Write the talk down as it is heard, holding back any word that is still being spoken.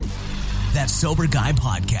That Sober Guy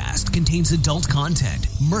podcast contains adult content,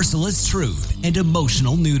 merciless truth, and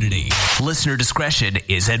emotional nudity. Listener discretion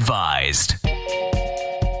is advised.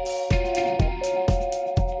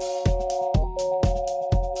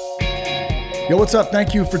 Yo, what's up?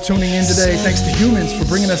 Thank you for tuning in today. Thanks to Humans for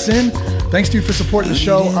bringing us in. Thanks to you for supporting the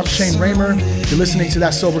show. I'm Shane Raymer. You're listening to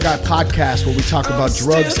That Sober Guy podcast, where we talk about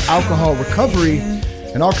drugs, alcohol, recovery,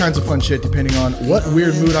 and all kinds of fun shit depending on what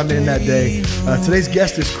weird mood I'm in that day. Today's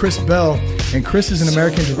guest is Chris Bell, and Chris is an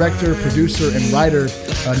American director, producer, and writer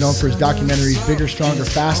known for his documentaries Bigger, Stronger,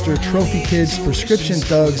 Faster, Trophy Kids, Prescription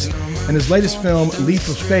Thugs, and his latest film, Leap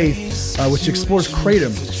of Faith, which explores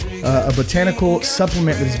Kratom, a botanical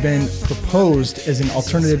supplement that has been proposed as an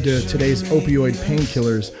alternative to today's opioid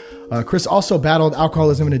painkillers. Chris also battled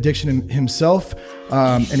alcoholism and addiction himself,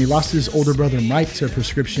 and he lost his older brother Mike to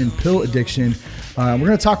prescription pill addiction. We're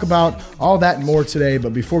going to talk about all that and more today,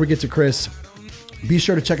 but before we get to Chris, be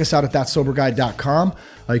sure to check us out at thatsoberguy.com.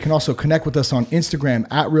 You can also connect with us on Instagram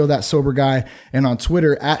at RealThatSoberGuy and on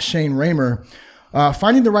Twitter at Shane Raymer.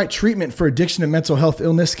 Finding the right treatment for addiction and mental health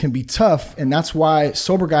illness can be tough, and that's why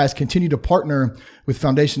Sober Guys continue to partner with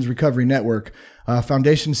Foundations Recovery Network.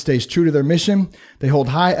 Foundation stays true to their mission. They hold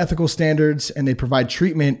high ethical standards, and they provide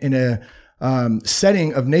treatment in a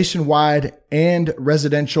setting of nationwide and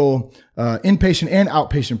residential inpatient and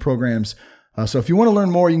outpatient programs. So if you want to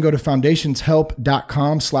learn more, you can go to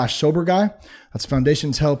foundationshelp.com/soberguy. That's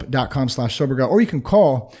foundationshelp.com/soberguy. Or you can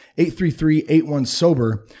call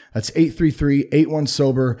 833-81-SOBER. That's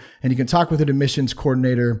 833-81-SOBER. And you can talk with an admissions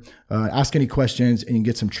coordinator, ask any questions, and you can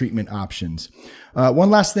get some treatment options. One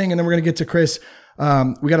last thing, and then we're going to get to Chris.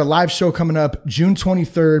 We got a live show coming up June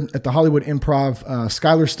 23rd at the Hollywood Improv.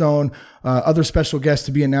 Skylar Stone, other special guests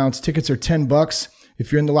to be announced. Tickets are $10. If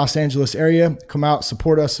you're in the Los Angeles area, come out,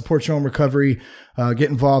 support us, support your own recovery, get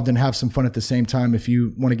involved and have some fun at the same time. If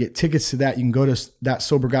you want to get tickets to that, you can go to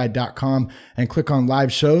thatsoberguy.com and click on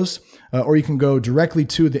live shows, or you can go directly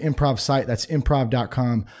to the Improv site. That's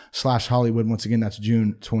improv.com/Hollywood. Once again, that's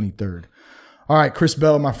June 23rd. All right, Chris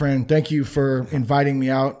Bell, my friend, thank you for inviting me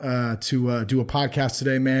out to do a podcast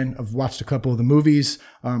today, man. I've watched a couple of the movies,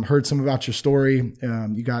 heard some about your story.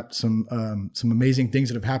 You got some amazing things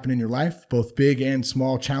that have happened in your life, both big and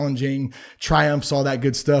small, challenging, triumphs, all that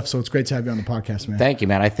good stuff. So it's great to have you on the podcast, man. Thank you,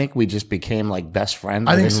 man. I think we just became like best friends.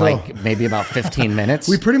 I think so. Like maybe about 15 minutes.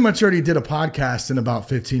 We pretty much already did a podcast in about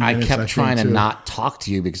 15 minutes. I kept trying to not talk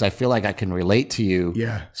to you because I feel like I can relate to you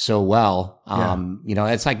so well. You know,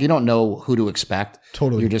 it's like you don't know who to expect.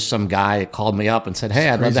 Totally. You're just some guy that called me up and said, "Hey,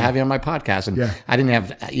 I'd love to have you on my podcast." And I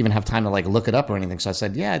didn't even have time to like look it up or anything. So I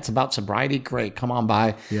said, "Yeah, it's about sobriety. Great. Come on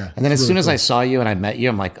by." Yeah. And then as soon as I saw you and I met you,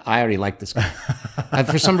 I'm like, I already like this guy. And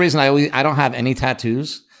for some reason, I don't have any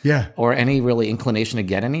tattoos. Yeah. Or any really inclination to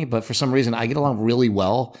get any. But for some reason, I get along really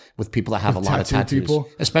well with people that have a lot of tattoos. People?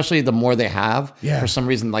 Especially the more they have. Yeah. For some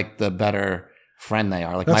reason, like the better friend they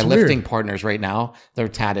are. Like my lifting partners right now, they're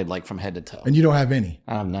tatted like from head to toe. And you don't have any?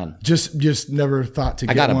 I have none. Just never thought to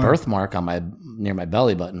get one. I got a birthmark on near my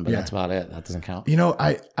belly button, but that's about it. That doesn't count. You know,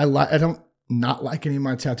 I don't not like any of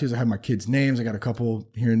my tattoos. I have my kids' names. I got a couple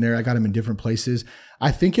here and there. I got them in different places. I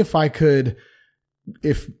think if I could,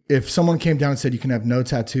 if someone came down and said you can have no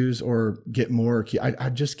tattoos or get more,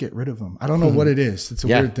 I'd just get rid of them. I don't know what it is. It's a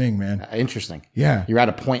weird thing, man. Interesting. Yeah. You're at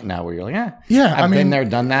a point now where you're like, I've been there,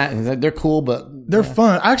 done that. And they're cool, but they're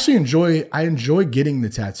fun. I actually enjoy getting the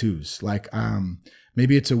tattoos. Like,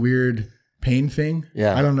 maybe it's a weird pain thing.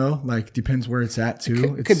 Yeah. I don't know. Like, depends where it's at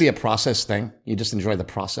too. It could be a process thing. You just enjoy the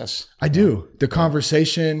process. I do. The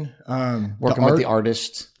conversation, working with the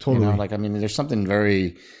artist. Totally. You know, like, I mean, there's something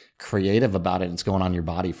very creative about it. It's going on your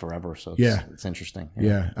body forever. So it's interesting.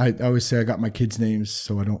 Yeah. I always say I got my kids' names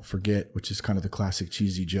so I don't forget, which is kind of the classic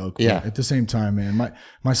cheesy joke. Yeah. But at the same time, man,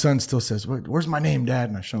 my son still says, "Where's my name, Dad?"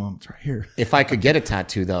 And I show him, it's right here. If I could get a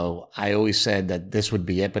tattoo though, I always said that this would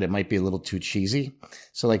be it, but it might be a little too cheesy.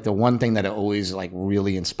 So like the one thing that always like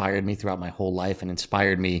really inspired me throughout my whole life and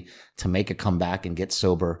inspired me to make a comeback and get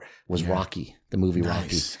sober was Rocky, the movie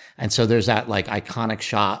Rocky. And so there's that like iconic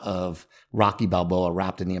shot of Rocky Balboa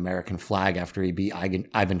wrapped in the American flag after he beat Ivan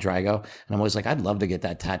Drago. And I'm always like, I'd love to get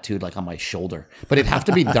that tattooed like on my shoulder, but it'd have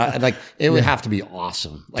to be done. Like it would have to be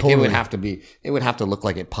awesome. Like it would have to look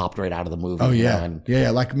like it popped right out of the movie. Oh yeah. You know?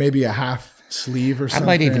 Yeah. Like maybe a half sleeve or something. I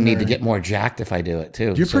might even need to get more jacked if I do it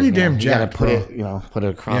too. You're pretty damn jacked. Put it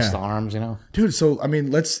across the arms, Dude. So, I mean,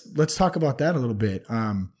 let's talk about that a little bit.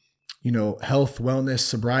 Health, wellness,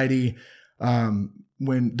 sobriety,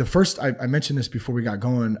 when the first, I mentioned this before we got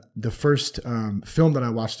going, the first film that I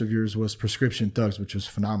watched of yours was Prescription Thugs, which was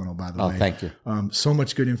phenomenal, by the way. Oh, thank you. So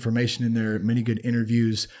much good information in there, many good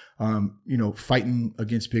interviews, fighting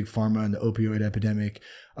against Big Pharma and the opioid epidemic.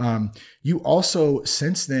 You also,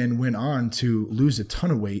 since then, went on to lose a ton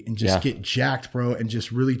of weight and just get jacked, bro, and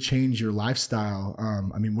just really change your lifestyle.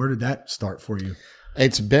 Where did that start for you?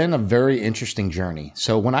 It's been a very interesting journey.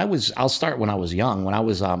 So I'll start when I was young. When I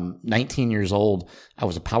was 19 years old, I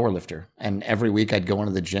was a power lifter. And every week I'd go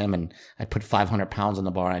into the gym and I'd put 500 pounds on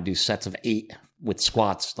the bar and I'd do sets of 8 with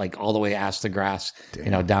squats, like all the way ass to grass,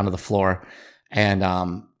 down to the floor. And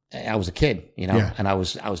I was a kid, and I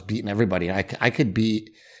was beating everybody. I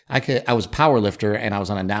was a power lifter and I was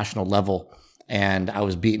on a national level and I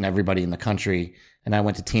was beating everybody in the country. And I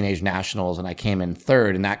went to teenage nationals and I came in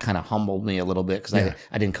third, and that kind of humbled me a little bit because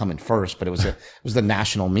I didn't come in first, but it was the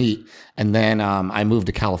national meet. And then I moved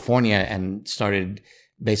to California and started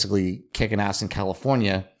basically kicking ass in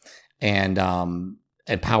California and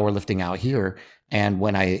powerlifting out here. And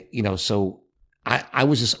when I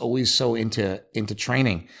was just always so into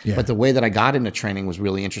training, but the way that I got into training was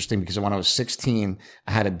really interesting because when I was 16,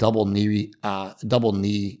 I had a double knee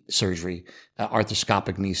surgery,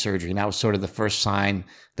 arthroscopic knee surgery. And that was sort of the first sign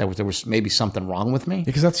that there was maybe something wrong with me.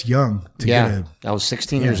 Because that's young to get I was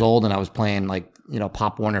 16 years old and I was playing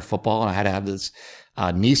Pop Warner football, and I had to have this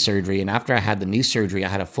knee surgery. And after I had the knee surgery, I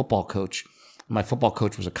had a football coach. My football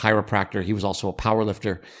coach was a chiropractor. He was also a power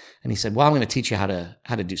lifter. And he said, well, I'm going to teach you how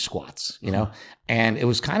to do squats, And it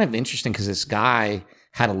was kind of interesting because this guy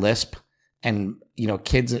had a lisp, and,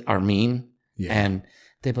 kids are mean. Yeah. And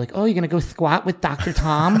they'd be like, oh, you're going to go squat with Dr.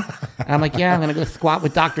 Tom? And I'm like, yeah, I'm going to go squat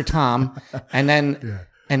with Dr. Tom. And then,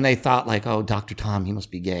 and they thought like, oh, Dr. Tom, he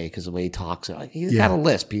must be gay because the way he talks. Like, he's got a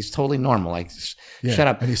lisp. He's totally normal. Like, shut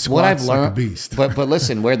up. And he squats what I've learned, like a beast. but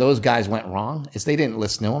listen, where those guys went wrong is they didn't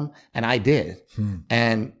listen to him, and I did.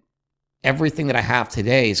 And everything that I have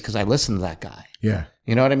today is because I listened to that guy. Yeah.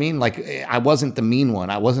 You know what I mean? Like, I wasn't the mean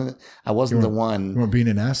one. I wasn't the one. You weren't being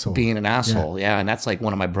an asshole. Being an asshole. Yeah. And that's like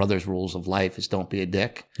one of my brother's rules of life is don't be a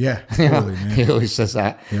dick. Yeah. Totally, man. He always says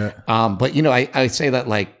that. Yeah. But I say that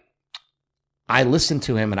like, I listened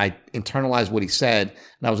to him and I internalized what he said,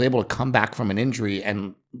 and I was able to come back from an injury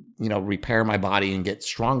and, repair my body and get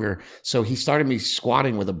stronger. So he started me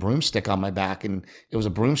squatting with a broomstick on my back, and it was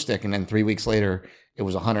a broomstick. And then 3 weeks later, it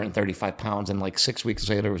was 135 pounds. And like 6 weeks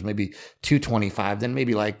later, it was maybe 225. Then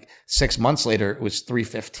maybe like 6 months later, it was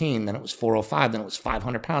 315. Then it was 405. Then it was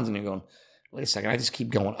 500 pounds. And you're going, wait a second, I just keep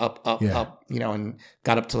going up, and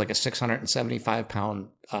got up to like a 675 pound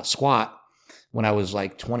squat when I was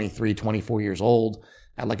like 23, 24 years old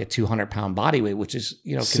at like a 200 pound body weight, which is,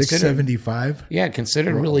 675. Yeah.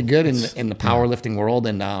 Considered really good in the powerlifting world.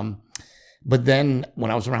 And, but then when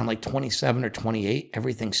I was around like 27 or 28,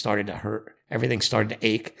 everything started to hurt. Everything started to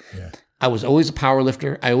ache. Yeah. I was always a power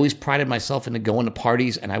lifter. I always prided myself into going to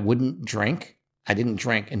parties, and I wouldn't drink. I didn't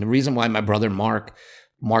drink. And the reason why my brother, Mark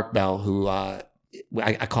Bell, who,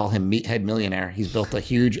 I call him Meathead Millionaire. He's built a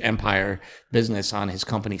huge empire business on his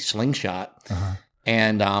company Slingshot. Uh-huh.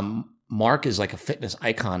 And Mark is like a fitness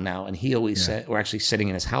icon now. And he always said, we're actually sitting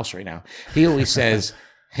in his house right now. He always says,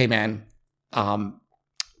 hey man,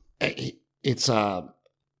 it's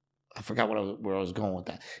I forgot where I was going with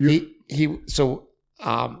that.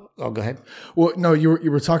 Go ahead. Well, no,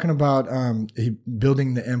 you were talking about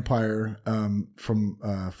building the empire from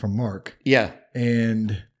Mark. Yeah.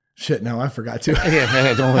 And shit, now I forgot to.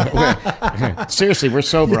 Don't worry. Seriously, we're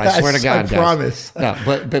sober. Yes, I swear to God, I promise. No,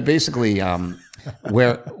 but basically,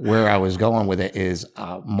 where I was going with it is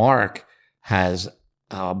Mark has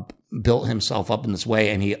built himself up in this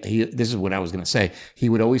way, and he. This is what I was going to say. He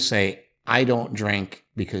would always say, "I don't drink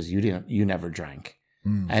because you never drank."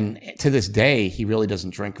 And to this day, he really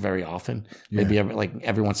doesn't drink very often. Maybe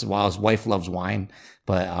every once in a while. His wife loves wine,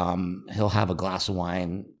 but he'll have a glass of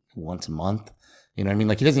wine once a month. You know what I mean?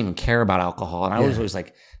 Like, he doesn't even care about alcohol. And I was always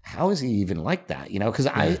like, how is he even like that? Because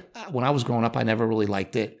when I was growing up, I never really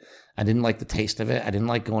liked it. I didn't like the taste of it. I didn't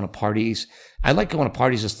like going to parties. I like going to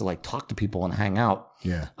parties just to like talk to people and hang out.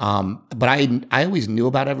 Yeah. But I always knew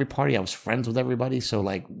about every party. I was friends with everybody. So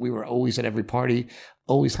like, we were always at every party,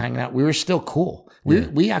 always hanging out. We were still cool.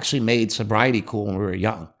 We actually made sobriety cool when we were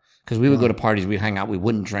young, because we would go to parties, we'd hang out, we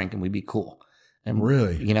wouldn't drink, and we'd be cool. And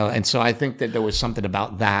really, and so I think that there was something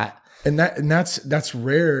about that. And that's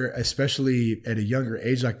rare, especially at a younger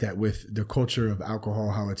age like that, with the culture of alcohol,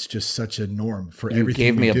 how it's just such a norm for everything. You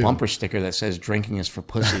gave me a bumper sticker that says "Drinking is for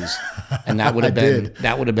pussies," and that would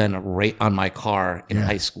have been right on my car in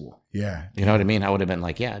high school. Yeah, you know what I mean. I would have been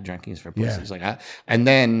like, "Yeah, drinking is for pussies." And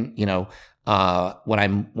then when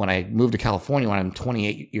I moved to California, when I'm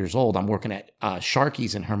 28 years old, I'm working at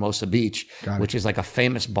Sharky's in Hermosa Beach, which is like a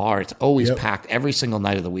famous bar. It's always packed every single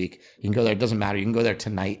night of the week. You can go there. It doesn't matter. You can go there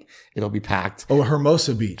tonight. It'll be packed. Oh,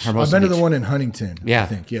 Hermosa Beach. I've been to the one in Huntington. Yeah. I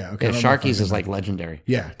think. Yeah. Okay. Yeah, Sharky's is like legendary.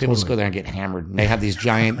 Yeah. People just go there and get hammered. And they have these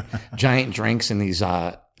giant drinks in these,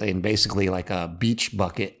 in basically like a beach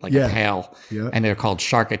bucket, like a pail, and they're called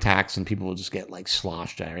Shark Attacks, and people will just get like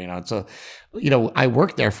sloshed there, you know. And so, you know, I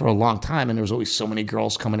worked there for a long time, and there was always so many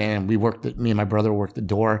girls coming in, and me and my brother worked the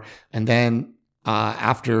door. And then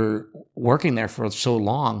after working there for so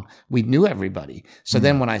long, we knew everybody. So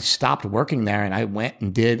then when I stopped working there and I went to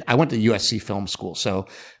USC film school. So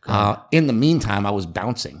in the meantime, I was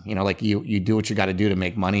bouncing, you know, like you do what you got to do to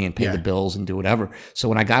make money and pay the bills and do whatever. So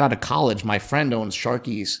when I got out of college, my friend owns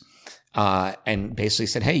Sharky's, and basically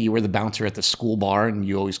said, "Hey, you were the bouncer at the school bar and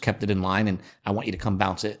you always kept it in line, and I want you to come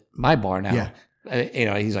bounce at my bar now." You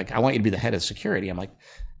know, he's like, "I want you to be the head of security." I'm like,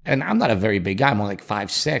 and I'm not a very big guy. I'm only like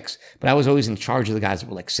 5'6", but I was always in charge of the guys that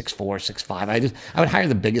were like 6'4", 6'5". I would hire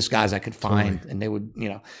the biggest guys I could find, and they would, you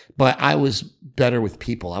know. But I was better with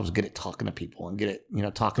people. I was good at talking to people and good at, you know,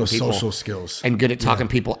 talking to people. Those social skills. And good at talking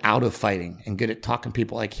people out of fighting, and good at talking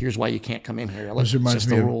people like, here's why you can't come in here. Like, This reminds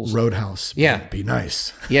me the of rules. Roadhouse. Yeah. Be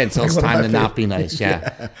nice. Yeah, until it's One of time my to not be nice.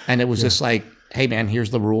 Yeah. And it was just like, hey man, here's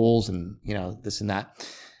the rules, and you know, this and that.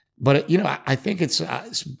 But, you know, I think it's,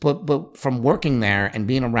 but from working there and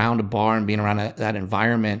being around a bar and being around that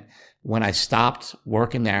environment, when I stopped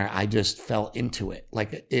working there, I just fell into it.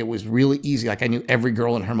 Like, it was really easy. Like, I knew every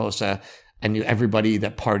girl in Hermosa. I knew everybody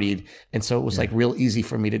that partied. And so it was like real easy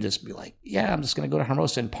for me to just be like, yeah, I'm just going to go to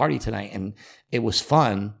Hermosa and party tonight. And it was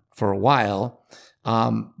fun for a while.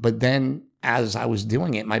 But then as I was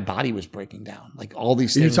doing it, my body was breaking down. Like all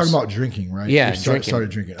these things. You're talking about drinking, right? Yeah, started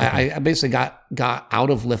drinking. Okay. I basically got out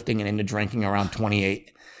of lifting and into drinking around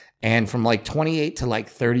 28. And from like 28 to like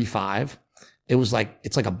 35, it was like,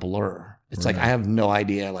 it's like a blur. It's like, I have no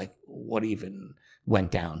idea like what even went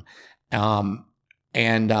down.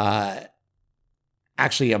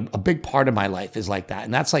 Actually a big part of my life is like that.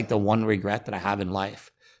 And that's like the one regret that I have in life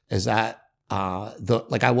is that,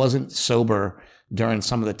 I wasn't sober during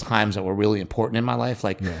some of the times that were really important in my life.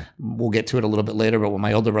 Like we'll get to it a little bit later, but when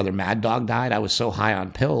my older brother Mad Dog died, I was so high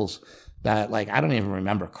on pills that like, I don't even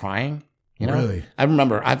remember crying, you know? Really? I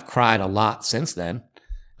remember I've cried a lot since then.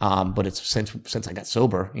 But it's since I got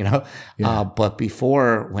sober, you know? But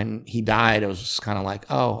before when he died, it was just kind of like,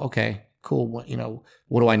 oh, okay, cool. What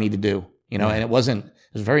do I need to do? You know, and it was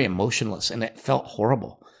very emotionless and it felt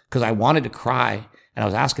horrible because I wanted to cry and I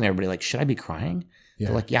was asking everybody like, should I be crying?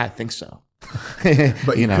 They're like, yeah, I think so.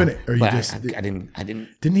 But you couldn't, or you just, I didn't.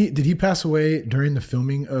 Did he pass away during the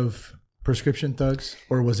filming of Prescription Thugs,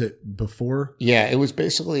 or was it before? Yeah, it was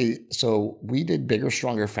basically, so we did Bigger,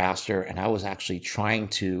 Stronger, Faster, and I was actually trying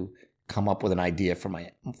to come up with an idea for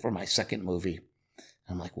my second movie.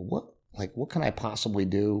 I'm like, well, what can I possibly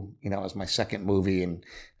do, you know, as my second movie? And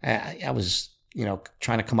I was, you know,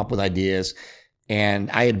 trying to come up with ideas. And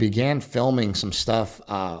I had began filming some stuff.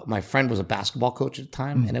 My friend was a basketball coach at the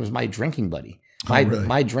time, and it was my drinking buddy.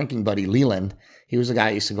 My drinking buddy, Leland, he was a guy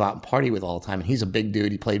I used to go out and party with all the time. And he's a big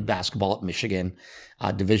dude. He played basketball at Michigan,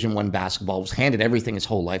 Division I basketball, was handed everything his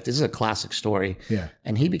whole life. This is a classic story. Yeah.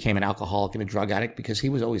 And he became an alcoholic and a drug addict because he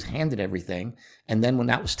was always handed everything. And then when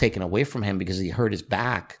that was taken away from him because he hurt his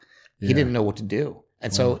back, he didn't know what to do.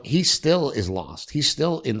 And so he still is lost. He's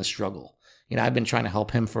still in the struggle. You know, I've been trying to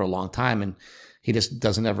help him for a long time, and he just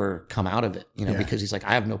doesn't ever come out of it, you know, because he's like,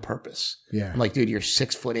 I have no purpose. Yeah. I'm like, dude, you're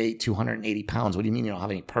 6'8", 280 pounds. What do you mean you don't have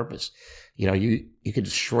any purpose? You know, you could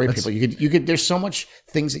destroy people. You could, there's so much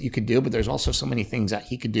things that you could do, but there's also so many things that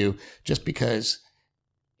he could do just because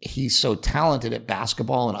he's so talented at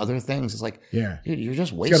basketball and other things. It's like, dude, you're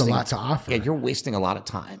just wasting. He's got a lot to offer. Yeah. You're wasting a lot of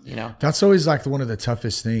time, you know? That's always like one of the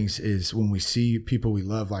toughest things is when we see people we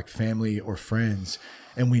love, like family or friends,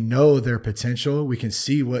 and we know their potential, we can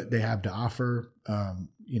see what they have to offer.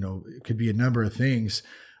 You know, it could be a number of things,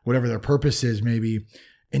 whatever their purpose is, maybe,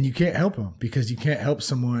 and you can't help them because you can't help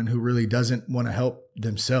someone who really doesn't want to help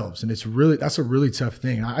themselves. And that's a really tough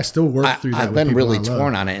thing. I still work through that. I've been really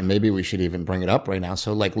torn on it, and maybe we should even bring it up right now.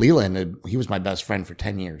 So like Leland, he was my best friend for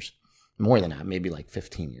 10 years. More than that, maybe like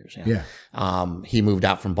 15 years. You know? Yeah. He moved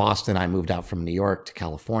out from Boston. I moved out from New York to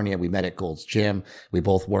California. We met at Gold's Gym. We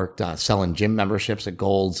both worked selling gym memberships at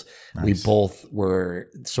Gold's. Nice. We both were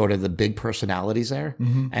sort of the big personalities there.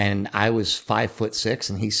 Mm-hmm. And I was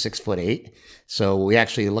 5'6" and he's 6'8". So we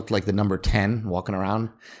actually looked like the number 10 walking around.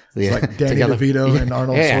 It's like Danny DeVito and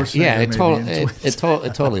Arnold Schwarzenegger. Yeah,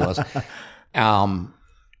 it totally was.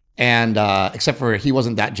 And except for he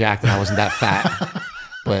wasn't that jacked and I wasn't that fat.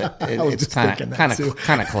 but was it's just thinking that too.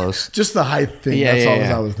 kind of close. Just the height thing. That's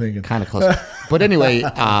all I was thinking. Kind of close. But anyway,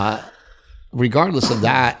 regardless of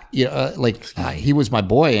that, he was my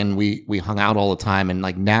boy, and we hung out all the time. And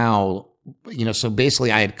like now, so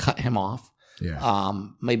basically, I had cut him off. Yeah.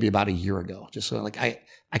 Maybe about a year ago. Just so like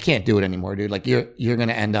I can't do it anymore, dude. Like you're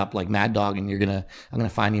gonna end up like Mad Dog, and I'm gonna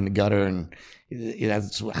find you in the gutter, and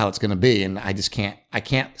that's how it's gonna be. And I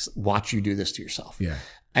can't watch you do this to yourself. Yeah.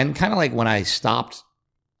 And kind of like when I stopped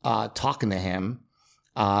talking to him,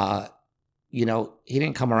 he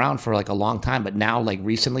didn't come around for like a long time, but now like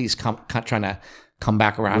recently he's trying to come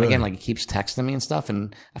back around again. Like he keeps texting me and stuff,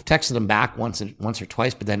 and I've texted him back once or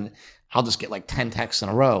twice, but then I'll just get like 10 texts in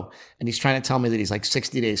a row, and he's trying to tell me that he's like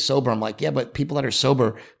 60 days sober. I'm like, yeah, but people that are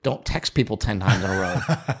sober don't text people 10 times in a row.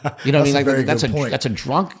 You know what I mean? Like that's a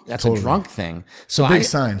drunk thing. So big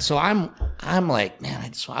sign. So I'm like,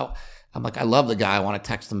 man, I'm like, I love the guy. I want to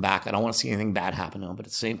text him back. I don't want to see anything bad happen to him. But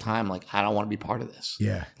at the same time, like, I don't want to be part of this.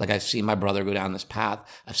 Yeah. Like I've seen my brother go down this path.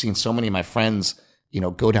 I've seen so many of my friends,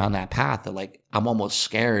 go down that path that like, I'm almost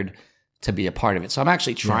scared to be a part of it. So I'm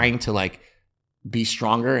actually trying to like be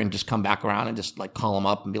stronger and just come back around and just like call him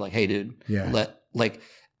up and be like, hey dude,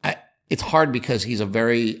 it's hard because he's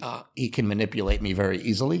he can manipulate me very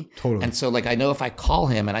easily. Totally. And so like, I know if I call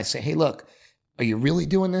him and I say, hey, look, are you really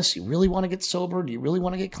doing this? You really want to get sober? Do you really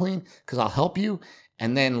want to get clean? Because I'll help you.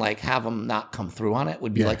 And then like have him not come through on it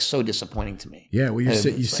would be like so disappointing to me. Yeah. Well, you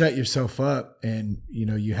set yourself up, and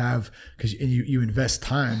you have, because you invest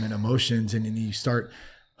time and emotions, and then you start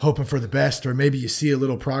hoping for the best, or maybe you see a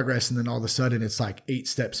little progress and then all of a sudden it's like 8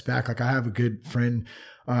 steps back. Like I have a good friend,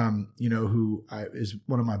 who is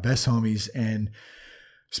one of my best homies, and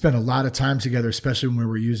spent a lot of time together, especially when we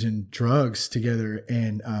were using drugs together.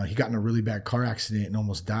 And he got in a really bad car accident and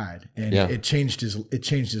almost died. And it changed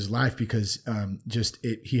his life because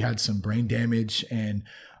he had some brain damage, and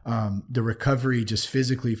the recovery just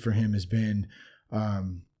physically for him has been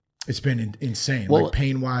it's been insane, like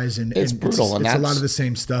pain wise, and it's brutal. It's a lot of the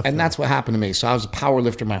same stuff. And that's what happened to me. So I was a power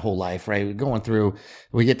lifter my whole life, right?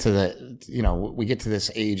 We get to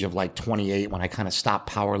this age of like 28 when I kind of stop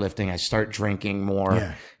powerlifting. I start drinking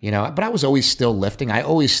more, but I was always still lifting. I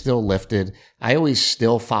always still lifted. I always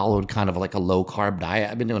still followed kind of like a low carb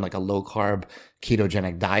diet. I've been doing like a low carb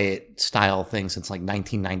ketogenic diet style thing since like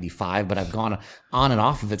 1995, but I've gone on and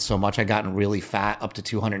off of it so much. I've gotten really fat up to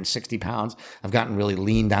 260 pounds. I've gotten really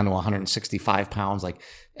lean down to 165 pounds, like,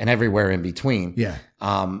 and everywhere in between. Yeah.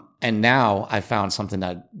 And now I found something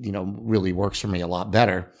that, really works for me a lot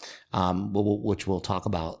better. Which we'll talk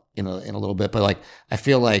about in a little bit, but like, I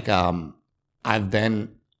feel like, I've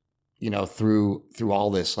been, through all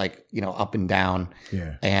this, like, up and down.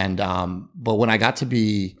 Yeah. And, but when I got to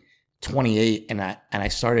be 28 and I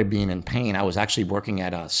started being in pain, I was actually working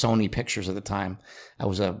at Sony Pictures at the time. I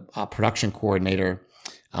was a production coordinator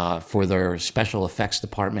for their special effects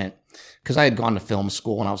department, because I had gone to film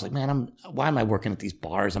school, and I was like, man, why am I working at these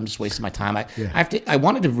bars? I'm just wasting my time. I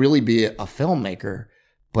wanted to really be a filmmaker,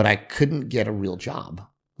 but I couldn't get a real job.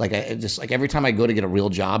 Like every time I go to get a real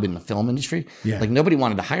job in the film industry, like nobody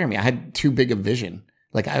wanted to hire me. I had too big a vision.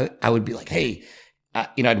 Like I would be like, hey,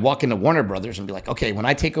 I'd walk into Warner Brothers and be like, okay, when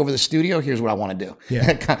I take over the studio, here's what I want to do. Yeah.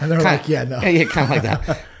 And they're like, yeah, no. Yeah, kind of like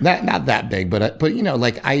that. Not that big, but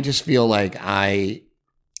like I just feel like I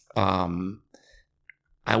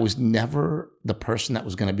was never the person that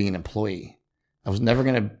was going to be an employee. I was never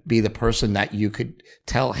going to be the person that you could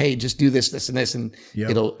tell, hey, just do this, this, and this, and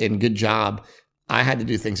good job. I had to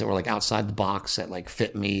do things that were like outside the box, that like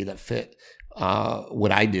fit me, that fit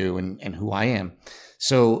what I do and who I am.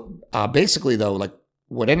 So basically though, like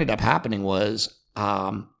what ended up happening was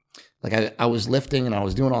like I was lifting and I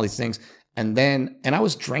was doing all these things, and I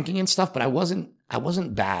was drinking and stuff, but I wasn't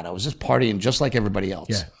bad. I was just partying just like everybody else.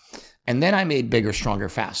 Yeah. And then I made Bigger, Stronger,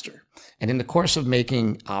 Faster. And in the course of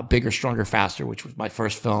making Bigger, Stronger, Faster, which was my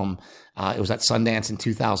first film, it was at Sundance in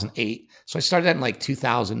 2008. So I started that in like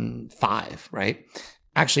 2005, right?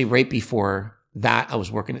 Actually, right before that, I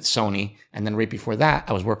was working at Sony. And then right before that,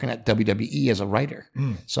 I was working at WWE as a writer.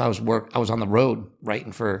 So I was on the road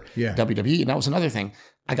writing for WWE. And that was another thing.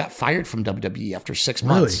 I got fired from WWE after 6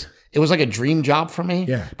 months. Really? It was like a dream job for me,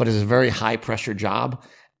 but it was a very high pressure job.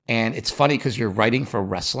 And it's funny because you're writing for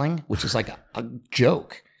wrestling, which is like a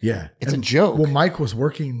joke. Yeah. It's a joke. Well, Mike was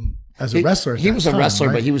working as a wrestler. He was a wrestler,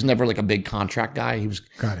 right? but he was never like a big contract guy. He was,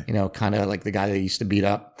 kind of like the guy that used to beat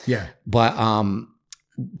up. Yeah. But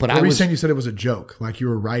what were you saying? You said it was a joke, like you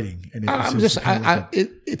were writing, and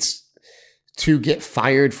it's to get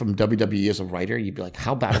fired from WWE as a writer, you'd be like,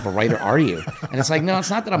 how bad of a writer are you? And it's like, no, it's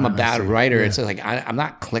not that I'm a bad writer. Yeah. It's like, I'm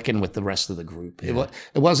not clicking with the rest of the group. Yeah.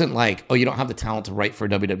 It wasn't like, oh, you don't have the talent to write for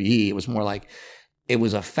WWE. It was more like, it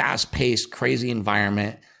was a fast-paced, crazy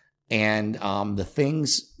environment. And the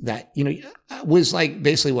things that, was like,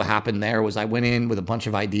 basically what happened there was I went in with a bunch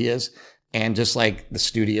of ideas, and just like the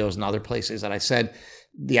studios and other places that I said,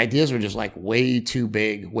 the ideas were just like way too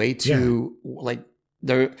big, way too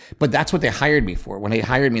but that's what they hired me for. When they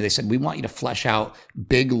hired me, they said, we want you to flesh out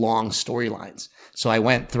big, long storylines. So I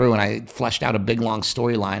went through and I fleshed out a big, long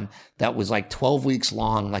storyline that was like 12 weeks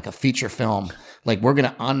long, like a feature film. Like, we're going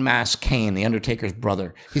to unmask Kane, the Undertaker's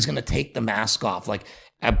brother. He's going to take the mask off. Like,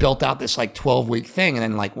 I built out this like 12-week thing. And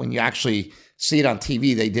then like when you actually see it on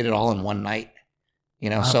TV, they did it all in one night.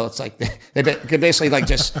 So it's like they basically like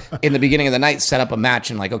just in the beginning of the night set up a match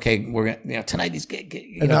and like, okay, we're gonna, tonight he's gonna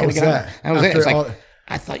get that. That was it. It's like,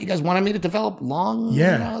 I thought you guys wanted me to develop long,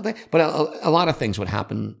 but a lot of things would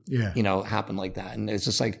happen, happen like that. And it's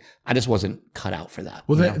just like, I just wasn't cut out for that.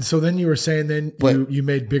 Well, so then you were saying you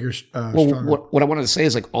made bigger, stronger. What I wanted to say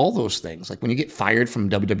is like all those things, like when you get fired from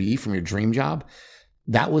WWE, from your dream job,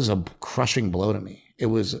 that was a crushing blow to me. It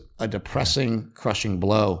was a depressing, crushing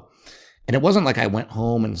blow. And it wasn't like I went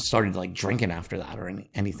home and started like drinking after that or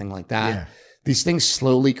anything like that. Yeah. These things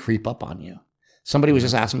slowly creep up on you. Somebody was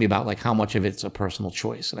just asking me about like how much of it's a personal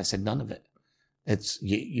choice. And I said, none of it. It's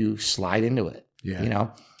you slide into it. Yeah.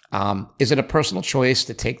 Is it a personal choice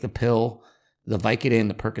to take the pill, the Vicodin,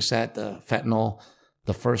 the Percocet, the fentanyl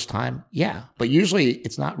the first time? Yeah. But usually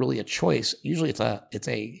it's not really a choice. Usually it's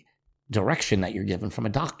a direction that you're given from a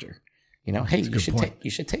doctor. Hey, you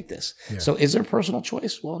should take this. Yeah. So is there a personal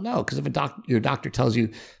choice? Well, no, because if your doctor tells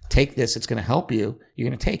you take this, it's going to help you, you're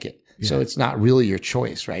going to take it. Yeah. So it's not really your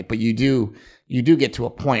choice, right? But you do get to a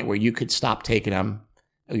point where you could stop taking them,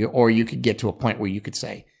 or you could get to a point where you could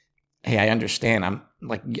say, hey, I understand. I'm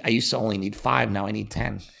like, I used to only need 5, now I need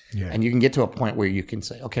 10. Yeah. And you can get to a point where you can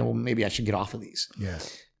say, okay, well, maybe I should get off of these. Yeah.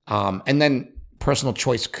 And then personal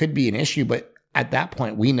choice could be an issue, but at that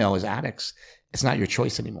point, we know as addicts, it's not your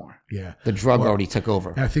choice anymore. Yeah. The drug already took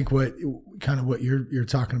over. I think what you're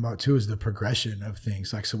talking about too is the progression of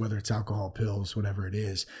things. Like, so whether it's alcohol, pills, whatever it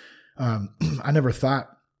is, I never thought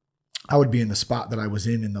I would be in the spot that I was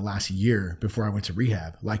in the last year before I went to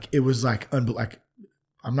rehab. Like, it was like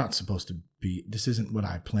I'm not supposed to be, this isn't what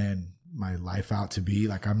I planned my life out to be.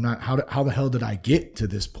 Like, I'm not, how the hell did I get to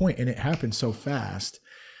this point? And it happened so fast.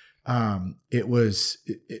 It was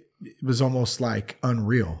almost like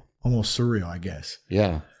unreal. Almost surreal, I guess.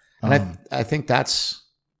 Yeah. And I think that's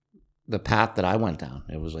the path that I went down.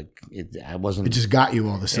 It was like, it just got you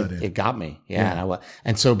all of a sudden. It got me. Yeah.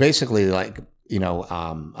 And so basically like,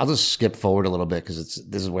 I'll just skip forward a little bit because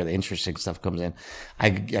this is where the interesting stuff comes in.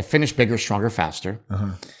 I finished Bigger, Stronger, Faster.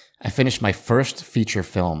 Uh-huh. I finished my first feature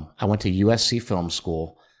film. I went to USC Film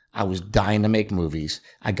School. I was dying to make movies.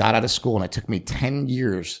 I got out of school and it took me 10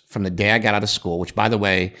 years from the day I got out of school, which by the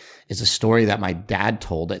way is a story that my dad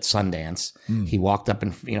told at Sundance. He walked up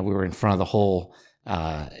and, we were in front of the whole,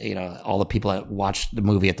 all the people that watched the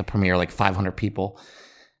movie at the premiere, like 500 people.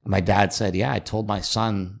 And my dad said, I told my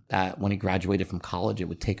son that when he graduated from college, it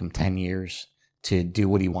would take him 10 years to do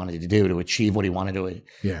what he wanted to do, to achieve what he wanted to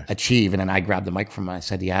achieve. And then I grabbed the mic from him and I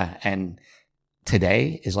said, and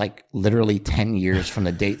today is like literally 10 years from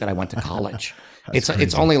the date that I went to college.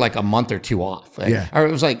 It's only like a month or two off. Or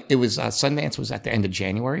it was Sundance was at the end of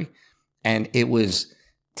January, and it was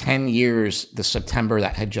 10 years the September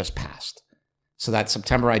that had just passed. So that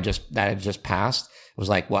September that had just passed, it was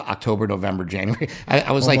like October, November, January.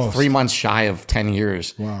 I was almost like 3 months shy of 10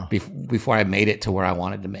 years before I made it to where I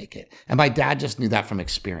wanted to make it. And my dad just knew that from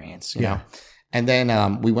experience, you know. And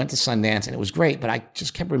then we went to Sundance and it was great, but I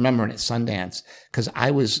just kept remembering at Sundance because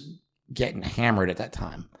I was getting hammered at that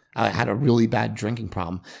time. I had a really bad drinking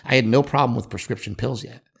problem. I had no problem with prescription pills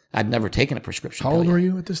yet. I'd never taken a prescription pill. How old were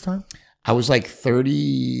you at this time? I was like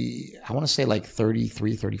 30, I want to say like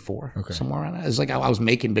 33, 34, somewhere around that. It was like I was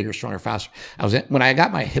making Bigger, Stronger, Faster. When I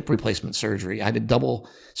got my hip replacement surgery, I had a double.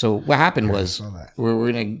 So what happened was,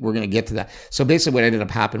 we're gonna get to that. So basically what ended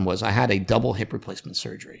up happening was I had a double hip replacement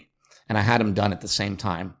surgery. And I had them done at the same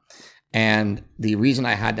time. And the reason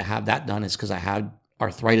I had to have that done is because I had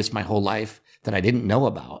arthritis my whole life that I didn't know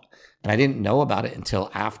about. And I didn't know about it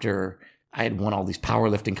until after I had won all these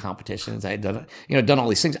powerlifting competitions. I had done all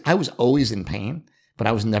these things. I was always in pain, but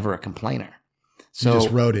I was never a complainer. So you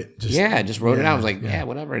just wrote it. Just wrote it out. I was like,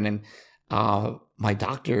 whatever. And then my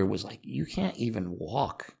doctor was like, you can't even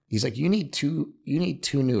walk. He's like, you need two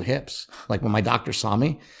new hips. Like when my doctor saw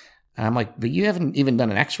me, and I'm like, but you haven't even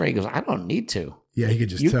done an x-ray. He goes, I don't need to. Yeah, he could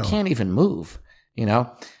just you tell. can't even move, you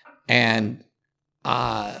know? And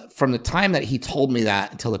from the time that he told me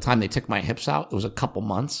that until the time they took my hips out, it was a couple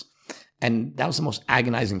months. And that was the most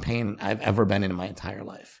agonizing pain I've ever been in my entire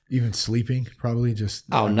life. Even sleeping, probably just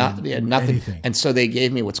nothing. Anything. And so they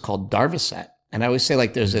gave me what's called Darvocet. And I always say,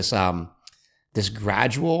 like, there's this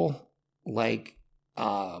gradual, like,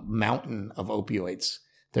 mountain of opioids.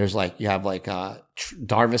 There's like, you have like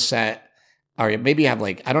Darvocet, or maybe you have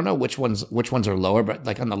like, I don't know which ones are lower, but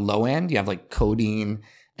like on the low end, you have like codeine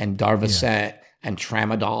and Darvocet and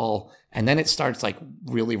Tramadol. And then it starts like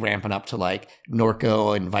really ramping up to like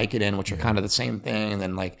Norco and Vicodin, which are kind of the same thing. And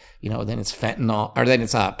then like, you know, then it's fentanyl, or then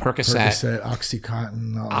it's Percocet,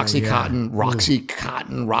 Oxycontin,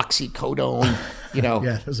 Roxycontin, Roxycodone, you know,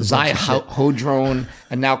 Zyhodrone, Zyhodrone,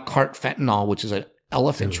 and now Carfentanil, which is an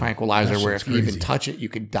elephant tranquilizer where if you even touch it, you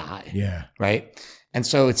could die. Yeah. Right. And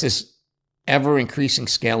so it's this ever increasing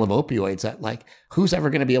scale of opioids that, like, who's ever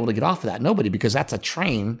going to be able to get off of that? Nobody, because that's a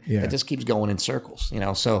train that just keeps going in circles, you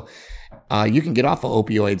know? So you can get off of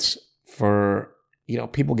opioids for, you know,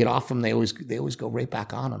 people get off them. They always go right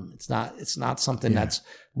back on them. It's not something that's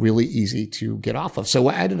really easy to get off of. So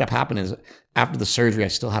what ended up happening is after the surgery, I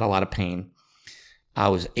still had a lot of pain. I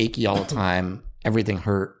was achy all the time. Everything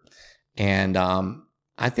hurt. And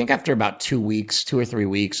I think after about 2 or 3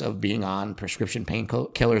 weeks of being on prescription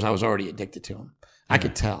painkillers, I was already addicted to them. I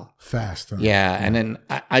could tell. Fast. Huh? Yeah. And then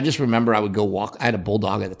I just remember I would go walk. I had a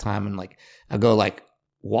bulldog at the time, and like I'd go like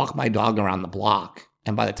walk my dog around the block.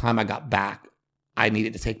 And by the time I got back, I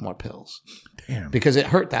needed to take more pills. Damn. Because it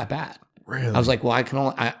hurt that bad. Really? I was like,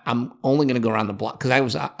 well, I'm only going to go around the block. Cause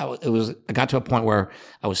I got to a point where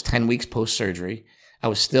I was 10 weeks post surgery. I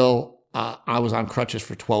was still, I was on crutches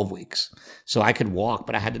for 12 weeks. So I could walk,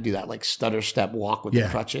 but I had to do that like stutter step walk with the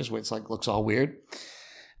crutches, where it's like, looks all weird.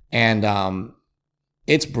 And,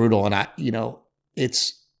 it's brutal. And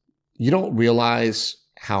you don't realize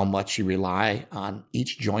how much you rely on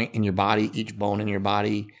each joint in your body, each bone in your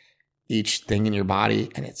body, each thing in your body.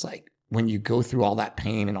 And it's like, when you go through all that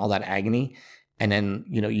pain and all that agony, and then,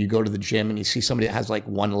 you know, you go to the gym and you see somebody that has like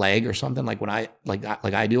one leg or something, like when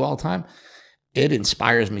I do all the time, it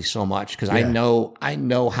inspires me so much, because I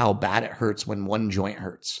know how bad it hurts when one joint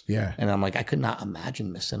hurts. Yeah. And I'm like, I could not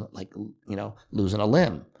imagine missing, like, you know, losing a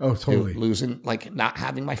limb. Oh, totally. Losing, like, not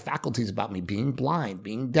having my faculties about me, being blind,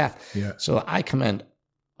 being deaf. Yeah. So I commend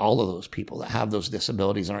all of those people that have those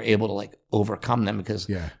disabilities and are able to like overcome them, because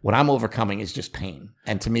what I'm overcoming is just pain.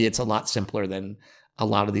 And to me, it's a lot simpler than a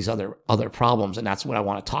lot of these other problems. And that's what I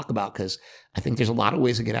want to talk about, because I think there's a lot of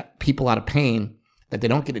ways to get people out of pain that they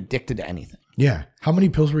don't get addicted to anything. Yeah. How many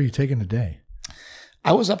pills were you taking a day?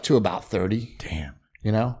 I was up to about 30. Damn.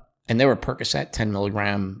 You know? And they were Percocet, 10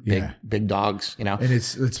 milligram, big dogs, you know? And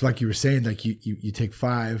it's like you were saying, like you take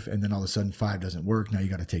 5 and then all of a sudden 5 doesn't work. Now you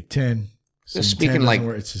got to take 10. Speaking like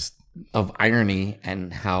it's just of irony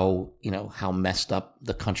and how, you know, how messed up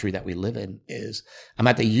the country that we live in is, I'm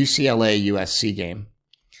at the UCLA USC game,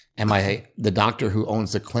 and the doctor who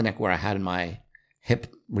owns the clinic where I had my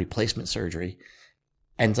hip replacement surgery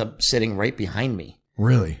ends up sitting right behind me.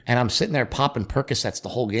 Really? And I'm sitting there popping Percocets the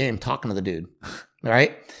whole game, talking to the dude.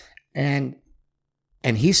 Right? And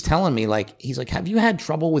he's telling me, like, he's like, have you had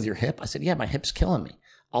trouble with your hip? I said, yeah, my hip's killing me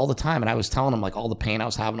all the time. And I was telling him like all the pain I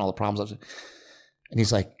was having, all the problems and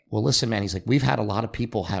he's like, well, listen, man, he's like, we've had a lot of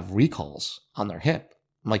people have recalls on their hip.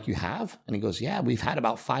 I'm like, you have? And he goes, yeah, we've had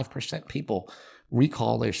about 5% people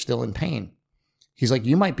recall they're still in pain. He's like,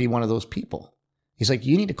 you might be one of those people. He's like,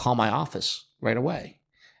 you need to call my office right away.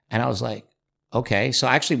 And I was like, okay. So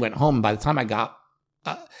I actually went home. By the time I got,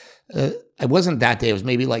 it wasn't that day. It was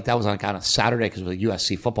maybe like, that was on a Saturday because it was a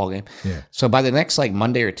USC football game. Yeah. So by the next like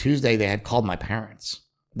Monday or Tuesday, they had called my parents,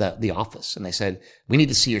 the office, and they said, we need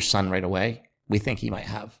to see your son right away. We think he might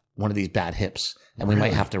have one of these bad hips and we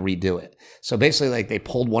might have to redo it. So basically, like, they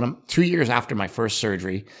pulled 2 years after my first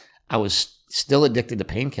surgery. I was still addicted to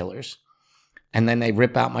painkillers. And then they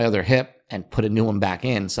rip out my other hip and put a new one back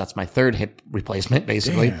in. So that's my third hip replacement,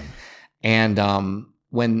 basically. Damn. And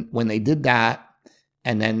when they did that,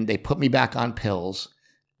 and then they put me back on pills,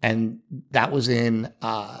 and that was in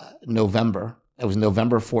November. It was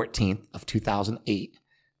November 14th of 2008,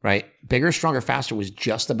 right? Bigger, Stronger, Faster was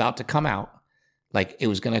just about to come out. Like, it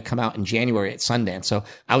was going to come out in January at Sundance. So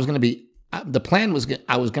I was going to be, the plan was,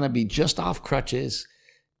 I was going to be just off crutches,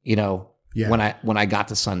 you know, when I got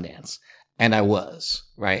to Sundance. And I was,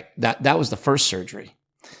 right? That was the first surgery.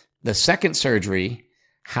 The second surgery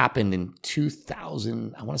happened in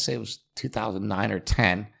 2000, I want to say it was 2009 or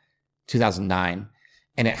 2009.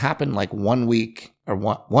 And it happened like 1 week or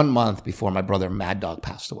one month before my brother Mad Dog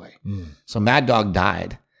passed away. So Mad Dog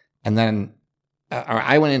died. And then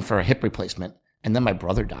I went in for a hip replacement, and then my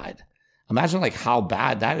brother died. Imagine like how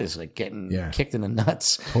bad that is, like getting kicked in the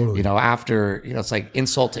nuts. Totally. You know, after, you know, it's like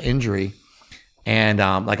insult to injury. And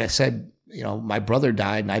like I said, you know, my brother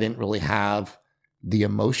died, and I didn't really have the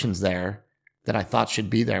emotions there that I thought should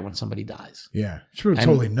be there when somebody dies. Yeah, it's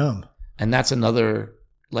totally numb. And that's another,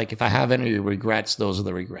 like, if I have any regrets, those are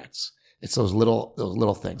the regrets. It's those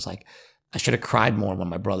little things. Like, I should have cried more when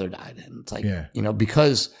my brother died. And it's like, you know,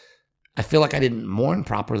 because I feel like I didn't mourn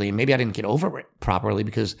properly, and maybe I didn't get over it properly,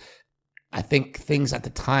 because I think things at the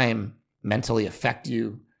time mentally affect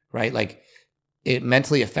you, right? Like, it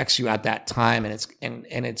mentally affects you at that time, and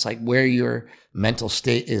it's like where your mental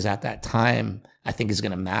state is at that time, I think is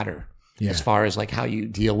going to matter as far as like how you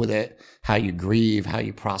deal with it, how you grieve, how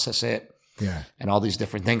you process it, and all these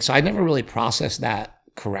different things. So I never really processed that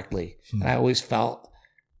correctly, and I always felt,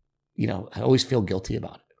 you know, I always feel guilty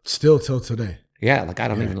about it. Still till today. Yeah, like I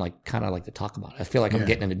don't even like kind of like to talk about it. I feel like I'm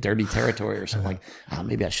getting into dirty territory or something. Like, oh,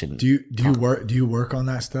 maybe I shouldn't. Do you work on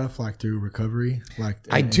that stuff, like through recovery, like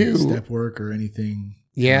I do step work or anything?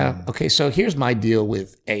 Yeah. Okay. So here's my deal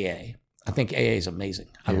with AA. I think AA is amazing.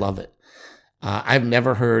 I love it. I've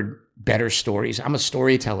never heard better stories. I'm a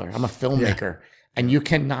storyteller. I'm a filmmaker, and you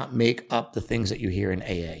cannot make up the things that you hear in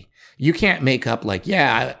AA. You can't make up like,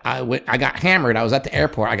 I got hammered. I was at the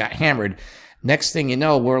airport. I got hammered. Next thing you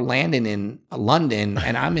know, we're landing in London,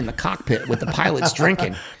 and I'm in the cockpit with the pilots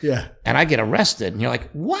drinking. And I get arrested, and you're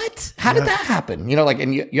like, what? How did that happen? You know, like,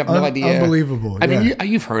 and you have no idea. Unbelievable. I mean,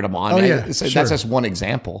 you've heard them on. So that's just one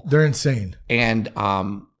example. They're insane. And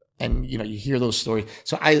you know, you hear those stories.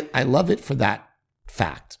 So I love it for that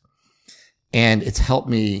fact. And it's helped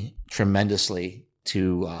me tremendously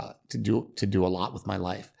to do a lot with my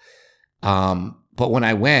life. But when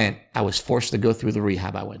I went, I was forced to go through the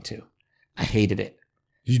rehab I went to. I hated it.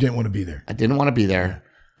 You didn't want to be there. I didn't want to be there.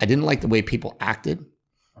 I didn't like the way people acted.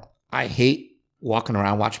 I hate walking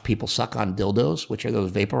around watching people suck on dildos, which are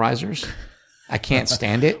those vaporizers. I can't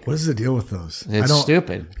stand it. What is the deal with those? It's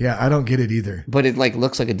stupid. Yeah, I don't get it either. But it like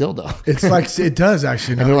looks like a dildo. It's like, it does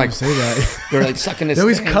actually. Now they're like, say that. They're like sucking this. They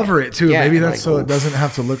always thing. cover it too. Yeah, Maybe that's like, so it doesn't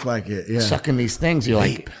have to look like it. Yeah. Sucking these things. You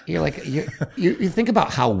think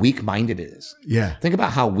about how weak-minded it is. Yeah. Think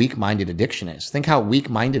about how weak-minded addiction is. Think how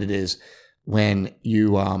weak-minded it is when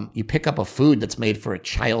you pick up a food that's made for a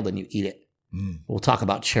child and you eat it. We'll talk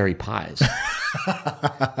about cherry pies.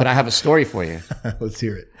 But I have a story for you. Let's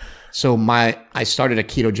hear it. So I started a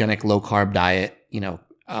ketogenic low carb diet, you know,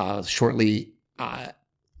 shortly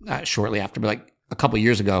after, like a couple of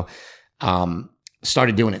years ago,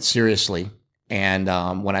 started doing it seriously. And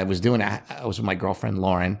when I was doing it, I was with my girlfriend,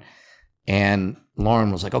 Lauren, and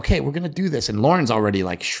Lauren was like, okay, we're going to do this. And Lauren's already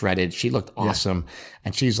like shredded. She looked awesome.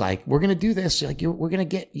 And she's like, we're going to do this. Like, you're going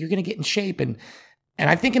to get in shape. And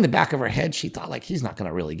I think in the back of her head, she thought like, he's not going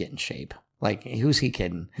to really get in shape. Like, who's he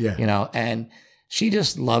kidding? Yeah. You know, and she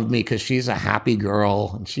just loved me because she's a happy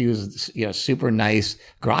girl and she was, you know, super nice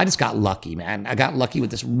girl. I just got lucky, man. I got lucky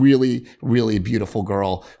with this really, really beautiful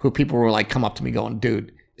girl who people were like, come up to me going,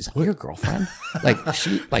 dude, is that your girlfriend?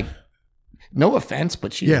 No offense,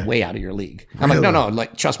 but she's way out of your league. I'm like, no,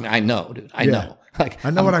 like, trust me. I know, dude. I know. Like, I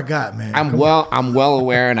know what I got, man. I'm well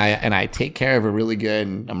aware, and I take care of her really good,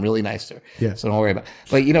 and I'm really nice to her. Yeah. So don't worry about it.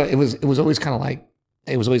 But, you know, it was always kind of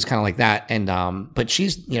like that. And, but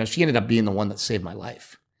she's, you know, she ended up being the one that saved my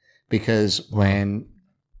life because when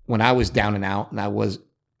I was down and out and I was,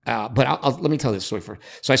 but let me tell this story first.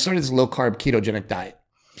 So I started this low carb ketogenic diet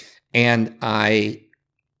and I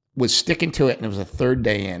was sticking to it, and it was the third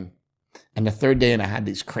day in. And the third day in, I had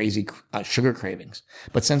these crazy sugar cravings.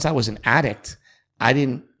 But since I was an addict, I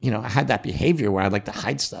didn't, you know, I had that behavior where I'd like to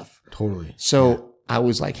hide stuff. Totally. So I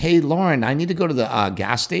was like, hey, Lauren, I need to go to the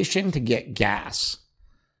gas station to get gas.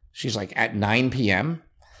 She's like, at 9 p.m.?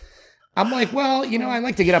 I'm like, well, you know, I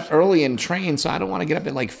like to get up early and train, so I don't want to get up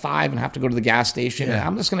at like 5 and have to go to the gas station. Yeah.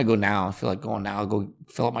 I'm just going to go now. I feel like going now. I'll go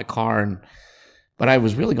fill up my car. But I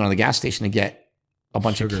was really going to the gas station to get a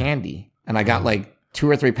bunch of candy. And I got like 2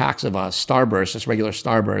 or 3 packs of Starburst, just regular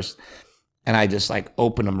Starburst. And I just like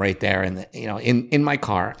opened them right there in my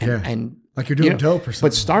car. And like you're doing dope or something.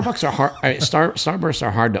 But Starbucks are hard. Starbursts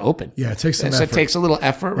are hard to open. Yeah, it takes some effort. So it takes a little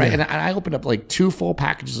effort, right? Yeah. And I opened up like 2 full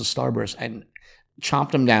packages of Starburst and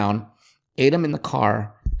chomped them down, ate them in the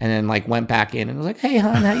car, and then like went back in and was like, hey,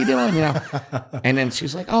 hon, how you doing? You know? And then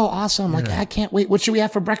she's like, oh, awesome. Like, I can't wait. What should we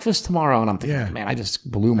have for breakfast tomorrow? And I'm thinking, man, I just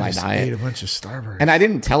blew my diet. Ate a bunch of Starburst. And I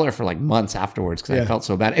didn't tell her for like months afterwards because I felt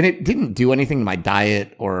so bad. And it didn't do anything to my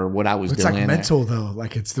diet or what I was doing. It's like mental though.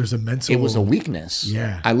 Like there's a mental. It was a weakness.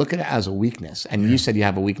 Yeah. I look at it as a weakness. And you said you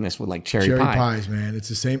have a weakness with like cherry pie. Cherry pies, man. It's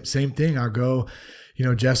the same thing. I'll go, you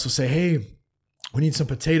know, Jess will say, hey, we need some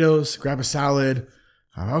potatoes, grab a salad.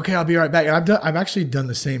 Okay, I'll be right back. And I've actually done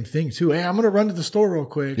the same thing too. Hey, I'm going to run to the store real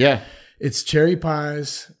quick. Yeah. It's cherry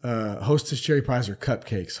pies, Hostess cherry pies or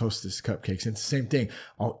cupcakes, Hostess cupcakes. It's the same thing.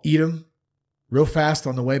 I'll eat them real fast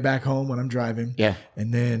on the way back home when I'm driving. Yeah.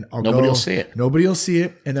 And then Nobody will see it. Nobody will see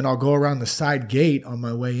it. And then I'll go around the side gate on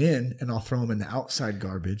my way in and I'll throw them in the outside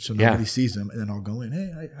garbage so nobody sees them. And then I'll go in.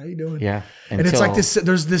 Hey, how you doing? Yeah. And it's like this,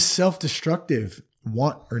 there's this self-destructive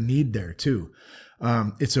want or need there too.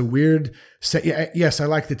 It's a weird set. Yes, I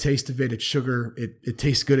like the taste of it. It's sugar. It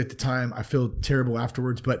tastes good at the time. I feel terrible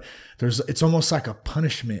afterwards, but it's almost like a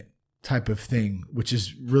punishment type of thing, which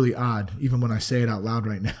is really odd, even when I say it out loud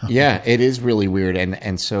right now. Yeah, it is really weird.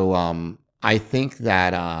 And so, I think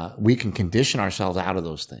that, we can condition ourselves out of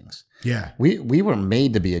those things. Yeah. We were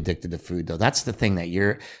made to be addicted to food though. That's the thing that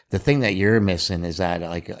you're missing is that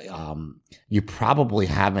like, you probably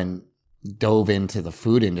haven't dove into the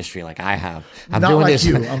food industry like I have. I'm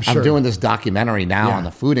doing this documentary now on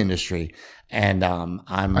the food industry, and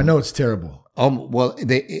I know it's terrible. Well,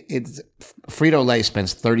 Frito-Lay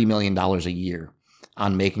spends $30 million a year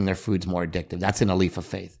on making their foods more addictive. That's in A Leaf of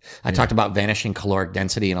Faith. I talked about vanishing caloric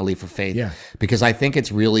density in A Leaf of Faith because I think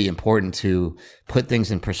it's really important to put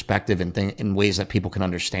things in perspective and in ways that people can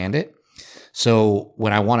understand it. So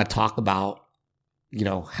when I want to talk about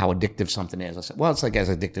how addictive something is, I said, well, it's like as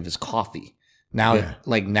addictive as coffee. Now,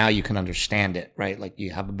 now you can understand it, right? Like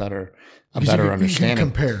you have a better understanding. You can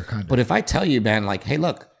compare kind of. But if I tell you, Ben, like, hey,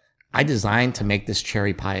 look, I designed to make this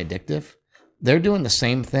cherry pie addictive. They're doing the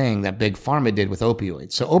same thing that Big Pharma did with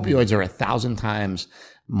opioids. So opioids are 1,000 times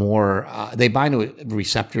more, they bind to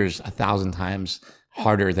receptors 1,000 times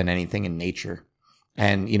harder than anything in nature.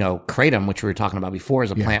 And, kratom, which we were talking about before,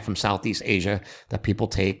 is a plant from Southeast Asia that people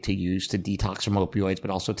take to use to detox from opioids, but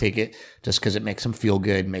also take it just because it makes them feel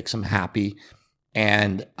good, makes them happy.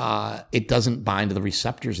 And it doesn't bind to the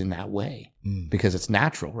receptors in that way because it's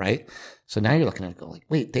natural, right? So now you're looking at it go like,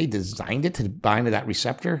 wait, they designed it to bind to that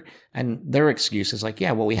receptor? And their excuse is like,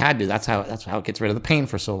 yeah, well, we had to. That's how it gets rid of the pain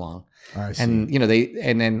for so long. I see. And,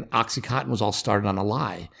 then Oxycontin was all started on a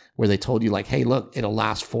lie where they told you like, hey, look, it'll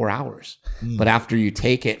last 4 hours. But after you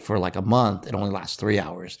take it for like a month, it only lasts 3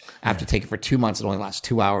 hours. After you take it for 2 months, it only lasts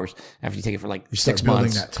 2 hours. After you take it for like 6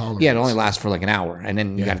 months, that tolerance. Yeah, it only lasts for like an hour. And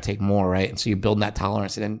then you got to take more, right? And so you're building that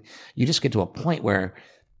tolerance. And then you just get to a point where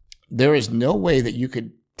there is no way that you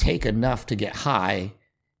could take enough to get high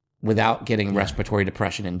without getting respiratory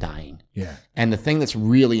depression and dying. Yeah. And the thing that's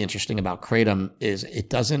really interesting about kratom is it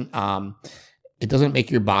doesn't make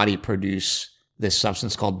your body produce this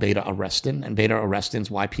substance called beta arrestin, and beta arrestin is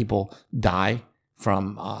why people die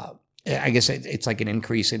from, I guess it's like an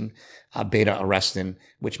increase in beta arrestin,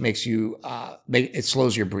 which makes you, it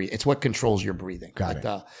slows your breathing. It's what controls your breathing. Got it.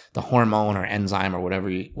 The hormone or enzyme or whatever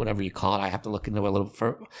you call it. I have to look into it a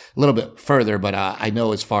little bit further, but I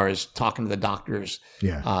know as far as talking to the doctors,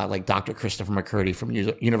 like Dr. Christopher McCurdy from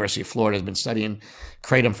University of Florida has been studying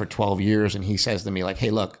kratom for 12 years, and he says to me like, hey,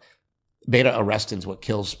 look, beta arrestin is what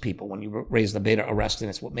kills people. When you raise the beta arrestin,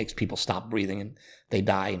 it's what makes people stop breathing and they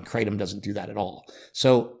die, and kratom doesn't do that at all.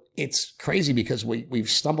 So it's crazy because we've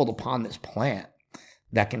stumbled upon this plant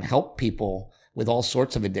that can help people with all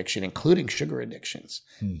sorts of addiction, including sugar addictions.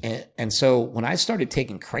 And so when I started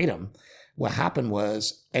taking kratom, what happened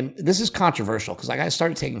was, and this is controversial because like I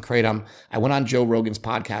started taking kratom, I went on Joe Rogan's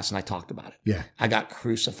podcast and I talked about it. Yeah. I got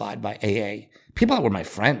crucified by AA. People that were my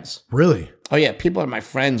friends. Really? Oh yeah. People are my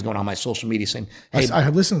friends going on my social media saying, hey, I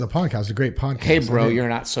have listened to the podcast. It's a great podcast. Hey bro, you're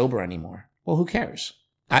not sober anymore. Well, who cares?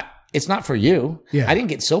 It's not for you. Yeah. I didn't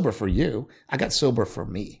get sober for you. I got sober for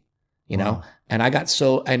me, know? And I got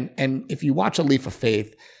and if you watch A Leaf of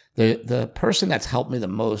Faith, the person that's helped me the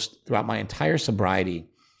most throughout my entire sobriety,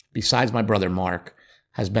 besides my brother Mark,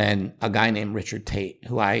 has been a guy named Richard Tate,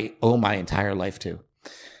 who I owe my entire life to.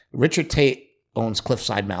 Richard Tate owns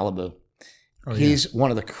Cliffside Malibu. Oh, He's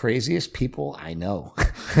one of the craziest people I know,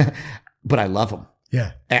 but I love him.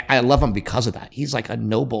 Yeah. I love him because of that. He's like a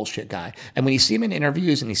no bullshit guy. And when you see him in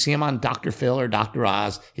interviews and you see him on Dr. Phil or Dr.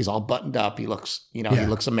 Oz, he's all buttoned up. He looks, he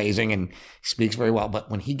looks amazing and speaks very well. But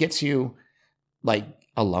when he gets you like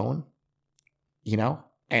alone,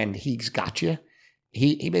 and he's got you,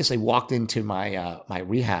 he basically walked into my, my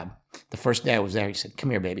rehab. The first day I was there, he said, "Come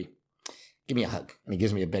here, baby. Give me a hug." And he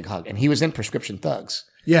gives me a big hug. And he was in Prescription Thugs.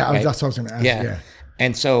 Yeah. Right? That's what I was going to ask. Yeah.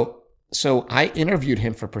 And so I interviewed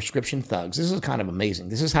him for Prescription Thugs. This is kind of amazing.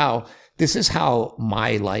 This is how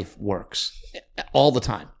my life works all the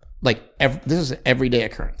time. Like this is an everyday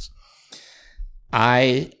occurrence.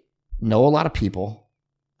 I know a lot of people.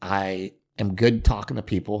 I am good talking to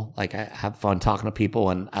people. Like I have fun talking to people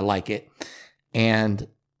and I like it. And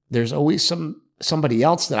there's always some somebody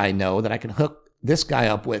else that I know that I can hook this guy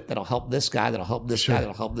up with that'll help this guy, that'll help this Sure. guy,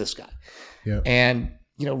 that'll help this guy. Yeah. And,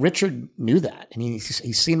 Richard knew that, and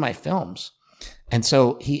he's seen my films. And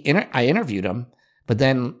so I interviewed him, but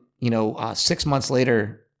then, 6 months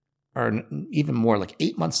later, or even more, like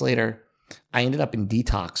 8 months later, I ended up in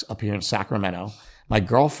detox up here in Sacramento. My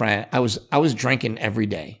girlfriend, I was drinking every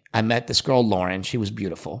day. I met this girl, Lauren. She was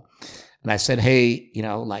beautiful. And I said, hey,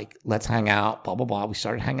 let's hang out, blah, blah, blah. We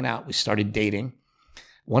started hanging out. We started dating.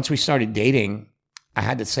 Once we started dating, I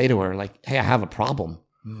had to say to her, like, hey, I have a problem.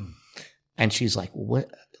 And she's like, what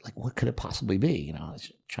could it possibly be? I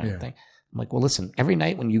was trying to think. I'm like, well, listen, every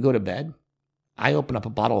night when you go to bed, I open up a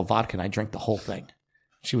bottle of vodka and I drink the whole thing.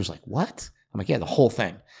 She was like, what? I'm like, yeah, the whole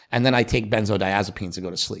thing. And then I take benzodiazepines to go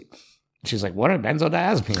to sleep. She's like, what are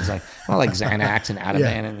benzodiazepines? Like, well, like Xanax and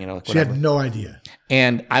Ativan and, like She whatever. had no idea.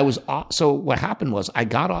 And so what happened was I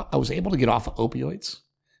was able to get off of opioids.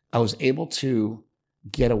 I was able to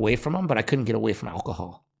get away from them, but I couldn't get away from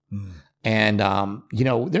alcohol. And,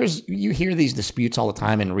 you hear these disputes all the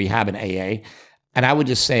time in rehab and AA. And I would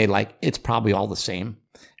just say, like, it's probably all the same.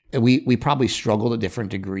 We probably struggle to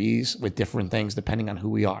different degrees with different things depending on who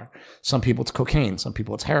we are. Some people it's cocaine, some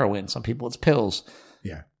people it's heroin, some people it's pills.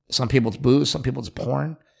 Yeah. Some people it's booze, some people it's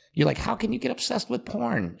porn. You're like, how can you get obsessed with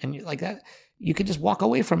porn? And you're like that, you could just walk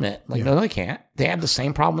away from it. Like, no, they can't. They have the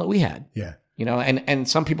same problem that we had. Yeah. And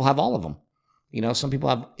some people have all of them. Some people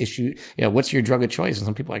have issue. What's your drug of choice? And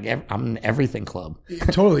some people are like, I'm an everything club.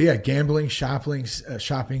 Totally. Yeah. Gambling, shopping,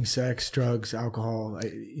 sex, drugs, alcohol.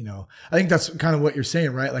 I think that's kind of what you're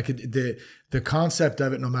saying, right? Like the concept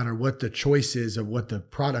of it, no matter what the choice is of what the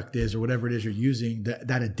product is or whatever it is you're using, that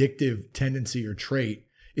addictive tendency or trait,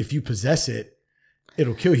 if you possess it,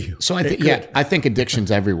 it'll kill you. So I think addiction's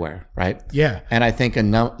everywhere, right? Yeah. And I think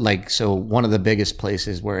so one of the biggest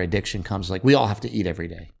places where addiction comes, like, we all have to eat every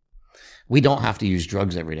day. We don't have to use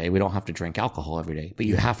drugs every day. We don't have to drink alcohol every day, but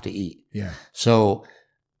you have to eat. Yeah. So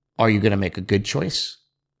are you going to make a good choice?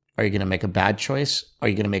 Are you going to make a bad choice? Are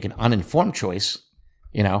you going to make an uninformed choice?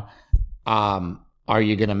 Are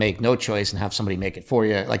you going to make no choice and have somebody make it for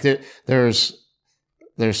you? Like there's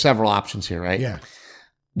several options here, right? Yeah.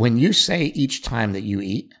 When you say each time that you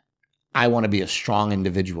eat, I want to be a strong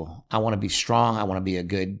individual. I want to be strong. I want to be a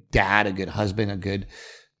good dad, a good husband, a good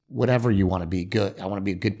whatever you want to be good. I want to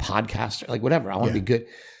be a good podcaster, like whatever. I want to be good.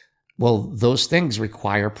 Well, those things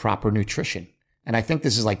require proper nutrition. And I think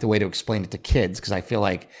this is like the way to explain it to kids, because I feel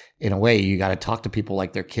like in a way you got to talk to people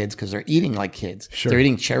like they're kids because they're eating like kids. Sure. They're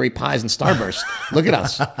eating cherry pies and Starburst. Look at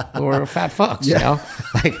us. We're fat fucks,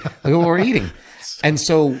 like look at what we're eating. And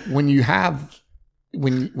so when you have,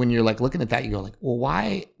 when you're like looking at that, you go like, well,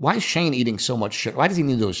 why is Shane eating so much sugar? Why does he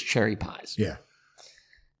need those cherry pies? Yeah.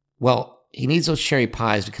 Well, he needs those cherry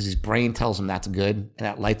pies because his brain tells him that's good, and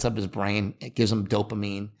that lights up his brain. It gives him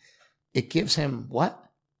dopamine. It gives him what?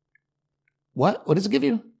 What does it give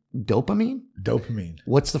you? Dopamine? Dopamine.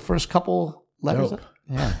 What's the first couple letters? Dope.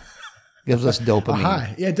 Yeah. Gives us dopamine.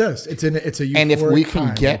 High. Yeah, it does. It's a euphoric and if we can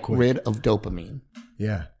high get rid of dopamine,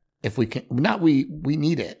 yeah. If we can, we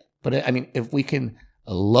need it. But if we can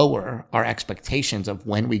lower our expectations of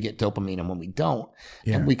when we get dopamine and when we don't,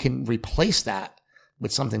 and we can replace that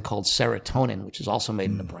with something called serotonin, which is also made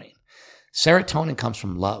in the brain. Serotonin comes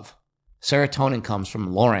from love. Serotonin comes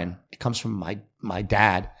from Lauren. It comes from my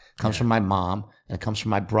dad. It comes from my mom. And it comes from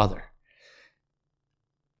my brother.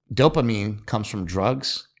 Dopamine comes from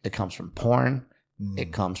drugs. It comes from porn.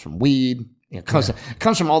 It comes from weed. It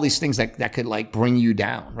comes from all these things that could like bring you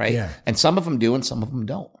down, right? Yeah. And some of them do and some of them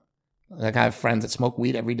don't. Like I have friends that smoke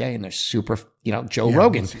weed every day and they're super, Joe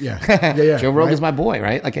Rogan. Yeah. Joe Rogan's my boy,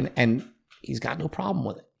 right? Like, and he's got no problem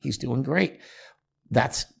with it. He's doing great.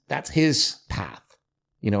 That's his path.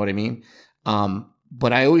 You know what I mean?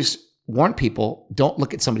 But I always warn people, don't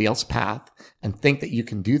look at somebody else's path and think that you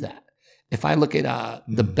can do that. If I look at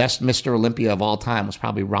the best Mr. Olympia of all time was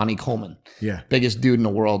probably Ronnie Coleman. Yeah. Biggest dude in the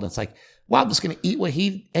world. It's like, wow, I'm just going to eat what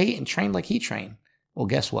he ate and train like he trained. Well,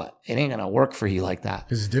 guess what? It ain't going to work for you like that.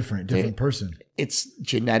 It's different person. It's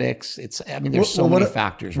genetics. There's so many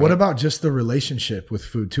factors. Right? What about just the relationship with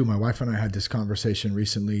food too? My wife and I had this conversation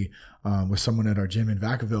recently with someone at our gym in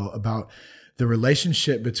Vacaville about the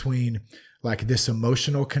relationship between like this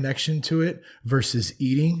emotional connection to it versus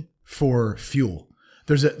eating for fuel.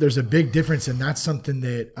 There's a big difference, and that's something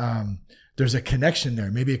that there's a connection there.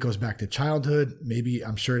 Maybe it goes back to childhood. Maybe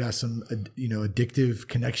I'm sure it has some addictive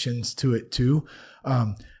connections to it too.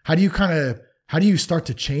 How do you start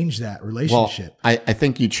to change that relationship? Well, I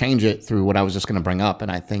think you change it through what I was just going to bring up,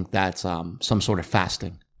 and I think that's some sort of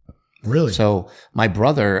fasting. Really? So my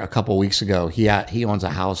brother, a couple of weeks ago, he owns a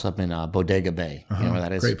house up in Bodega Bay. You know where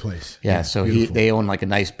that is? Great place. Yeah. So they own like a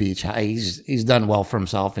nice beach. He's done well for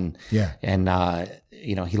himself, and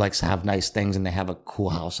you know, he likes to have nice things, and they have a cool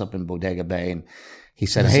house up in Bodega Bay. And he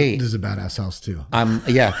said, "Hey, this is a badass house too."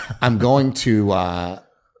 I'm going to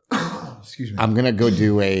Excuse me. I'm gonna go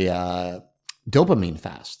do a dopamine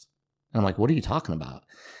fast." And I'm like, "What are you talking about?"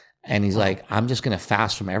 And he's like, "I'm just gonna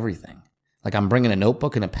fast from everything. Like, I'm bringing a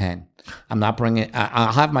notebook and a pen. I'm not bringing.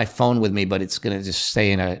 I'll have my phone with me, but it's gonna just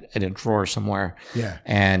stay in a drawer somewhere. Yeah.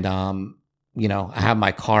 And you know, I have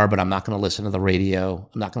my car, but I'm not gonna listen to the radio.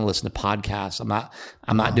 I'm not gonna listen to podcasts.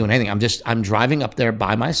 I'm not doing anything. I'm driving up there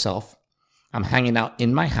by myself. I'm hanging out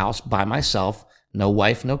in my house by myself. No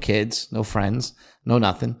wife, no kids, no friends, no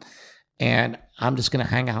nothing. And I'm just gonna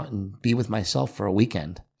hang out and be with myself for a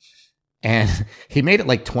weekend." And he made it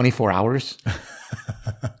like 24 hours.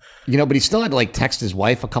 You know, but he still had to like text his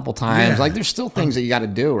wife a couple times. Yeah. Like, there's still things that you got to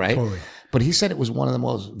do, right? Totally. But he said it was one of the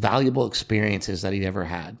most valuable experiences that he'd ever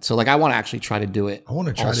had. So like, I want to actually try to do it. I want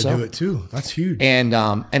to try to do it too. That's huge. And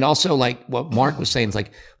also like what Mark was saying is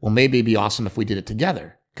like, well, maybe it'd be awesome if we did it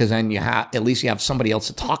together. Cause then at least you have somebody else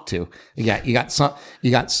to talk to. Maybe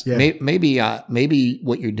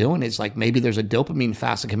what you're doing is like, maybe there's a dopamine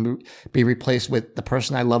fast that can be replaced with the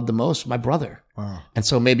person I love the most, my brother. Wow. And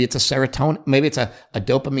so maybe it's a serotonin, maybe it's a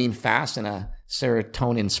dopamine fast and a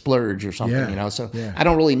serotonin splurge or something, you know? So I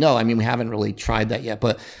don't really know. I mean, we haven't really tried that yet,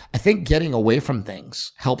 but I think getting away from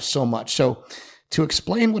things helps so much. So to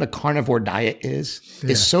explain what a carnivore diet is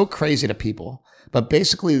so crazy to people. But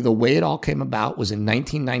basically, the way it all came about was in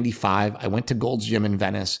 1995. I went to Gold's Gym in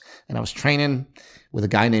Venice, and I was training with a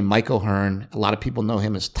guy named Mike O'Hearn. A lot of people know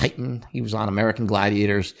him as Titan. He was on American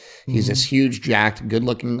Gladiators. He's this huge, jacked,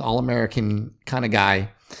 good-looking, all-American kind of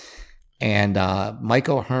guy. And Mike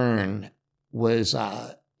O'Hearn was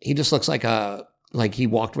he just looks like he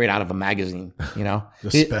walked right out of a magazine, you know?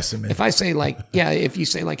 Specimen. If I say like, if you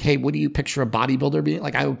say like, hey, what do you picture a bodybuilder being?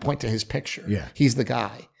 Like, I would point to his picture. Yeah. He's the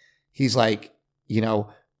guy. He's like, you know,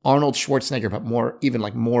 Arnold Schwarzenegger, but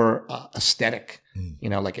more aesthetic, you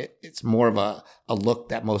know, like it's more of a look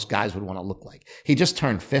that most guys would want to look like. He just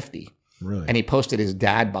turned 50. Really? And he posted his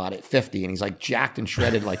dad bod at 50, and he's like jacked and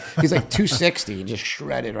shredded. Like he's like 260 and just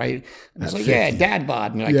shredded, right? And he's like, 50. Yeah, dad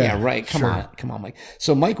bod. And you're like, yeah right. Come on, Mike.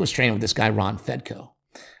 So Mike was training with this guy, Ron Fedko.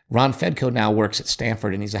 Ron Fedko now works at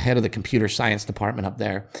Stanford, and he's the head of the computer science department up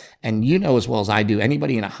there. And you know as well as I do,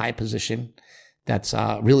 anybody in a high position that's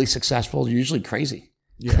really successful is usually crazy.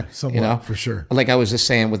 Yeah, somewhat, you know? For sure. Like I was just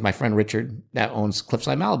saying with my friend Richard that owns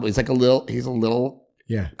Cliffside Malibu. He's a little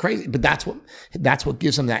crazy, but that's what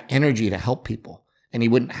gives him that energy to help people. And he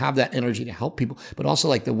wouldn't have that energy to help people. But also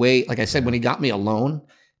like the way, like I said, when he got me alone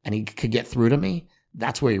and he could get through to me,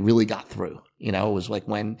 that's where he really got through. You know, it was like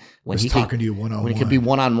when he talking to you one-on-one. When he could be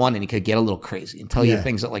one-on-one and he could get a little crazy and tell you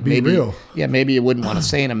things that like be maybe real. Maybe you wouldn't want to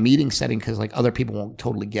say in a meeting setting because like other people won't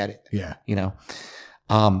totally get it. Yeah. You know?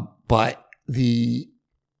 But the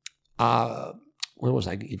where was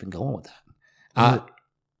I even going with that?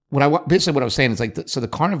 What I was saying is like, so the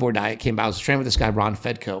carnivore diet came about. I was training with this guy, Ron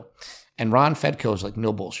Fedko, and Ron Fedko is like,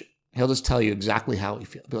 no bullshit. He'll just tell you exactly how he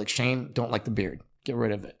feels. Be like, Shane, don't like the beard. Get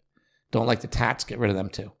rid of it. Don't like the tats. Get rid of them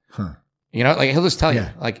too. Huh. You know, like he'll just tell you,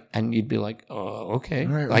 like, and you'd be like, oh, okay.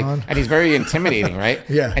 All right, like, Ron. And he's very intimidating, right?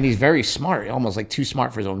 Yeah. And he's very smart, almost like too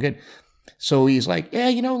smart for his own good. So he's like, yeah,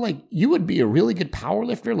 you know, like you would be a really good power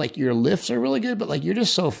lifter. Like your lifts are really good, but like you're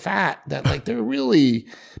just so fat that like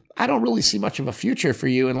I don't really see much of a future for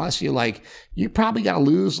you unless you probably got to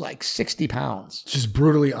lose like 60 pounds. Just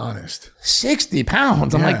brutally honest. 60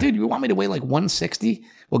 pounds. I'm like, dude, you want me to weigh like 160?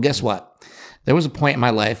 Well, guess what? There was a point in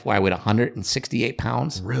my life where I weighed 168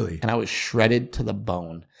 pounds. Really? And I was shredded to the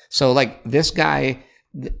bone. So like this guy's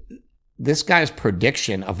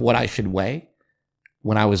prediction of what I should weigh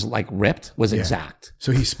when I was like ripped was exact.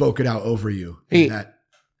 So he spoke it out over you. I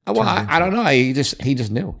don't know. He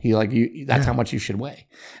just knew. He like that's how much you should weigh.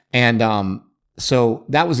 And so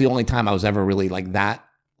that was the only time I was ever really like that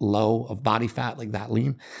low of body fat, like that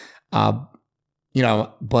lean. You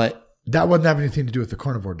know, but that wouldn't have anything to do with the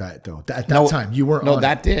carnivore diet, though. At that time, you weren't. No, on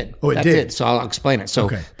that did. Oh, it did. So I'll explain it. So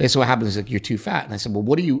basically, what happens is like you're too fat, and I said, well,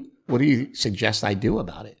 what do you suggest I do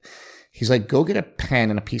about it? He's like, go get a pen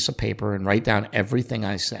and a piece of paper and write down everything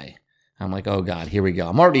I say. I'm like, oh God, here we go.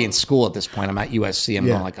 I'm already in school at this point. I'm at USC. I'm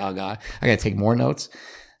going like, oh God, I got to take more notes.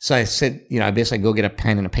 So I said, you know, I basically go get a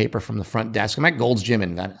pen and a paper from the front desk. I'm at Gold's Gym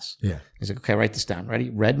in Venice. Yeah. He's like, okay, write this down. Ready?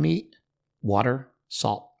 Red meat, water,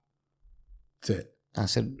 salt. That's it. I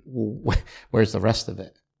said, well, where's the rest of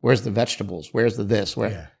it? Where's the vegetables? Where's the this? Where?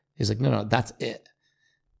 Yeah. He's like, no, that's it.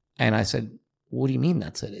 And I said, what do you mean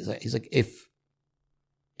that's it?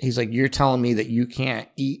 He's like, you're telling me that you can't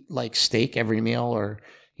eat like steak every meal or,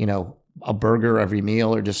 you know, a burger every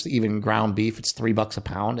meal or just even ground beef. It's $3 a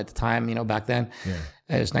pound at the time, you know, back then.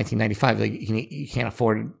 Yeah. It was 1995. Like you can't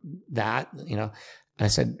afford that, you know. And I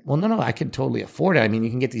said, well, no, I could totally afford it. I mean, you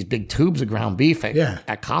can get these big tubes of ground beef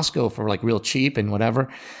at Costco for like real cheap and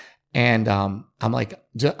whatever. And I'm like,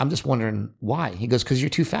 I'm just wondering why. He goes, because you're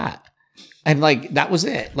too fat. And like, that was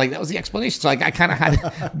it. Like, that was the explanation. So like, I kind of had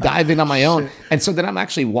to dive in on my own. And so then I'm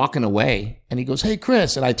actually walking away and he goes, hey,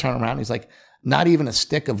 Chris. And I turn around and he's like, not even a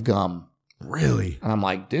stick of gum. Really? And I'm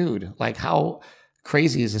like, dude, like how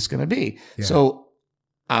crazy is this going to be? Yeah. So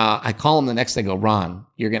I call him the next day, I go, Ron,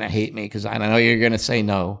 you're going to hate me because I know you're going to say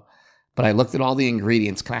no. But I looked at all the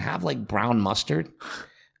ingredients. Can I have like brown mustard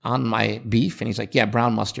on my beef? And he's like, yeah,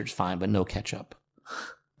 brown mustard's fine, but no ketchup.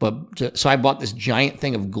 But so I bought this giant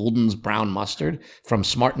thing of Golden's brown mustard from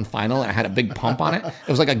Smart and Final, and I had a big pump on it. It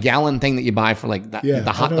was like a gallon thing that you buy for like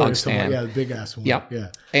the hot dog stand. Yeah, the big ass one. Yep. Yeah.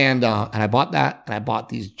 And I bought that, and I bought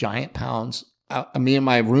these giant pounds. Me and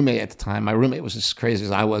my roommate at the time, my roommate was as crazy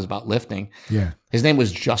as I was about lifting. Yeah. His name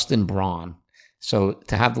was Justin Braun. So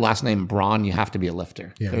to have the last name Braun, you have to be a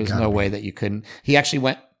lifter. Yeah, there's no way that you couldn't. He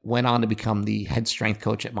actually went on to become the head strength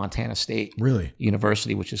coach at Montana State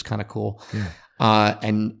University, which is kind of cool. Yeah.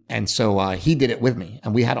 So he did it with me,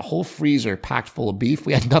 and we had a whole freezer packed full of beef.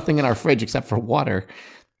 We had nothing in our fridge except for water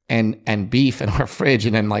and beef in our fridge,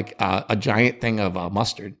 and then like a giant thing of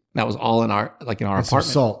mustard. That was all in our apartment. Some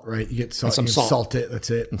salt, right? You get salt. Salt it. That's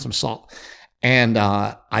it. And some salt. And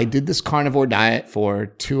I did this carnivore diet for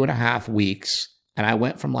 2.5 weeks. And I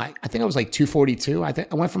went from I think I was like 242. I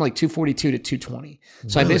went from like 242 to 220.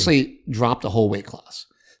 So I basically dropped a whole weight class.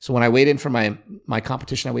 So when I weighed in for my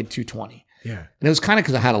competition, I weighed 220. Yeah. And it was kind of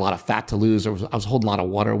because I had a lot of fat to lose. I was holding a lot of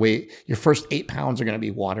water weight. Your first 8 pounds are going to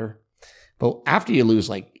be water. But after you lose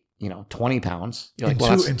 20 pounds, you're like,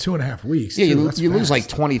 in 2.5 weeks. Yeah, you lose like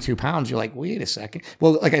 22 pounds. You're like, wait a second.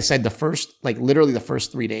 Well, like I said, literally the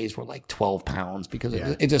first 3 days were like 12 pounds because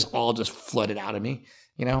it just all flooded out of me,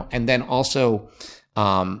 you know? And then also,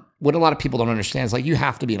 what a lot of people don't understand is like, you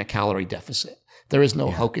have to be in a calorie deficit. There is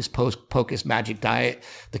no hocus pocus magic diet.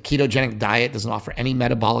 The ketogenic diet doesn't offer any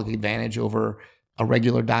metabolic advantage over a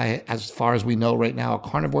regular diet. As far as we know right now, a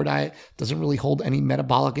carnivore diet doesn't really hold any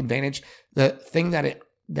metabolic advantage. The thing that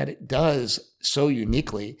it does so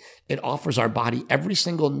uniquely, it offers our body every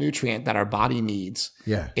single nutrient that our body needs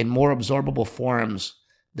in more absorbable forms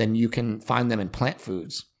than you can find them in plant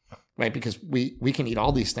foods, right? Because we can eat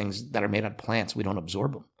all these things that are made out of plants. We don't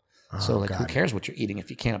absorb them. So who cares what you're eating if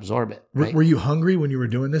you can't absorb it? Right? Were you hungry when you were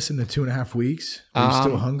doing this in the 2.5 weeks? Were you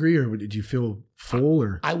still hungry, or did you feel full?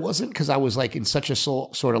 Or I wasn't, because I was like in such a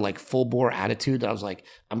sort of like full bore attitude that I was like,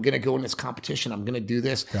 I'm going to go in this competition. I'm going to do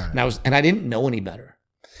this. And I didn't know any better.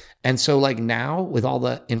 And so like now with all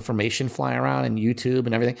the information flying around and YouTube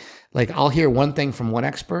and everything, like I'll hear one thing from one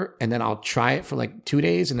expert and then I'll try it for like 2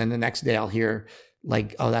 days. And then the next day I'll hear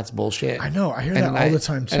like, oh, that's bullshit. I know. I hear that all the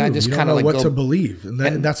time too. And I just kind of like what to believe.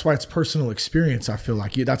 And that's why it's personal experience. I feel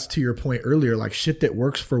like that's to your point earlier, like shit that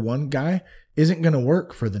works for one guy isn't going to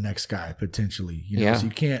work for the next guy potentially. You know, so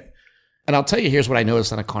you can't. And I'll tell you, here's what I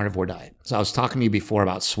noticed on a carnivore diet. So I was talking to you before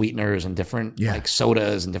about sweeteners and different like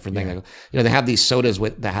sodas and different things. You know, they have these sodas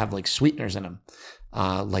that have like sweeteners in them,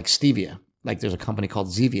 like stevia. Like there's a company called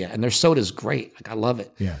Zevia, and their soda's great. Like I love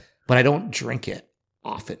it. Yeah. But I don't drink it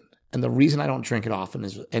often. And the reason I don't drink it often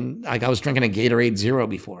is, and like I was drinking a Gatorade Zero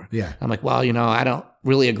before. Yeah. I'm like, well, you know, I don't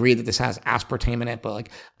really agree that this has aspartame in it, but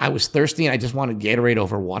like I was thirsty and I just wanted Gatorade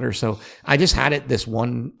over water. So I just had it this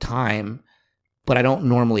one time, but I don't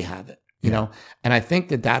normally have it, you know? And I think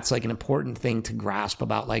that that's like an important thing to grasp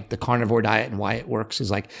about like the carnivore diet and why it works is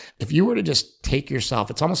like, if you were to just take yourself,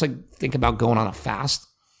 it's almost like think about going on a fast,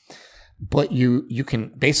 but you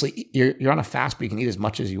can basically, you're on a fast, but you can eat as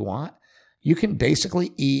much as you want. You can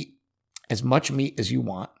basically eat as much meat as you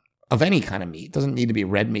want of any kind of meat. It doesn't need to be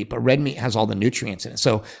red meat, but red meat has all the nutrients in it.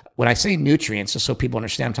 So when I say nutrients, just so people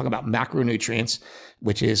understand, I'm talking about macronutrients,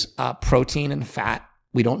 which is protein and fat.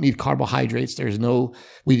 We don't need carbohydrates.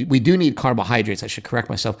 We do need carbohydrates. I should correct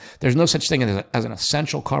myself. There's no such thing as an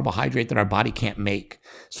essential carbohydrate that our body can't make.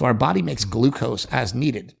 So our body makes glucose as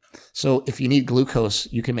needed. So if you need glucose,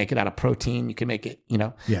 you can make it out of protein. You can make it, you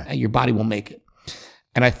know, your body will make it.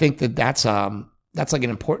 And I think that that's like an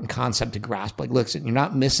important concept to grasp. Like, listen, you're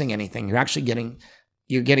not missing anything. You're actually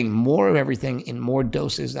getting more of everything in more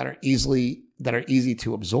doses that are easy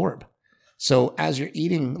to absorb. So as you're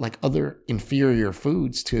eating like other inferior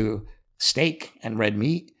foods to steak and red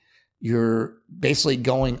meat, you're basically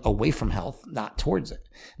going away from health, not towards it.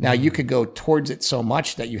 Now you could go towards it so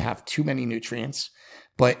much that you have too many nutrients,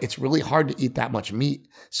 but it's really hard to eat that much meat.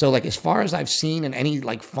 So like, as far as I've seen in any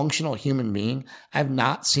like functional human being, I've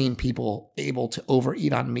not seen people able to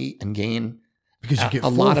overeat on meat and gain because you get a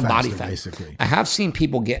lot of body faster, fat. Basically, I have seen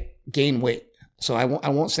people gain weight. So I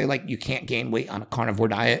won't say like you can't gain weight on a carnivore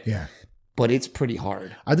diet. Yeah. But it's pretty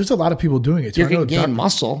hard. There's a lot of people doing it. You can gain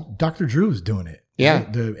muscle. Dr. Drew's doing it. Yeah.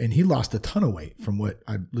 Right? And he lost a ton of weight from what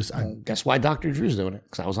I listened. Well, guess why Dr. Drew's doing it?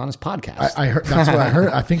 Because I was on his podcast. I heard, that's what I heard.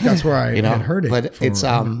 I think that's where I had heard it. But it's,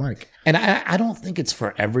 Mike. And I don't think it's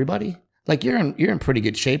for everybody. Like you're in pretty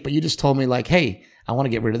good shape, but you just told me like, hey, I want to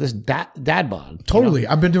get rid of this dad bod. Totally.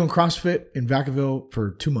 I've been doing CrossFit in Vacaville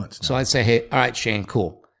for 2 months now. So I'd say, hey, all right, Shane,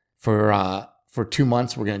 cool. For 2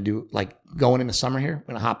 months, we're going to do like going into summer here.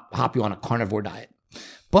 We're going to hop you on a carnivore diet.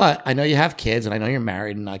 But I know you have kids and I know you're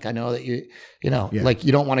married and like, I know that like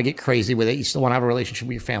you don't want to get crazy with it. You still want to have a relationship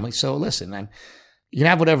with your family. So listen, man, you can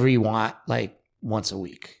have whatever you want like once a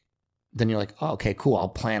week. Then you're like, oh, okay, cool. I'll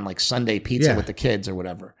plan like Sunday pizza with the kids or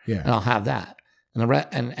whatever. Yeah. And I'll have that. And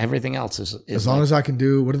and everything else is as long as I can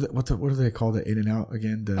do, what do they call the In-N-Out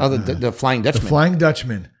again? The Flying Dutchman. The Flying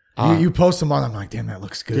Dutchman. You post them on, I'm like, damn, that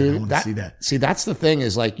looks good. Dude, I want to see that. See, that's the thing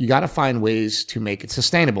is like, you got to find ways to make it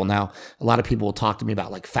sustainable. Now, a lot of people will talk to me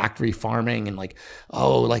about like factory farming and like,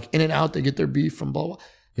 oh, like In-N-Out, they get their beef from blah, blah.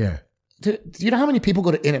 Yeah. Do you know how many people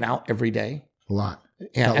go to In-N-Out every day? A lot.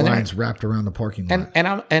 Yeah. That line's wrapped around the parking lot.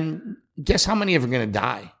 And guess how many are going to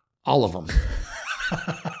die? All of them.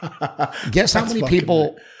 Guess how many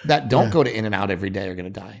people that don't go to In-N-Out every day are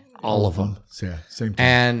going to die? All of them. Yeah. Same thing.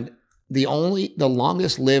 And the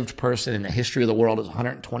longest lived person in the history of the world is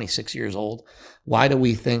 126 years old. Why do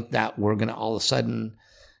we think that we're going to all of a sudden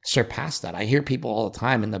surpass that? I hear people all the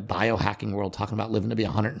time in the biohacking world talking about living to be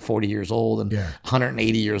 140 years old and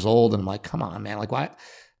 180 years old. And I'm like, come on, man. Like, why?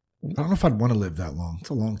 I don't know if I'd want to live that long. It's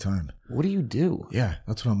a long time. What do you do? Yeah,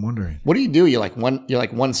 that's what I'm wondering. What do you do? You're like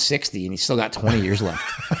 160 and you still got 20 years left.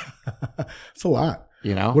 It's a lot.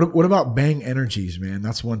 You know, what about Bang Energies, man?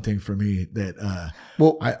 That's one thing for me that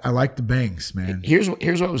I like the bangs, man. Here's what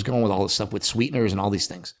I was going with all this stuff with sweeteners and all these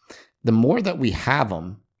things. The more that we have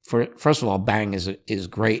them, first of all, Bang is a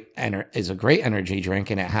great energy drink,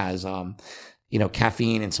 and it has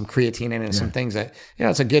caffeine and some creatine in it and some things that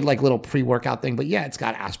it's a good like little pre-workout thing. But yeah, it's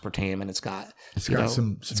got aspartame and it's got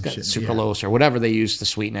sucralose or whatever they use to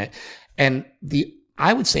sweeten it. And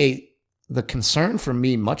I would say the concern for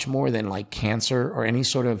me, much more than like cancer or any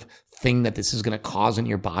sort of thing that this is going to cause in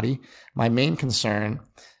your body, my main concern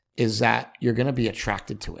is that you're going to be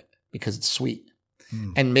attracted to it because it's sweet.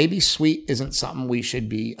 And maybe sweet isn't something we should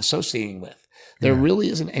be associating with. There really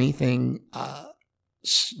isn't anything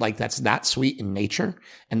like that's that sweet in nature.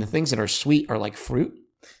 And the things that are sweet are like fruit.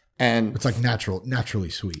 And it's like naturally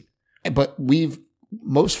sweet. But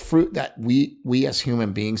most fruit that we as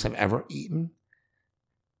human beings have ever eaten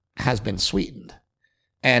has been sweetened.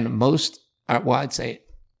 And I'd say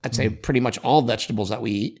pretty much all vegetables that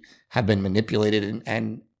we eat have been manipulated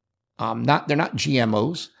and they're not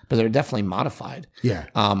GMOs, but they're definitely modified. Yeah.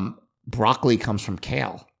 Broccoli comes from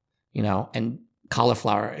kale, and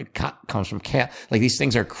cauliflower comes from kale. Like these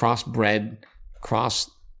things are bred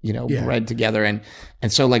together. And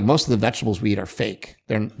so like most of the vegetables we eat are fake.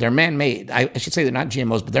 They're man-made. I should say they're not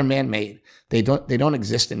GMOs, but they're man-made. They don't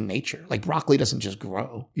exist in nature. Like broccoli doesn't just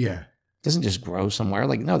grow. Yeah. It doesn't just grow somewhere.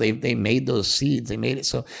 Like, no, they made those seeds. They made it.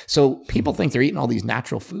 So people think they're eating all these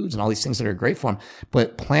natural foods and all these things that are great for them.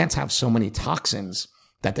 But plants have so many toxins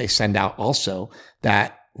that they send out also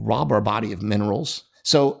that rob our body of minerals.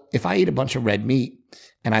 So if I eat a bunch of red meat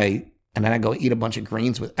and then I go eat a bunch of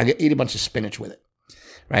greens eat a bunch of spinach with it,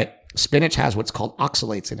 right? Spinach has what's called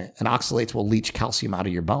oxalates in it, and oxalates will leach calcium out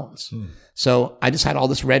of your bones. So I just had all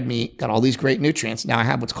this red meat, got all these great nutrients. Now I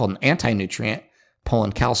have what's called an anti-nutrient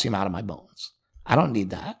pulling calcium out of my bones. I don't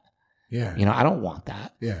need that. Yeah. I don't want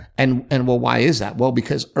that. Yeah. And well, why is that? Well,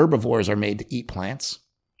 because herbivores are made to eat plants.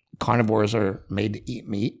 Carnivores are made to eat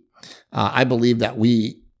meat. I believe that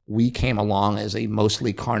we came along as a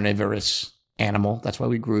mostly carnivorous animal. That's why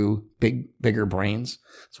we grew bigger brains.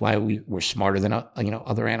 That's why we were smarter than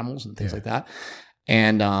other animals and things like that.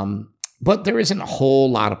 And but there isn't a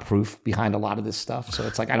whole lot of proof behind a lot of this stuff. So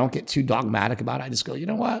it's like I don't get too dogmatic about it. I just go, you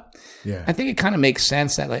know what? Yeah. I think it kind of makes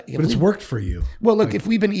sense that but it's worked for you. Well, look, if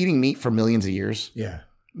we've been eating meat for millions of years,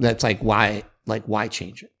 that's like why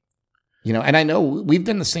change it? And I know we've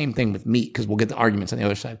done the same thing with meat because we'll get the arguments on the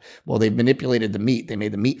other side. Well, they've manipulated the meat. They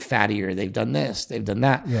made the meat fattier. They've done this. They've done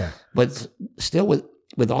that. Yeah. But still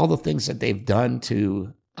with all the things that they've done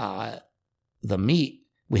to the meat,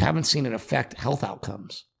 we haven't seen it affect health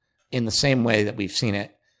outcomes. in the same way that we've seen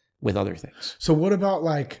it with other things. So what about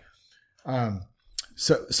like,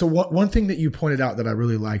 so one thing that you pointed out that I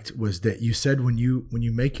really liked was that you said when you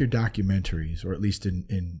make your documentaries, or at least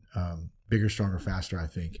in Bigger, Stronger, Faster, I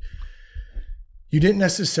think, you didn't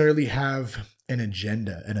necessarily have an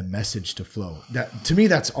agenda and a message to flow. That, to me,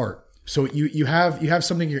 that's art. So you have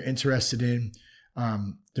something you're interested in.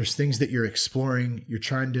 There's things that you're exploring. You're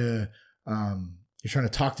trying to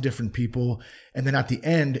talk to different people, and then at the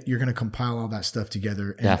end, you're going to compile all that stuff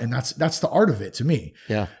together, and that's the art of it to me.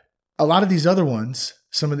 Yeah. A lot of these other ones,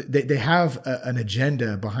 they have an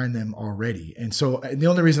agenda behind them already, and the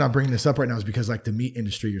only reason I'm bringing this up right now is because like the meat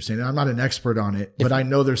industry, you're saying, and I'm not an expert on it, but I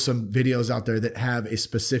know there's some videos out there that have a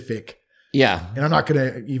specific. Yeah. And I'm not going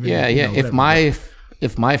to even. Yeah.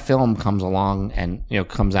 If my film comes along and,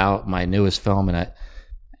 comes out, my newest film, and it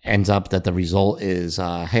ends up that the result is,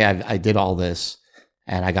 hey, I did all this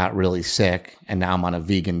and I got really sick and now I'm on a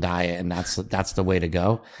vegan diet and that's the way to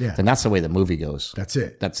go. Yeah. Then that's the way the movie goes. That's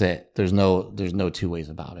it. There's no two ways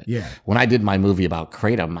about it. Yeah. When I did my movie about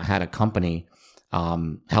Kratom, I had a company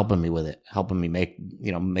helping me with it, helping me make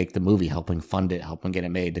the movie, helping fund it, helping get it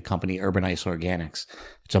made. The company Urban Ice Organics,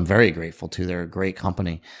 which I'm very grateful to. They're a great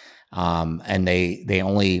company. And they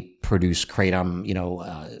only produce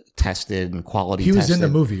Kratom, tested and quality tested. He was in the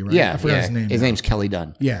movie, right? Yeah. I forgot his name. His name's Kelly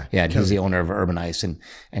Dunn. Yeah. Yeah. He's the owner of Urban Ice and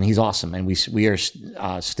he's awesome. And we are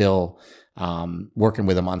still working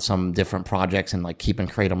with him on some different projects and like keeping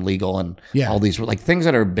Kratom legal and all these like things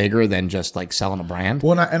that are bigger than just like selling a brand.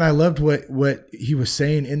 Well, and I loved what he was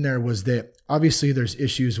saying in there was that obviously there's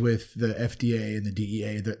issues with the FDA and the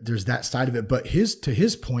DEA. There's that side of it, but to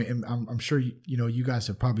his point, and I'm sure you guys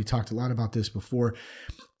have probably talked a lot about this before.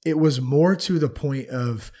 It was more to the point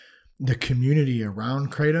of the community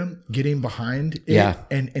around Kratom getting behind it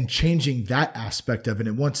and changing that aspect of it.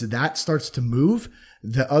 And once that starts to move,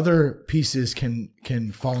 the other pieces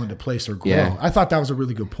can fall into place or grow. Yeah. I thought that was a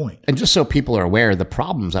really good point. And just so people are aware, the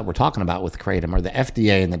problems that we're talking about with Kratom are the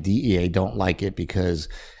FDA and the DEA don't like it because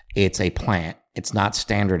it's a plant. It's not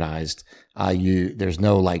standardized. There's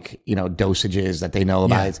no dosages that they know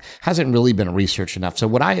about. It hasn't really been researched enough. So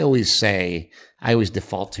what I always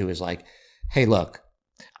default to is like, hey, look,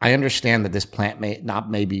 I understand that this plant may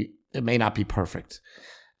not be perfect.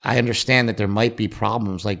 I understand that there might be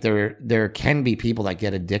problems. Like there can be people that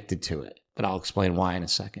get addicted to it, but I'll explain why in a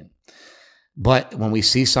second. But when we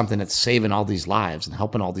see something that's saving all these lives and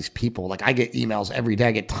helping all these people, like I get emails every day,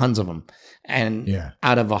 I get tons of them. And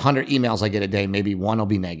out of 100 emails I get a day, maybe one will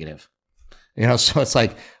be negative. So it's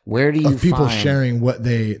like, where do you people find sharing what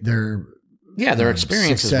their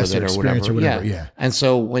experiences with it or whatever. Yeah. And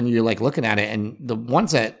so when you're like looking at it, and the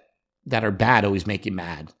ones that are bad always make you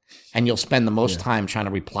mad, and you'll spend the most time trying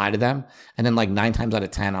to reply to them. And then like 9 times out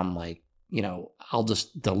of 10, I'm like, I'll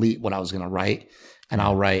just delete what I was going to write. And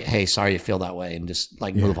I'll write, hey, sorry you feel that way, and just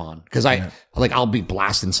like move on. Cause I'll be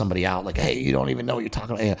blasting somebody out like, hey, you don't even know what you're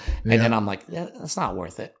talking about. And then I'm like, that's not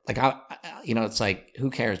worth it. Like it's like, who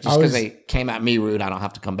cares? Just because they came at me rude, I don't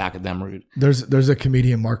have to come back at them rude. There's a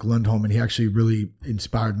comedian, Mark Lundholm, and he actually really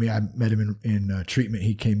inspired me. I met him in treatment.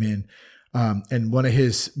 He came in. And one of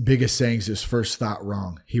his biggest sayings is first thought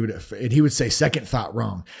wrong. He would say second thought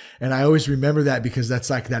wrong. And I always remember that because that's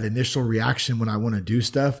like that initial reaction when I want to do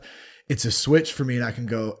stuff. It's a switch for me, and I can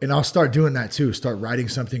go, and I'll start doing that too. Start writing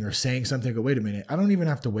something or saying something. Go, wait a minute. I don't even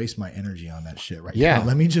have to waste my energy on that shit right now.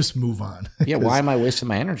 Let me just move on. Yeah. Why am I wasting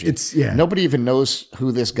my energy? Nobody even knows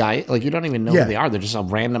who this guy, like you don't even know who they are. They're just a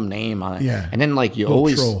random name on it. Yeah. And then like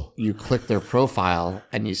you click their profile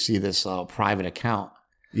and you see this private account.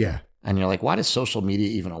 Yeah. And you're like, why does social media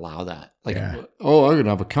even allow that? Like, oh, I'm going to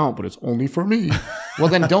have an account, but it's only for me. Well,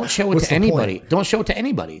 then don't show it to anybody. Point? Don't show it to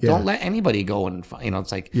anybody. Yeah. Don't let anybody go and,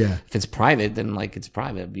 it's like, if it's private, then like it's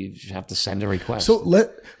private. You have to send a request. So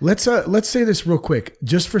let's say this real quick,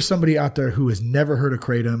 just for somebody out there who has never heard of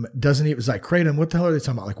Kratom, it's like, Kratom, what the hell are they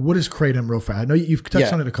talking about? Like, what is Kratom real fast? I know you've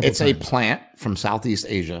touched on it a couple times. It's a plant from Southeast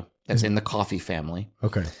Asia that's in the coffee family.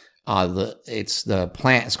 Okay. The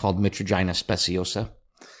plant is called Mitragyna speciosa.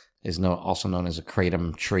 Is also known as a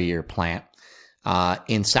kratom tree or plant.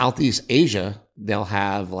 In Southeast Asia, they'll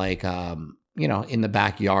have like, in the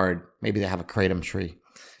backyard, maybe they have a kratom tree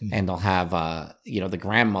and they'll have, the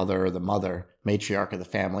grandmother or the mother, matriarch of the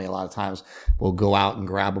family, a lot of times will go out and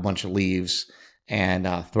grab a bunch of leaves and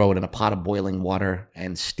throw it in a pot of boiling water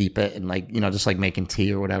and steep it and like, just like making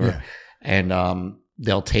tea or whatever. Yeah. And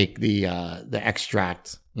they'll take the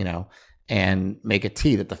extract, and make a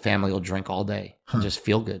tea that the family will drink all day and just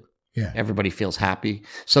feel good. Yeah. Everybody feels happy.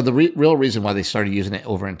 So the real reason why they started using it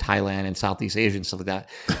over in Thailand and Southeast Asia and stuff like that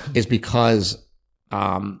is because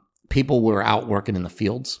people were out working in the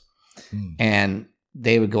fields And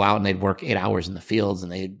they would go out and they'd work 8 hours in the fields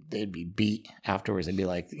and they'd be beat afterwards. They'd be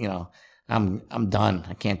like, I'm done.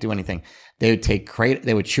 I can't do anything. They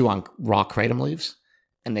would chew on raw kratom leaves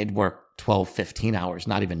and they'd work 12, 15 hours,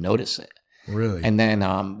 not even notice it. Really? And then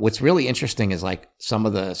what's really interesting is like some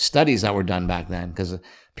of the studies that were done back then, because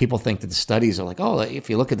people think that the studies are like, oh, if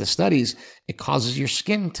you look at the studies, it causes your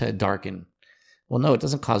skin to darken. Well, no, it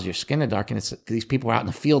doesn't cause your skin to darken. It's these people are out in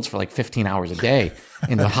the fields for like 15 hours a day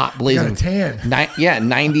in the hot blazing,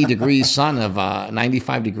 90 degrees sun of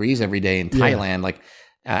 95 degrees every day in Thailand. Like,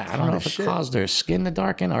 I don't know if it caused their skin to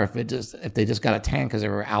darken or if they just got a tan because they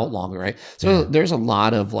were out longer, right? So there's a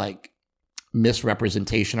lot of like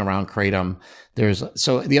misrepresentation around kratom.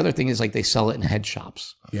 So the other thing is like they sell it in head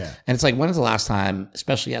shops. Yeah. And it's like, when is the last time,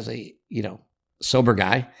 especially as a, sober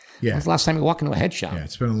guy, when's the last time you walk into a head shop? Yeah,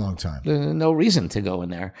 it's been a long time. There's no reason to go in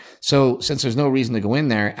there. So since there's no reason to go in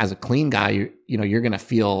there, as a clean guy, you're going to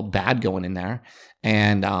feel bad going in there.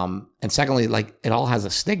 And secondly, like it all has a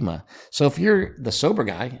stigma. So if you're the sober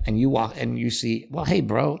guy and you walk and you see, well, hey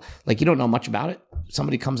bro, like you don't know much about it.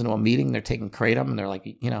 Somebody comes into a meeting, they're taking kratom and they're like,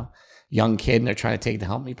 young kid and they're trying to take it to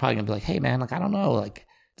help me. You're probably gonna be like, hey man, like, I don't know. Like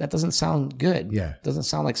that doesn't sound good. Yeah. It doesn't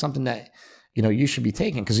sound like something that, you should be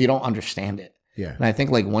taking because you don't understand it. Yeah. And I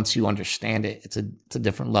think like once you understand it, it's a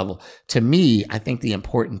different level. To me, I think the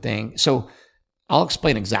important thing, so I'll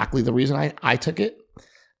explain exactly the reason I took it.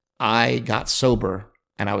 I got sober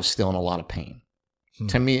and I was still in a lot of pain.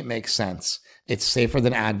 To me, it makes sense. It's safer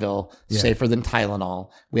than Advil, safer than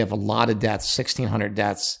Tylenol. We have a lot of deaths, 1,600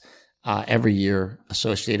 deaths every year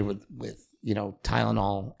associated with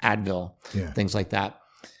Tylenol, Advil, things like that.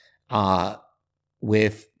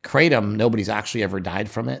 With kratom, nobody's actually ever died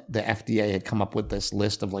from it. The FDA had come up with this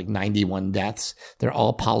list of like 91 deaths. They're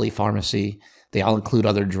all polypharmacy. They all include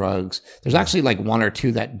other drugs. There's actually like one or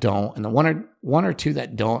two that don't. And the one or two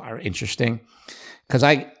that don't are interesting because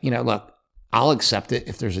look, I'll accept it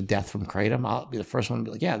if there's a death from kratom. I'll be the first one to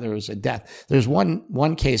be like, yeah, there was a death. There's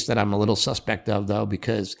one case that I'm a little suspect of though,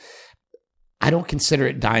 because I don't consider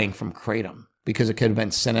it dying from kratom. Because it could have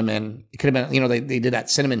been cinnamon. It could have been, they did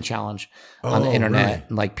that cinnamon challenge on the internet. Right.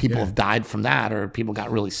 And like people have died from that or people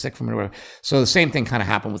got really sick from it or whatever. So the same thing kind of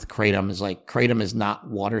happened with kratom is like kratom is not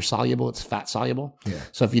water soluble. It's fat soluble. Yeah.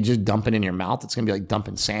 So if you just dump it in your mouth, it's going to be like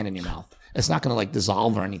dumping sand in your mouth. It's not going to like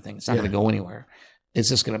dissolve or anything. It's not going to go anywhere. It's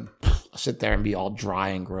just going to sit there and be all dry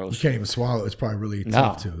and gross. You can't even swallow it. It's probably really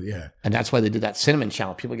tough too. Yeah. And that's why they did that cinnamon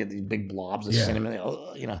challenge. People get these big blobs of cinnamon,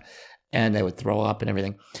 and they would throw up and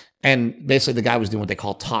everything. And basically the guy was doing what they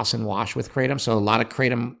call toss and wash with kratom. So a lot of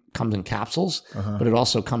kratom comes in capsules, but it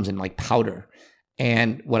also comes in like powder.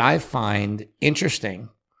 And what I find interesting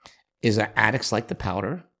is that addicts like the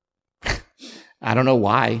powder. I don't know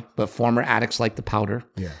why, but former addicts like the powder.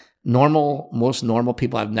 Yeah. Most normal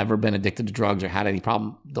people have never been addicted to drugs or had any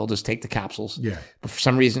problem. They'll just take the capsules. Yeah. But for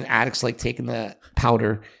some reason, addicts like taking the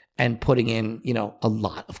powder and putting in, a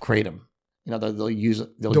lot of kratom. They'll use it.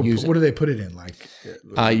 What do they put it in? Like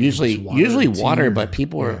usually water, but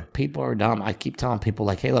people are dumb. I keep telling people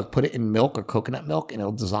like, hey, look, put it in milk or coconut milk and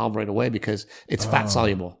it'll dissolve right away because it's fat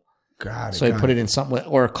soluble. Got it. So you put it in something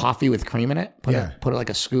or coffee with cream in it. Put it like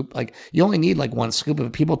a scoop. Like you only need like one scoop of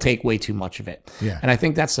it. People take way too much of it. Yeah. And I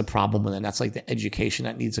think that's the problem with it. That's like the education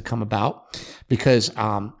that needs to come about because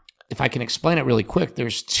if I can explain it really quick,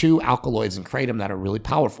 there's 2 alkaloids in kratom that are really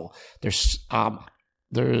powerful. There's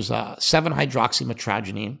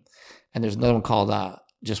 7-hydroxymetragenine, and there's another one called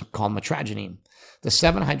metragenine. The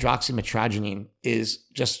 7-hydroxymetragenine is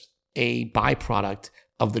just a byproduct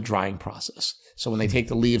of the drying process. So when they take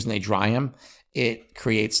the leaves and they dry them, it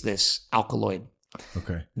creates this alkaloid.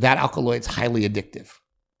 Okay. That alkaloid's highly addictive,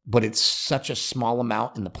 but it's such a small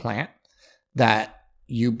amount in the plant that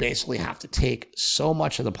you basically have to take so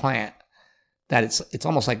much of the plant that it's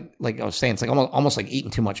almost like I was saying, it's like almost like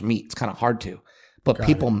eating too much meat. It's kind of hard to. But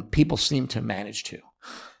people seem to manage to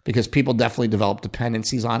because people definitely develop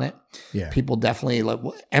dependencies on it. Yeah. People definitely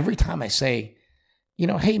every time I say,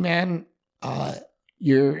 hey man,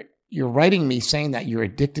 you're writing me saying that you're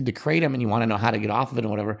addicted to kratom and you want to know how to get off of it or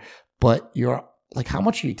whatever, but you're like, how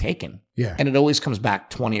much are you taking? Yeah. And it always comes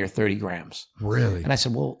back 20 or 30 grams. Really? And I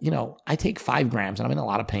said, well, I take 5 grams and I'm in a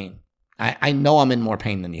lot of pain. I know I'm in more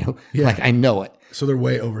pain than you. Yeah. Like I know it. So they're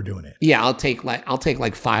way overdoing it. Yeah. I'll take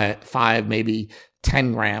like five, maybe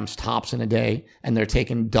 10 grams tops in a day, and they're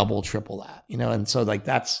taking double, triple that, and so like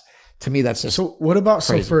to me that's just so. What about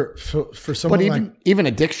crazy. So for someone but even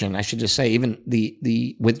addiction, I should just say, even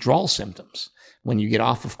the withdrawal symptoms when you get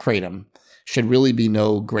off of kratom should really be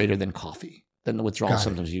no greater than the withdrawal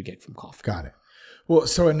symptoms you get from coffee. Got it. Well,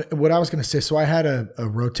 so what I was going to say, so I had a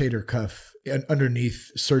rotator cuff underneath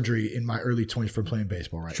surgery in my early 20s from playing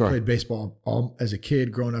baseball, right? Sure. Played baseball all as a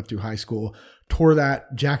kid, growing up through high school, tore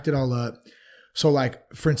that, jacked it all up. So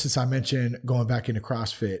like, for instance, I mentioned going back into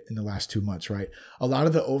CrossFit in the last 2 months, right? A lot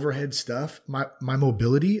of the overhead stuff, my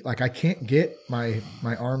mobility, like I can't get my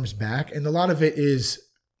arms back. And a lot of it is,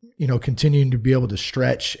 you know, continuing to be able to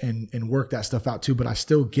stretch and work that stuff out too, but I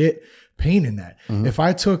still get pain in that. Mm-hmm. If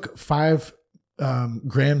I took 5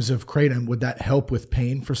 grams of kratom, would that help with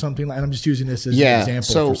pain for something like? And I'm just using this as an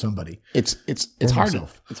example for somebody. It's hard.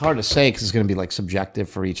 It's hard to say because it's going to be like subjective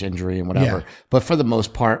for each injury and whatever. Yeah. But for the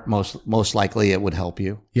most part, most likely it would help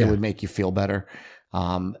you. Yeah. It would make you feel better.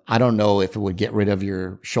 I don't know if it would get rid of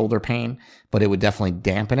your shoulder pain, but it would definitely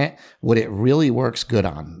dampen it. What it really works good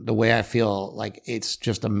on, the way I feel like it's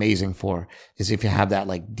just amazing for, is if you have that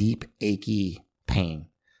like deep achy pain,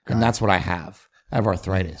 and that's what I have. I have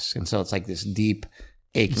arthritis. And so it's like this deep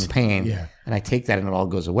aching pain. Yeah. And I take that and it all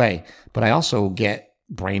goes away. But I also get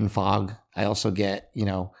brain fog. I also get, you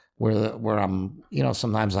know, where I'm, you know,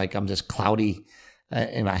 sometimes like I'm just cloudy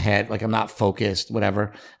in my head, like I'm not focused,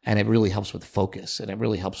 whatever. And it really helps with focus and it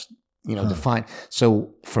really helps, you know, define.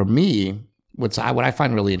 So for me, what I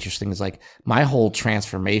find really interesting is like my whole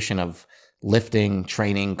transformation of lifting,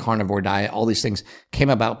 training, carnivore diet, all these things came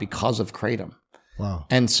about because of kratom. Wow.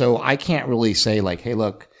 And so I can't really say like, hey,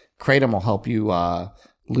 look, kratom will help you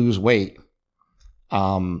lose weight.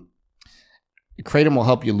 Kratom will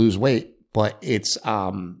help you lose weight, but it's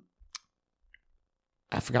I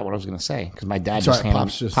forgot what I was going to say because my dad just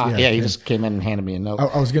came in and handed me a note.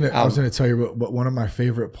 I was gonna tell you, but one of my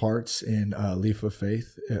favorite parts in Leap of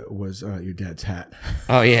Faith was your dad's hat.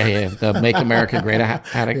 Oh yeah, the Make America Great hat.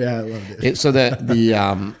 Yeah, I loved it.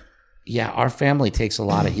 So our family takes a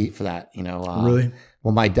lot of heat for that. You know, really.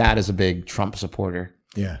 Well, my dad is a big Trump supporter.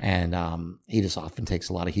 Yeah. And he just often takes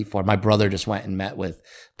a lot of heat for it. My brother just went and met with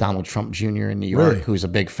Donald Trump Jr. in New York, who's a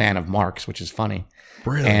big fan of Mark's, which is funny.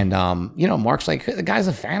 Really? And, you know, Mark's like, the guy's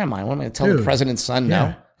a fan of mine. What am I going to tell the president's son? Yeah.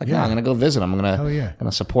 No. Like, no, I'm going to go visit him. I'm going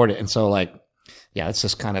to support it. And so, like, yeah, it's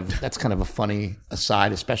just that's kind of a funny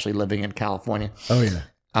aside, especially living in California. Oh, yeah.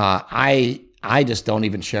 I just don't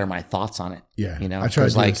even share my thoughts on it. Yeah. You know, I try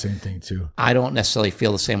to do the same thing too. I don't necessarily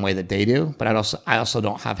feel the same way that they do, but I also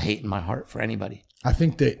don't have hate in my heart for anybody. I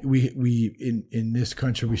think that we in this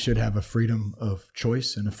country, we should have a freedom of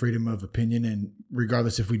choice and a freedom of opinion. And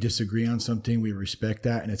regardless if we disagree on something, we respect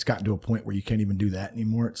that. And it's gotten to a point where you can't even do that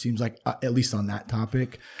anymore. It seems like, at least on that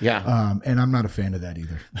topic. Yeah. And I'm not a fan of that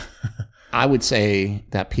either. I would say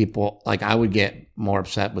that people, like, I would get more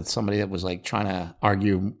upset with somebody that was like trying to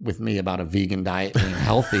argue with me about a vegan diet being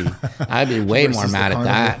healthy. I'd be way more mad at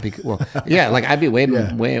that. I'd be way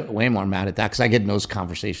more mad at that because I get in those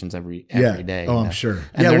conversations every day. Oh, I'm sure.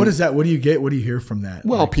 And what is that? What do you get? What do you hear from that?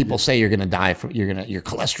 Well, like, people say you're going to die from, your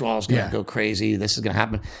cholesterol is going to go crazy. This is going to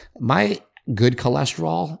happen. My good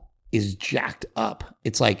cholesterol is jacked up.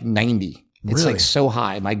 It's like 90. It's like so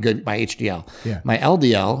high, my HDL. Yeah. My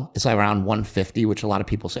LDL is around 150, which a lot of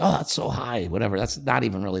people say, oh, that's so high, whatever. That's not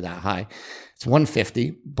even really that high. It's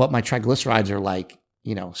 150, but my triglycerides are like,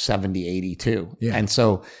 70, 80 too. Yeah. And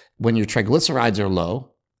so when your triglycerides are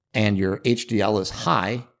low and your HDL is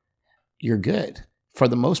high, you're good for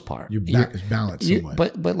the most part. You're balanced somewhat.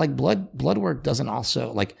 But like blood work doesn't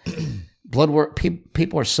also like blood work.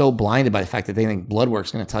 People are so blinded by the fact that they think blood work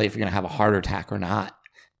is going to tell you if you're going to have a heart attack or not.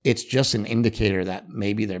 It's just an indicator that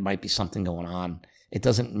maybe there might be something going on. It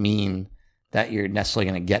doesn't mean that you're necessarily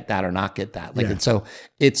going to get that or not get that. And so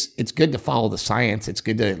it's good to follow the science. It's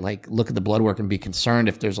good to like look at the blood work and be concerned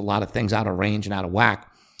if there's a lot of things out of range and out of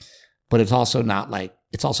whack. But it's also not like,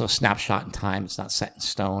 it's also a snapshot in time. It's not set in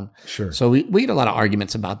stone. Sure. So we get a lot of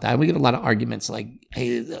arguments about that. We get a lot of arguments like,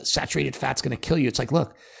 hey, saturated fat's going to kill you. It's like,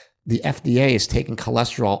 look, the FDA is taking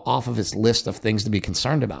cholesterol off of its list of things to be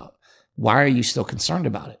concerned about. Why are you still concerned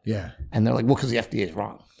about it? Yeah. And they're like, well, because the FDA is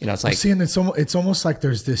wrong. It's like, and it's almost like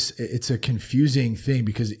there's this, it's a confusing thing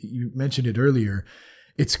because you mentioned it earlier.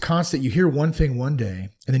 It's constant. You hear one thing one day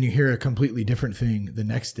and then you hear a completely different thing the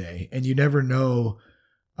next day and you never know.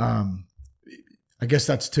 I guess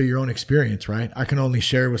that's to your own experience, right? I can only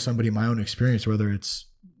share with somebody my own experience, whether it's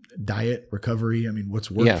diet, recovery. I mean,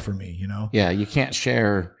 what's worked for me, Yeah. You can't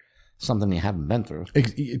share something you haven't been through.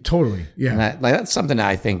 Totally. Yeah. And that's something that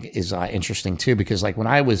I think is interesting too, because like when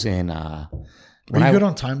I was in, are you good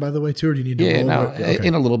on time, by the way, too, or do you need to?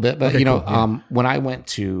 In a little bit, but when I went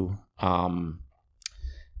to,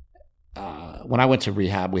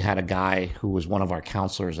 rehab, we had a guy who was one of our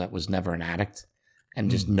counselors that was never an addict and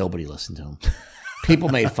just nobody listened to him. People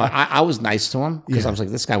made fun. I was nice to him because I was like,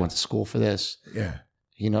 this guy went to school for this. Yeah.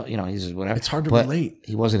 he's whatever. It's hard to But relate.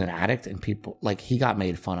 He wasn't an addict, and people like he got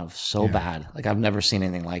made fun of so bad. Like I've never seen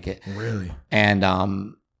anything like it. Really? And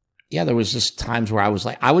there was just times where I was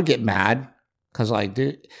like, I would get mad because like,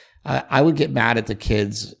 dude, I would get mad at the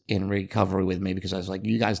kids in recovery with me because I was like,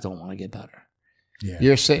 you guys don't want to get better. Yeah.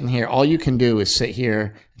 You're sitting here. All you can do is sit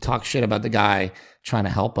here and talk shit about the guy trying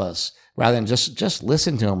to help us rather than just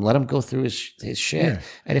listen to him. Let him go through his shit. Yeah.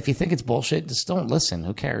 And if you think it's bullshit, just don't listen.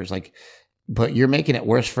 Who cares? Like, but you're making it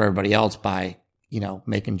worse for everybody else by,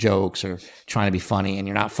 making jokes or trying to be funny, and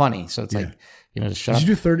you're not funny. So it's like, just shut up. Did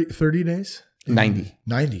you do 30 days? 90.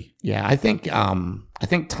 90. Yeah. I think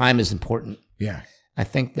time is important. Yeah. I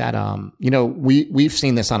think that, we've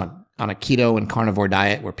seen this on a keto and carnivore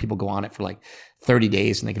diet where people go on it for like 30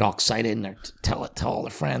 days and they get all excited and they tell all their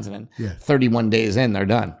friends, and then 31 days in, they're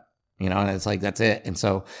done, and it's like, that's it. And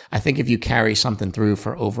so I think if you carry something through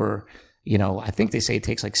for over, I think they say it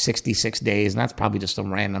takes like 66 days, and that's probably just a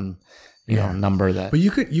random, number that. But you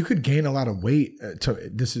could gain a lot of weight.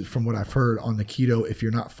 This is from what I've heard on the keto if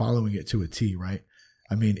you're not following it to a T, right?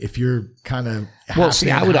 I mean, if you're kind of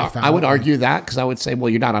I would argue that because I would say, well,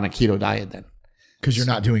 you're not on a keto diet then. Because you're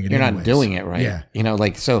not doing it. You're anyways. not doing it right.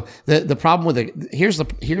 Yeah. So the problem with here's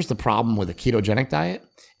the problem with a ketogenic diet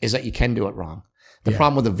is that you can do it wrong. The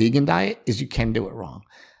problem with a vegan diet is you can do it wrong.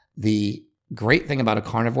 The great thing about a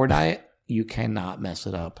carnivore diet, you cannot mess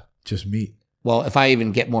it up. Just meat. Well, if I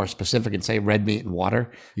even get more specific and say red meat and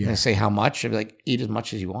water, and I say how much, I'd be like, eat as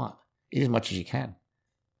much as you want. Eat as much as you can.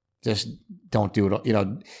 Just don't do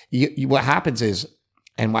it. What happens is,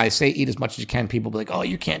 and when I say eat as much as you can, people be like, oh,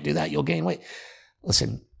 you can't do that. You'll gain weight.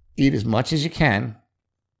 Listen, eat as much as you can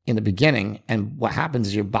in the beginning. And what happens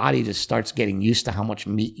is your body just starts getting used to how much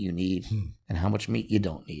meat you need and how much meat you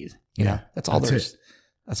don't need. That's all there is.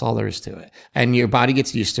 That's all there is to it. And your body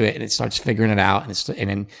gets used to it and it starts figuring it out. And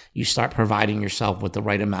then you start providing yourself with the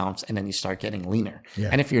right amounts, and then you start getting leaner. Yeah.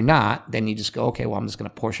 And if you're not, then you just go, okay, well, I'm just going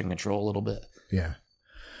to portion control a little bit. Yeah.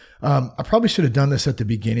 I probably should have done this at the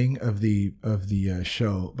beginning of the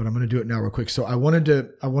show, but I'm going to do it now real quick. So I wanted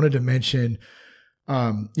to mention,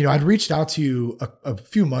 I'd reached out to you a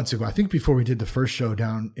few months ago, I think before we did the first show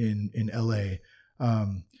down in LA.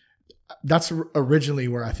 That's originally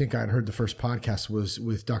where I think I'd heard the first podcast was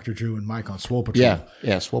with Dr. Drew and Mike on Swole Patrol.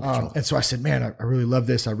 Yeah, Swole Patrol. And so I said, man, I really love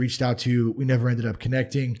this. I reached out to you. We never ended up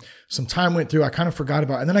connecting. Some time went through. I kind of forgot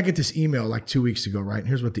about it. And then I get this email like 2 weeks ago, right? And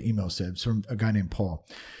here's what the email said. It's from a guy named Paul.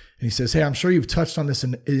 And he says, hey, I'm sure you've touched on this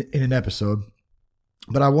in an episode,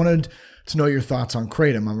 but I wanted to know your thoughts on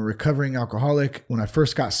Kratom. I'm a recovering alcoholic. When I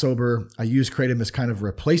first got sober, I used Kratom as kind of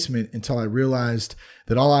replacement until I realized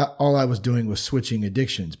that all I was doing was switching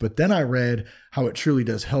addictions. But then I read how it truly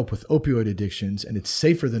does help with opioid addictions and it's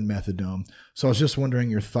safer than methadone. So I was just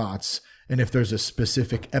wondering your thoughts and if there's a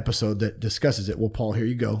specific episode that discusses it. Well, Paul, here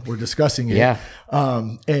you go. We're discussing it. Yeah.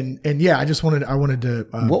 I just wanted to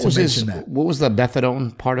mention that. What was the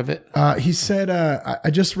methadone part of it? He said, I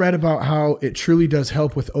just read about how it truly does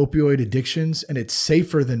help with opioid addictions and it's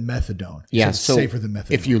safer than methadone. Yeah. So safer than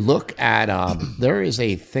methadone. If you look at, there is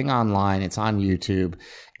a thing online, it's on YouTube.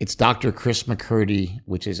 It's Dr. Chris McCurdy,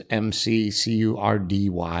 which is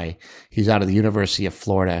McCurdy. He's out of the University of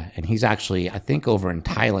Florida, and he's actually, I think, over in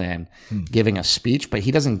Thailand giving a speech, but he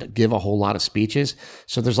doesn't give a whole lot of speeches.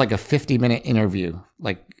 So there's like a 50-minute interview,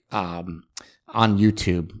 on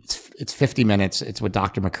YouTube. It's 50 minutes. It's with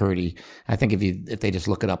Dr. McCurdy. I think if they just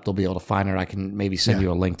look it up, they'll be able to find it. I can maybe send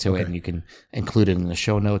you a link to it, and you can include it in the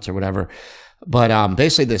show notes or whatever. But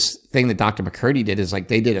basically, this thing that Dr. McCurdy did is like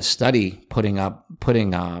they did a study putting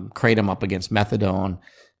Kratom up against methadone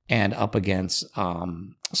and up against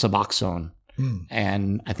Suboxone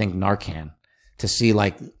and I think Narcan to see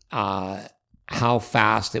how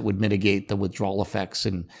fast it would mitigate the withdrawal effects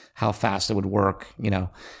and how fast it would work,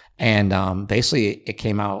 And basically, it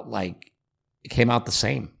came out the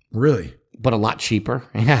same. Really? But a lot cheaper.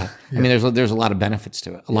 Yeah. I mean, there's a lot of benefits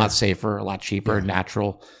to it. A lot safer, a lot cheaper,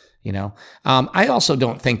 natural. I also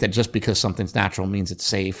don't think that just because something's natural means it's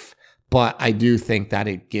safe, but I do think that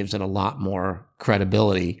it gives it a lot more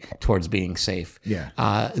credibility towards being safe. Yeah.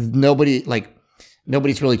 Nobody's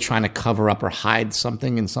really trying to cover up or hide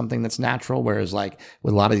something in something that's natural. Whereas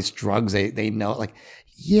with a lot of these drugs, they know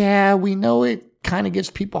we know it kind of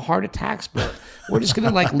gives people heart attacks, but we're just going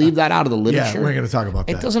to like leave that out of the literature. Yeah, we're going to talk about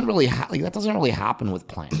that. It doesn't really that doesn't really happen with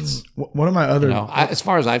plants. One of my other, you know, as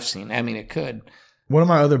far as I've seen, I mean, it could. One of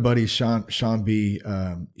my other buddies, Sean B,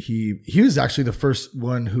 he was actually the first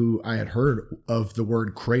one who I had heard of the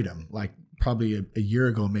word kratom, like probably a year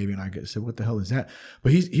ago, maybe. And I said, what the hell is that?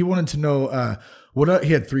 But he wanted to know,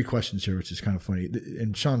 he had 3 questions here, which is kind of funny.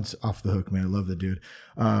 And Sean's off the hook, man. I love the dude.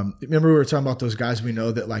 Remember we were talking about those guys we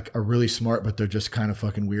know that like are really smart, but they're just kind of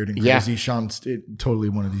fucking weird and crazy. Yeah. Sean's totally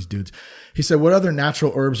one of these dudes. He said, what other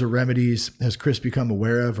natural herbs or remedies has Chris become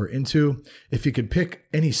aware of or into? If you could pick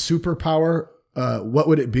any superpower, what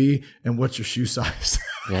would it be? And what's your shoe size?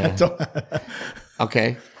 Yeah.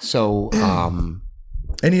 Okay. So,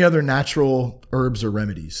 any other natural herbs or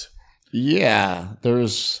remedies? Yeah,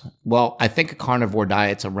 I think a carnivore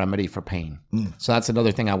diet's a remedy for pain. So that's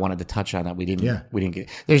another thing I wanted to touch on that we didn't get.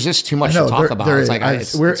 There's just too much to talk about. It's like,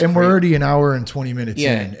 we're already an hour and 20 minutes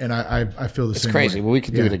in, and I feel the same way. It's crazy. Well, we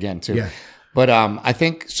could do it again too. Yeah. But, I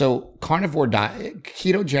think so carnivore diet,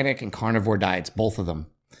 ketogenic and carnivore diets, both of them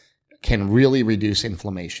can really reduce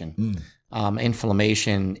inflammation.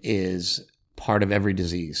 Inflammation is part of every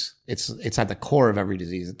disease. It's at the core of every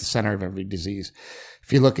disease, at the center of every disease.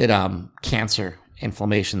 If you look at cancer,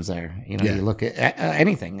 inflammation's there. You look at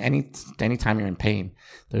anything. Anytime you're in pain,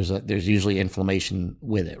 there's usually inflammation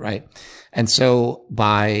with it, right? And so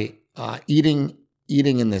by eating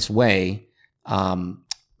in this way,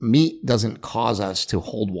 meat doesn't cause us to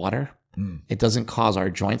hold water. It doesn't cause our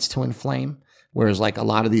joints to inflame. Whereas like a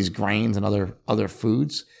lot of these grains and other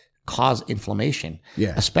foods cause inflammation,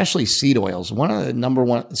 especially seed oils. One of the number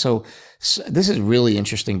one. So this is really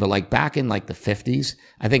interesting, but like back in like the 50s,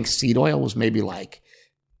 I think seed oil was maybe like,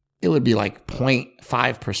 it would be like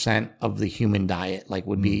 0.5% of the human diet, like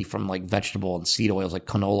would be from like vegetable and seed oils, like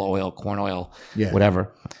canola oil, corn oil,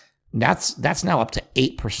 whatever. That's now up to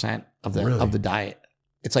 8% of the diet.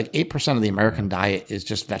 It's like 8% of the American diet is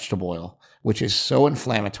just vegetable oil, which is so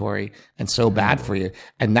inflammatory and so bad for you.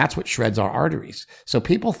 And that's what shreds our arteries. So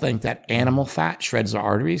people think that animal fat shreds our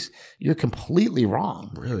arteries. You're completely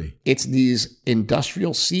wrong. Really? It's these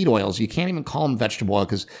industrial seed oils. You can't even call them vegetable oil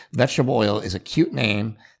because vegetable oil is a cute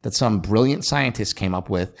name that some brilliant scientist came up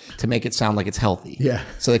with to make it sound like it's healthy. Yeah.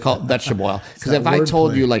 So they call it vegetable oil. Because if I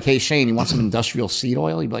told you like, hey, Shane, you want some industrial seed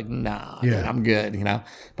oil? You'd be like, nah, dude, I'm good,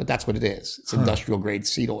 But that's what it is. It's industrial grade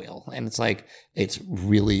seed oil. And it's like, it's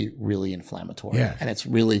really, really inflammatory. Yeah. And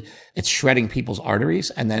it's shredding people's arteries.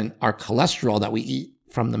 And then our cholesterol that we eat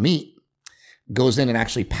from the meat goes in and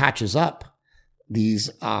actually patches up these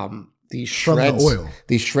shreds. From the oil.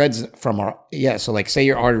 These shreds from so like say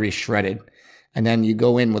your artery is shredded. And then you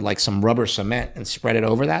go in with like some rubber cement and spread it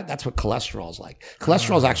over that. That's what cholesterol is like.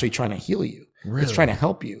 Cholesterol is actually trying to heal you. Really? It's trying to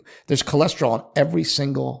help you. There's cholesterol in every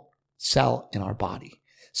single cell in our body.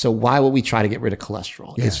 So why would we try to get rid of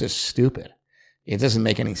cholesterol? Yeah. It's just stupid. It doesn't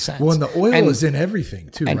make any sense. Well, and the oil is in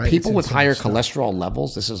everything too, and right? People with higher cholesterol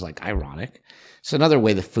levels, this is like ironic. It's another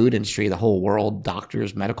way the food industry, the whole world,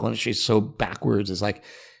 doctors, medical industry is so backwards. Is like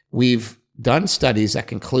we've done studies that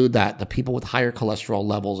conclude that the people with higher cholesterol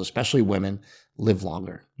levels, especially women, live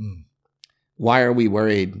longer. Why are we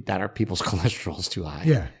worried that our people's cholesterol is too high?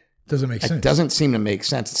 Yeah. Doesn't make sense. It doesn't seem to make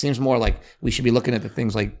sense. It seems more like we should be looking at the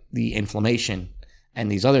things like the inflammation and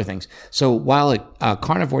these other things. So while a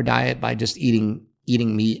carnivore diet by just eating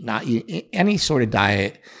meat, not eating any sort of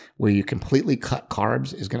diet where you completely cut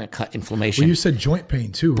carbs is going to cut inflammation. Well, you said joint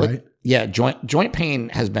pain too, right? Yeah. Joint pain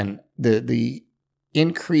has been the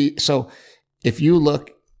increase. So if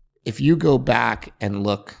you go back and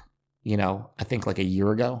look, I think like a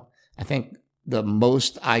year ago, I think the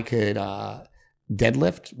most I could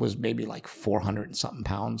deadlift was maybe like 400 and something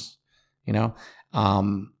pounds,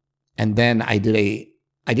 and then I did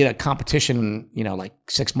a competition, like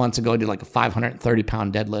 6 months ago. I did like a 530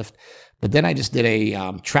 pound deadlift, but then I just did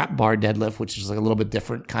a trap bar deadlift, which is like a little bit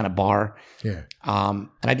different kind of bar. Yeah. And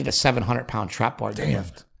I did a 700 pound trap bar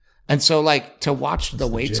deadlift. And so like to watch the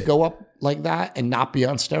weights go up like that and not be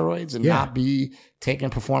on steroids and not be taking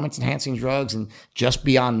performance enhancing drugs and just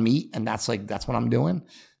be on meat. And that's what I'm doing.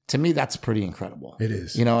 To me, that's pretty incredible. It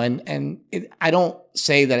is. I don't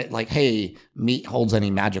say that it like, hey, meat holds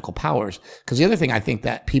any magical powers. Because the other thing I think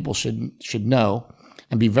that people should know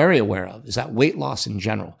and be very aware of is that weight loss in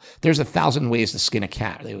general, there's 1,000 ways to skin a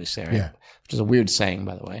cat, they always say, right? Yeah. Which is a weird saying,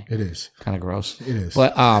 by the way. It is. Kind of gross. It is.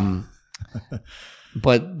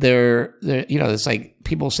 But they're it's like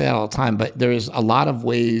people say that all the time, but there's a lot of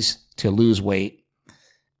ways to lose weight.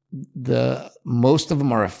 Most of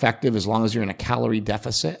them are effective as long as you're in a calorie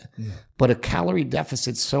deficit, but a calorie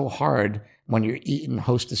deficit's so hard when you're eating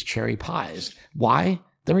Hostess cherry pies. Why?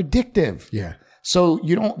 They're addictive. Yeah. So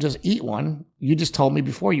you don't just eat one. You just told me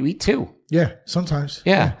before you eat two. Yeah. Sometimes.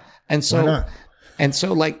 Yeah. And so, why not? And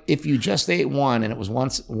so like if you just ate one and it was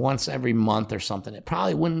once every month or something, it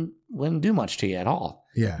probably wouldn't do much to you at all.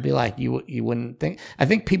 Yeah. It'd be like you wouldn't think. I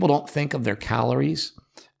think people don't think of their calories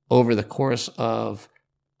over the course of,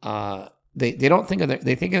 they don't think of it,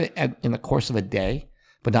 they think of it in the course of a day,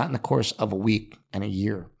 but not in the course of a week and a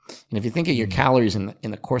year. And if you think of your calories in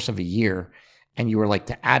the course of a year, and you were like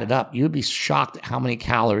to add it up, you would be shocked at how many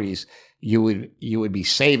calories you would be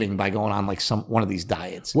saving by going on like one of these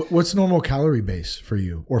diets. What's normal calorie base for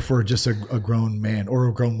you, or for just a grown man or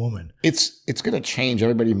a grown woman? It's going to change.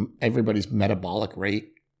 Everybody's metabolic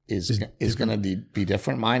rate is going to be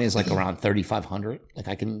different. Mine is like around 3,500. Like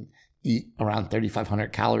I can eat around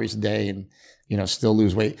 3,500 calories a day and, still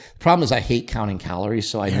lose weight. The problem is I hate counting calories,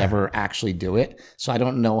 so I never actually do it. So I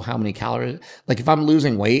don't know how many calories. Like if I'm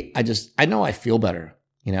losing weight, I know I feel better,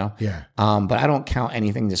 Yeah. But I don't count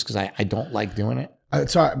anything just because I don't like doing it.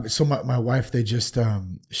 So my wife, they just,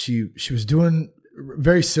 she was doing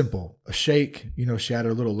very simple, a shake, she had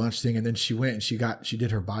her little lunch thing, and then she went and she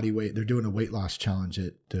did her body weight. They're doing a weight loss challenge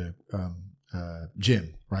at the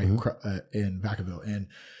gym, right? In Vacaville. And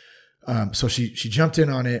so she jumped in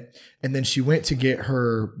on it, and then she went to get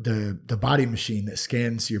her the body machine that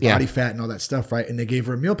scans your body fat and all that stuff, right? And they gave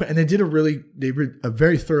her a meal plan, and they did a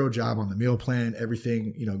very thorough job on the meal plan,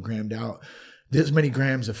 everything, grammed out. This many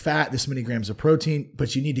grams of fat, this many grams of protein,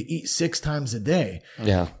 but you need to eat 6 times a day.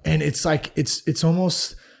 Yeah. And it's like it's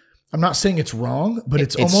almost, I'm not saying it's wrong, but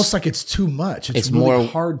it's almost like it's too much. It's really more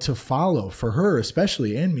hard to follow for her,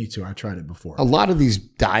 especially, and me too. I tried it before. A lot of these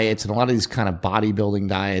diets and a lot of these kind of bodybuilding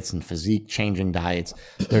diets and physique changing diets,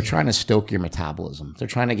 they're trying to stoke your metabolism. They're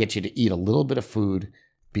trying to get you to eat a little bit of food,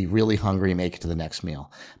 be really hungry, make it to the next meal.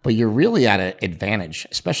 But you're really at an advantage,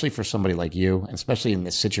 especially for somebody like you, and especially in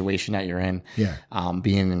this situation that you're in,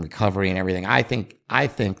 being in recovery and everything. I think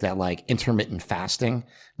that like intermittent fasting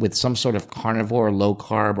with some sort of carnivore, low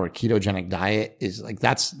carb or ketogenic diet is like,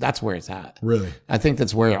 that's where it's at. Really? I think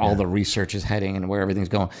that's where all the research is heading and where everything's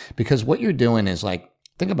going. Because what you're doing is like,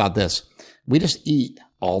 think about this. We just eat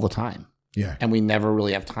all the time. Yeah. And we never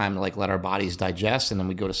really have time to like let our bodies digest, and then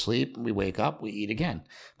we go to sleep, we wake up, we eat again.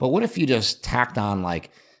 But what if you just tacked on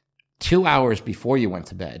like 2 hours before you went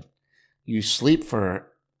to bed, you sleep for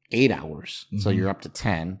 8 hours, so you're up to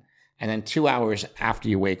 10, and then 2 hours after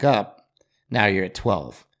you wake up, now you're at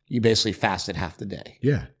 12. You basically fasted half the day.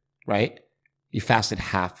 Yeah. Right? You fasted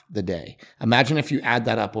half the day. Imagine if you add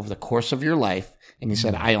that up over the course of your life and you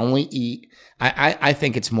said, I only eat, I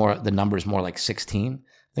think it's more, the number is more like 16.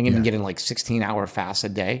 I think even getting like 16-hour fasts a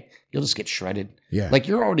day, you'll just get shredded. Yeah. Like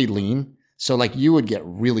you're already lean. So like you would get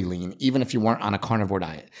really lean even if you weren't on a carnivore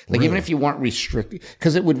diet. Like even if you weren't restricted,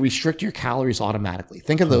 because it would restrict your calories automatically.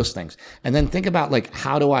 Think of those things. And then think about like,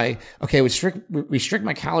 how do I, restrict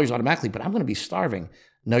my calories automatically, but I'm going to be starving.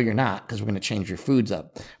 No, you're not, because we're going to change your foods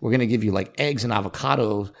up. We're going to give you like eggs and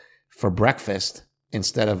avocados for breakfast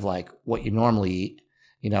instead of like what you normally eat.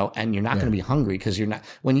 And you're not going to be hungry because you're not,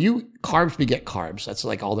 when you carbs beget carbs, that's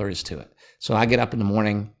like all there is to it. So I get up in the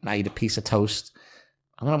morning and I eat a piece of toast.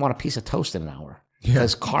 I'm going to want a piece of toast in an hour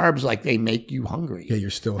because carbs, like they make you hungry. Yeah,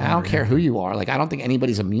 you're still hungry. I don't care who you are. Like, I don't think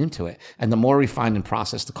anybody's immune to it. And the more refined and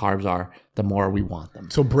processed the carbs are, the more we want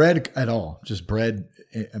them. So bread at all, just bread.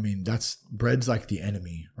 I mean, bread's like the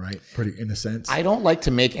enemy, right? Pretty in a sense. I don't like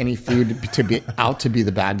to make any food to be out to be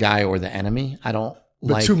the bad guy or the enemy. I don't.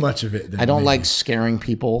 But like, too much of it. I don't like scaring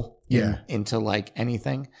people into like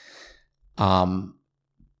anything.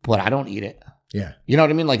 But I don't eat it. Yeah. You know what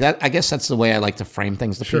I mean? Like that, I guess that's the way I like to frame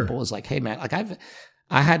things to people is like, hey man, like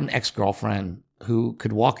I had an ex-girlfriend who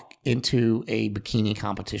could walk into a bikini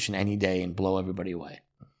competition any day and blow everybody away.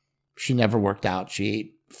 She never worked out. She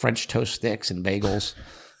ate French toast sticks and bagels,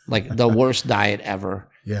 like the worst diet ever.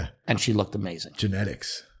 Yeah. And she looked amazing.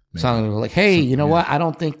 Genetics. So I'm like, hey, you know what? I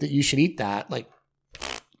don't think that you should eat that. Like,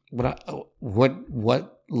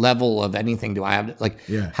 what level of anything do I have? Like,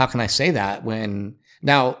 how can I say that when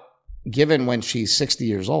now, given when she's 60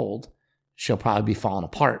 years old, she'll probably be falling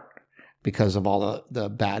apart because of all the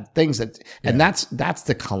bad things that, and that's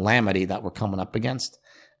the calamity that we're coming up against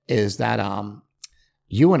is that,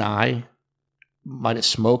 you and I might have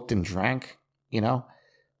smoked and drank,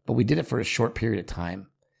 but we did it for a short period of time.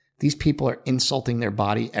 These people are insulting their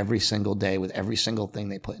body every single day with every single thing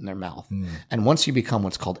they put in their mouth. And once you become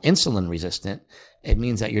what's called insulin resistant, it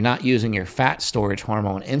means that you're not using your fat storage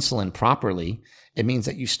hormone insulin properly. It means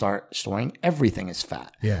that you start storing everything as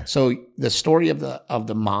fat. Yeah. So the story of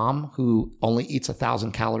the mom who only eats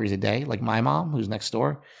 1,000 calories a day, like my mom who's next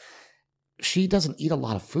door, she doesn't eat a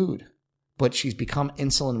lot of food, but she's become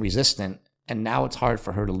insulin resistant. And now it's hard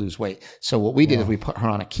for her to lose weight. So what we did is we put her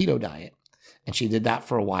on a keto diet. And she did that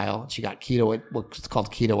for a while. She got what's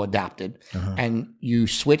called keto adapted. And you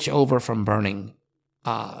switch over from burning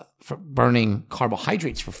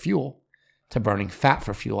carbohydrates for fuel to burning fat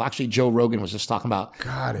for fuel. Actually, Joe Rogan was just talking about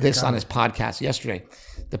this on his podcast yesterday.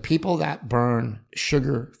 The people that burn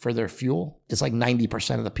sugar for their fuel is like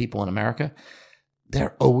 90% of the people in America.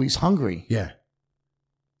 They're always hungry. Yeah.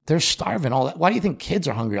 They're starving all that. Why do you think kids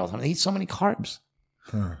are hungry all the time? They eat so many carbs.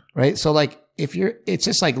 Right? So like it's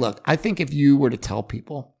just like, look, I think if you were to tell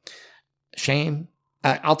people, Shane,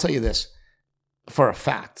 I'll tell you this for a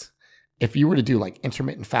fact. If you were to do like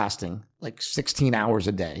intermittent fasting, like 16 hours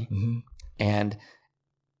a day, and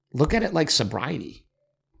look at it like sobriety.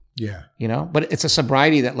 Yeah. You know, but it's a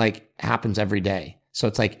sobriety that like happens every day. So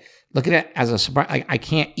it's like, look at it as a sobriety. I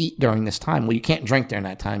can't eat during this time. Well, you can't drink during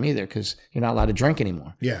that time either because you're not allowed to drink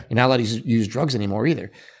anymore. Yeah. You're not allowed to use drugs anymore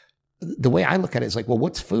either. The way I look at it is like, well,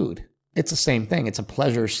 what's food? It's the same thing. It's a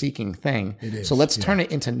pleasure-seeking thing. It is, so let's turn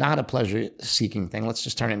it into not a pleasure-seeking thing. Let's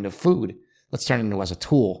just turn it into food. Let's turn it into as a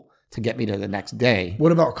tool to get me to the next day.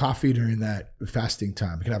 What about coffee during that fasting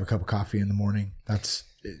time? You can have a cup of coffee in the morning.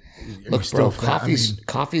 Look, bro, coffee's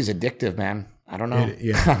addictive, man. I don't know.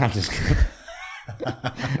 I'm just kidding.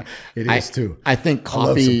 It is too. I think I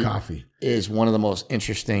love some coffee is one of the most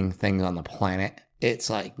interesting things on the planet. It's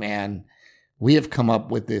like, man, we have come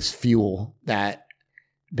up with this fuel that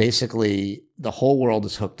basically the whole world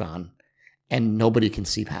is hooked on and nobody can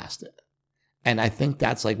see past it. And I think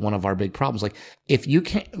that's like one of our big problems. Like if you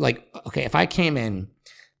can't, like, okay, if I came in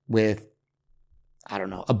with, I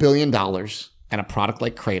don't know, $1 billion and a product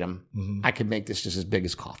like Kratom, I could make this just as big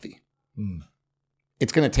as coffee.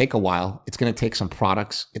 It's going to take a while. It's going to take some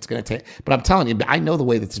products. It's going to take, but I'm telling you, I know the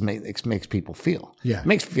way that this makes people feel. Yeah. It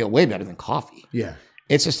makes me feel way better than coffee. Yeah.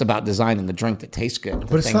 It's just about designing the drink that tastes good.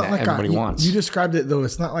 But it's not like everybody wants. You described it though.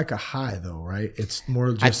 It's not like a high though, right? It's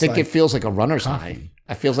more just I think like it feels like a runner's high.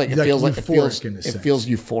 It feels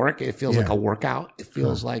euphoric. It feels like a workout. It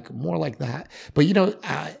feels like more like that. But you know,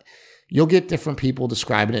 you'll get different people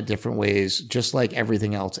describing it different ways, just like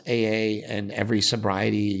everything else. AA and every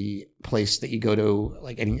sobriety place that you go to,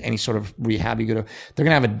 like any sort of rehab you go to, they're going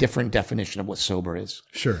to have a different definition of what sober is.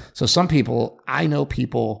 Sure. So some people, I know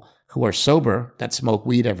people who are sober that smoke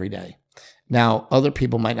weed every day. Now, other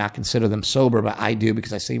people might not consider them sober, but I do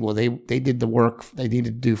because I say, well, they did the work they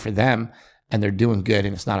needed to do for them and they're doing good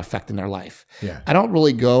and it's not affecting their life. Yeah.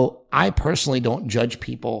 I personally don't judge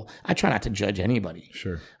people. I try not to judge anybody.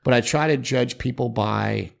 Sure. But I try to judge people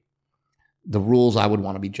by the rules I would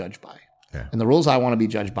want to be judged by. Yeah. And the rules I want to be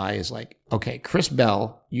judged by is like, okay, Chris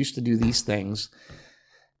Bell used to do these things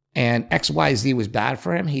and XYZ was bad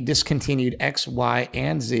for him. He discontinued X, Y,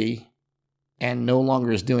 and Z and no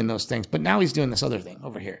longer is doing those things. But now he's doing this other thing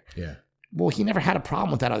over here. Yeah. Well, he never had a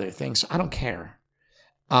problem with that other thing, so I don't care.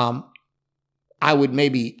 I would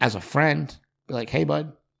maybe, as a friend, be like, hey,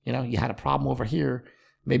 bud, you know, you had a problem over here.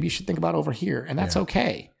 Maybe you should think about over here. And that's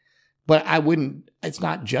okay. But I wouldn't, it's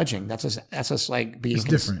not judging. That's just like being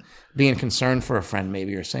different. Being concerned for a friend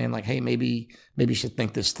maybe, or saying like, hey, maybe you should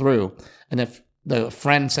think this through. And if the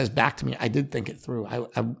friend says back to me, I did think it through.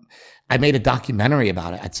 I made a documentary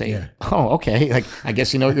about it. I'd say, oh, okay. Like, I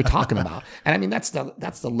guess you know what you're talking about. And I mean, that's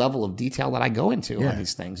the level of detail that I go into on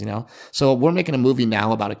these things, you know? So we're making a movie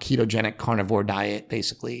now about a ketogenic carnivore diet.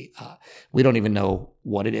 Basically, we don't even know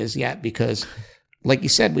what it is yet because like you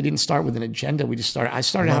said, we didn't start with an agenda. I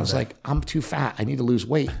started, I was like, I'm too fat. I need to lose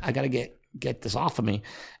weight. I got to get this off of me.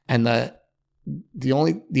 And the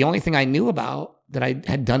only thing I knew about that I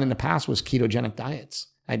had done in the past was ketogenic diets.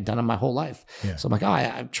 I'd done them my whole life. Yeah. So I'm like,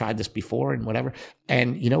 I've tried this before and whatever.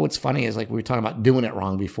 And you know, what's funny is like, we were talking about doing it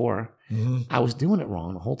wrong before. I was doing it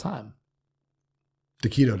wrong the whole time. The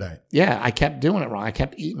keto diet. Yeah. I kept doing it wrong. I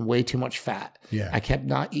kept eating way too much fat. Yeah. I kept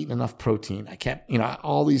not eating enough protein. I kept, you know,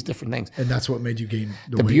 all these different things. And that's what made you gain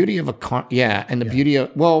the weight. beauty of beauty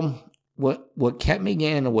of, well, what kept me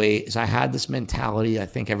gaining the weight is I had this mentality I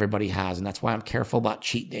think everybody has. And that's why I'm careful about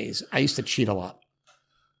cheat days. I used to cheat a lot.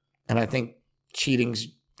 And I think cheating's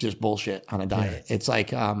just bullshit on a diet. Yeah. It's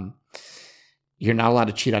like, you're not allowed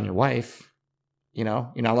to cheat on your wife. You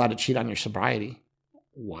know, you're not allowed to cheat on your sobriety.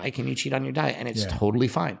 Why can you cheat on your diet? And it's totally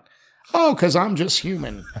fine. Oh, because I'm just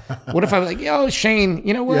human. What if I was like, yo, Shane,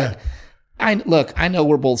 you know what? Yeah. I know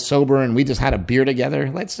we're both sober and we just had a beer together.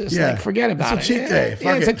 Let's just like forget about it. It's a cheat day.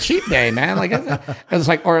 It's a cheat day, man. Like it's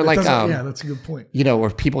like, or like, that's a good point. You know, where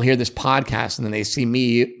people hear this podcast and then they see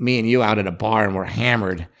me and you out at a bar and we're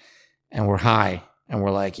hammered and we're high. And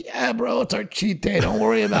we're like, yeah, bro, it's our cheat day. Don't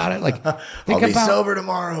worry about it. Like, I'll be sober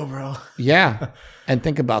tomorrow, bro. Yeah. And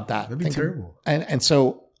think about that. That'd be terrible. And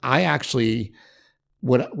so I actually,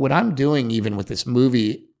 what I'm doing even with this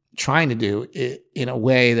movie, trying to do it in a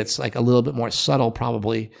way that's like a little bit more subtle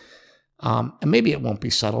probably. And maybe it won't be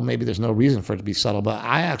subtle. Maybe there's no reason for it to be subtle. But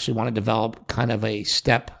I actually want to develop kind of a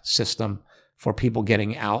step system for people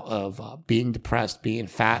getting out of being depressed, being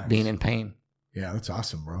fat, being in pain. Yeah, that's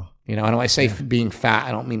awesome, bro. You know, and when I say being fat,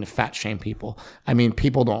 I don't mean to fat shame people. I mean,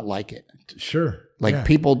 people don't like it. Sure. Like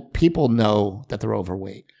people know that they're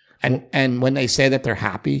overweight. And when they say that they're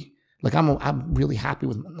happy, like I'm really happy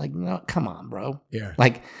with, like, no, come on, bro. Yeah.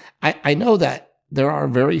 Like I know that there are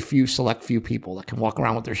very select few people that can walk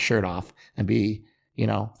around with their shirt off and be,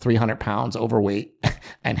 300 pounds overweight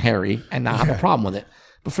and hairy and not have a problem with it.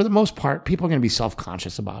 But for the most part, people are going to be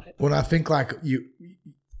self-conscious about it. Well, I think like you,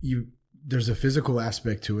 there's a physical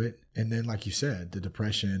aspect to it. And then, like you said, the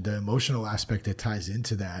depression, the emotional aspect that ties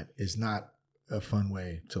into that is not a fun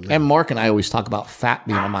way to live. And Mark and I always talk about fat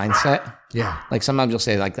being a mindset. Yeah. Like sometimes you'll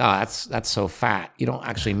say like, oh, that's so fat. You don't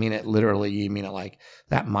actually mean it literally. You mean it like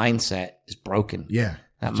that mindset is broken. Yeah.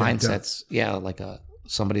 That mindset's, like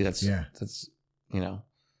somebody that's,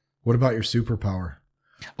 What about your superpower?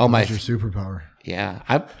 Oh, What's your superpower? Yeah.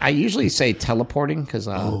 I usually say teleporting because,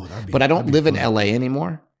 but I don't live in LA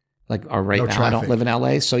anymore. Like, or right now, traffic. I don't live in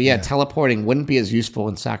LA. So teleporting wouldn't be as useful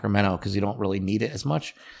in Sacramento because you don't really need it as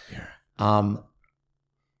much. Yeah.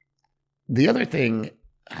 The other thing,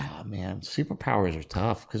 oh man, superpowers are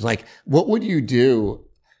tough because, like, what would you do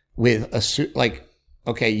with a suit? Like,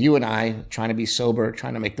 okay, you and I trying to be sober,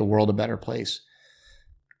 trying to make the world a better place.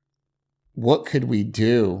 What could we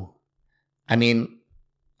do? I mean,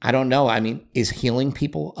 I don't know. I mean, is healing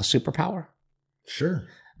people a superpower? Sure.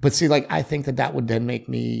 But see, like, I think that would then make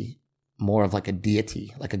me more of like a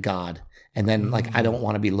deity, like a god. And then like, I don't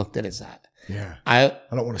want to be looked at as that. Yeah. I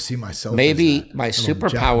don't want to see myself. Maybe my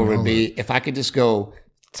superpower would be if I could just go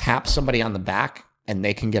tap somebody on the back and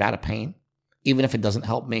they can get out of pain, even if it doesn't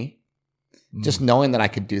help me. Just knowing that I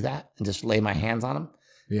could do that and just lay my hands on them.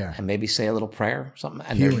 Yeah. And maybe say a little prayer or something.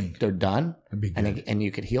 And they're done. That'd be good. And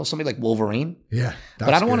you could heal somebody like Wolverine. Yeah.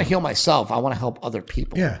 But I don't want to heal myself. I want to help other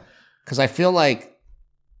people. Yeah. Because I feel like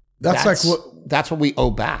that's what we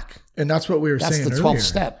owe back. And that's what we were saying earlier. That's the 12th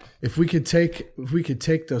step. If we could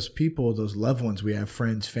take those people, those loved ones we have,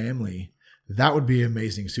 friends, family, that would be an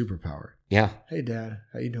amazing superpower. Yeah. Hey, Dad,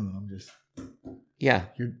 how you doing? I'm just. Yeah.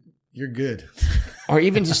 You're good. Or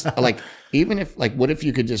even just like, what if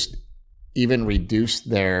you could just even reduce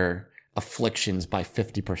their afflictions by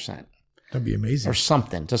 50%? That'd be amazing. Or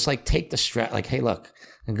something. Just like take the stress, like, hey, look,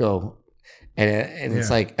 and go. And it's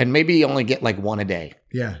like, and maybe you only get like one a day.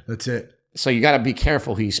 Yeah, that's it. So you got to be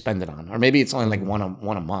careful who you spend it on. Or maybe it's only like one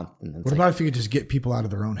a month. What about if you could just get people out of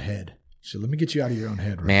their own head? So let me get you out of your own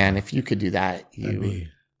head. Right Man, now. If you could do that,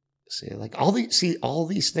 see, like all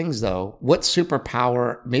these things though, what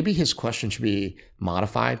superpower, maybe his question should be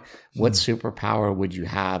modified. What superpower would you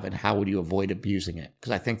have and how would you avoid abusing it?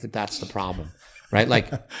 Because I think that's the problem, right? Like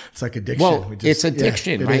it's like addiction. Well, it's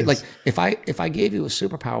addiction, right? Is. Like if I gave you a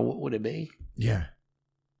superpower, what would it be? Yeah.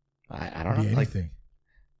 I don't know. Anything.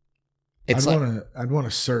 I'd want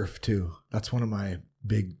to surf too. That's one of my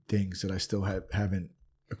big things that I still haven't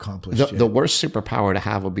accomplished yet. The worst superpower to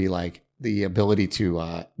have would be like the ability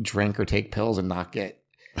to drink or take pills and not get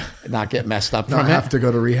messed up. Not have to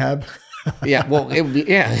go to rehab. Yeah, well, it'd be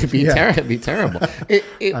terrible.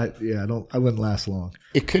 I wouldn't last long.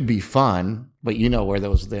 It could be fun, but you know where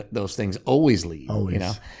those things always lead. Always, you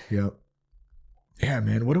know. Yep. Yeah,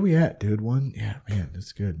 man. What are we at, dude? Yeah, man.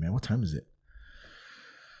 That's good, man. What time is it?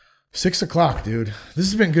 6 o'clock, dude. This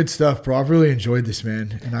has been good stuff, bro. I've really enjoyed this,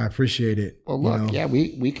 man, and I appreciate it. Well, look,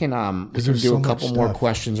 we can do a couple more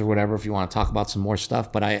questions or whatever if you want to talk about some more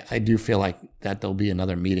stuff. But I do feel like that there'll be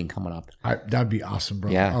another meeting coming up. That'd be awesome,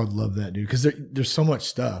 bro. Yeah. I would love that, dude, because there's so much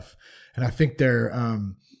stuff, and I think there's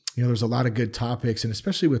a lot of good topics, and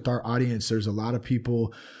especially with our audience, there's a lot of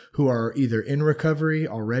people who are either in recovery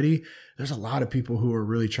already. There's a lot of people who are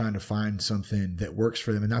really trying to find something that works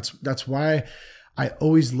for them, and that's why I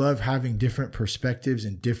always love having different perspectives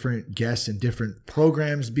and different guests and different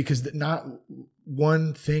programs, because not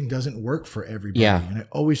one thing doesn't work for everybody. Yeah. And I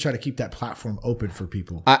always try to keep that platform open for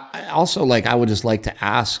people. I also I would just like to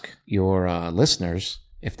ask your listeners,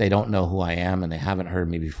 if they don't know who I am and they haven't heard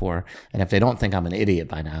me before, and if they don't think I'm an idiot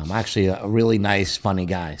by now, I'm actually a really nice, funny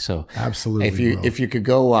guy. So absolutely, if you could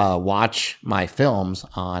go watch my films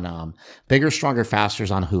on Bigger, Stronger,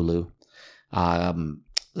 Faster's on Hulu.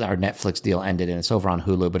 Our Netflix deal ended and it's over on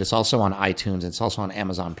Hulu, but it's also on iTunes. It's also on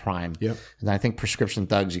Amazon Prime. Yep. And I think Prescription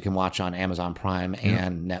Thugs you can watch on Amazon Prime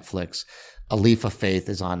and Netflix. A Leaf of Faith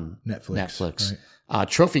is on Netflix. Right.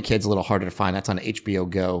 Trophy Kid's a little harder to find. That's on HBO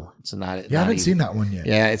Go. It's not. I haven't seen that one yet.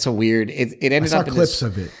 Yeah, it's a weird. It ended up in clips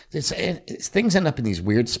of it. Things end up in these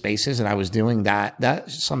weird spaces, and I was doing that.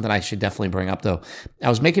 That's something I should definitely bring up, though. I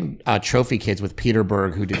was making Trophy Kids with Peter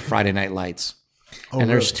Berg, who did Friday Night Lights. And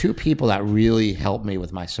there's two people that really helped me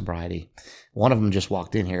with my sobriety. One of them just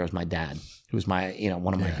walked in here. It was my dad, who was my,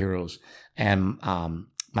 one of my heroes. And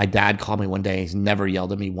my dad called me one day. He's never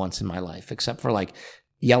yelled at me once in my life, except for like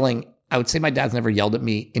yelling. I would say my dad's never yelled at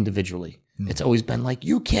me individually. It's always been like,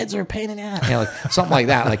 you kids are a pain in the ass, like something like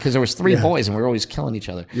that. Like, because there was three boys and we were always killing each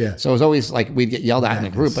other. Yeah. So it was always like we'd get yelled at in a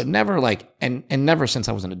group, but never like, and never since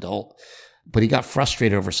I was an adult. But he got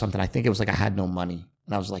frustrated over something. I think it was like I had no money.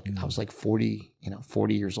 And I was like 40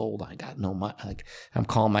 years old. I got no money. Like, I'm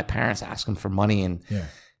calling my parents, asking for money. And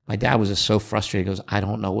my dad was just so frustrated. He goes, I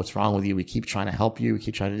don't know what's wrong with you. We keep trying to help you. We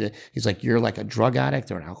keep trying to do. He's like, you're like a drug addict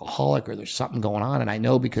or an alcoholic, or there's something going on. And I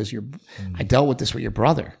know because I dealt with this with your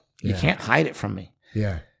brother. You can't hide it from me.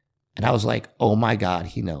 Yeah. And I was like, oh my God,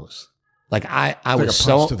 he knows. Like I It's was like a punch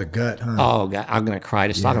so to the gut, huh? Oh God, I'm gonna cry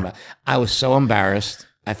just talking about it. I was so embarrassed.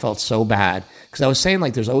 I felt so bad because I was saying,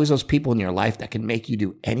 like, there's always those people in your life that can make you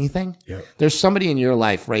do anything. Yep. There's somebody in your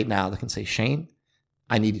life right now that can say, Shane,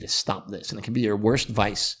 I need you to stop this. And it can be your worst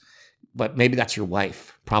vice, but maybe that's your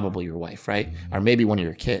wife, probably your wife, right? Mm-hmm. Or maybe one of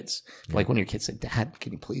your kids. Yeah. Like one of your kids said, Dad,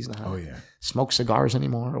 can you please not smoke cigars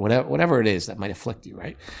anymore? Or whatever it is that might afflict you,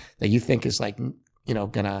 right? That you think is like,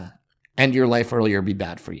 gonna end your life early or be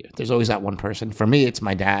bad for you. There's always that one person. For me, it's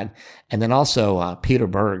my dad. And then also Peter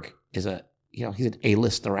Berg is he's an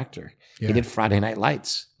A-list director. Yeah. He did Friday Night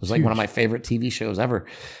Lights. It was like one of my favorite TV shows ever.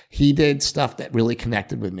 He did stuff that really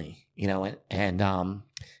connected with me, and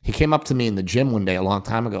he came up to me in the gym one day a long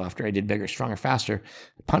time ago after I did Bigger, Stronger, Faster,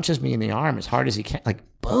 punches me in the arm as hard as he can, like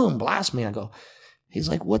boom, blast me. I go, he's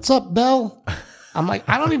like, what's up, Bell? I'm like,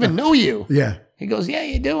 I don't even know you. Yeah. He goes, yeah,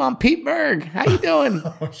 you do. I'm Pete Berg. How you doing?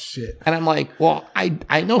 Oh, shit. And I'm like, well,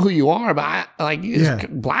 I know who you are, but you just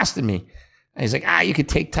blasted me. And he's like, you could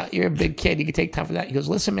take tough. You're a big kid. You could take tough for that. He goes,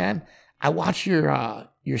 listen, man, I watched your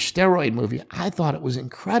steroid movie. I thought it was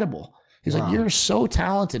incredible. He's like, you're so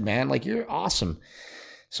talented, man. Like, you're awesome.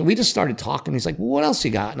 So we just started talking. He's like, well, what else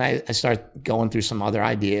you got? And I started going through some other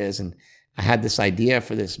ideas. And I had this idea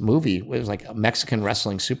for this movie. It was like a Mexican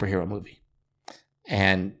wrestling superhero movie.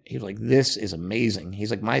 And he was like, this is amazing.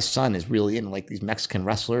 He's like, my son is really into like these Mexican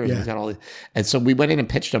wrestlers. Yeah. He's got all these. And so we went in and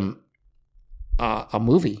pitched him a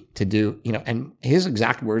movie to do, and his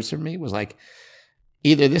exact words to me was like,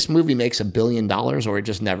 either this movie makes $1 billion or it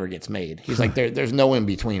just never gets made. He's like, there's no in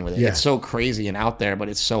between with it. Yeah. It's so crazy and out there, but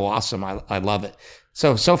it's so awesome. I love it.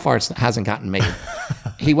 So far it hasn't gotten made.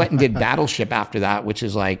 He went and did Battleship after that, which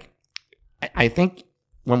is like, I think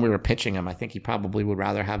when we were pitching him, I think he probably would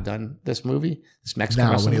rather have done this movie, this Mexican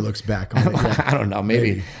now wrestling. When he looks back on it, I don't know,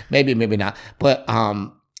 maybe not. But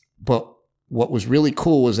what was really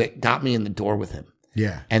cool was it got me in the door with him.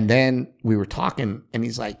 Yeah. And then we were talking and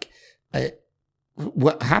he's like,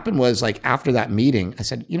 what happened was like after that meeting, I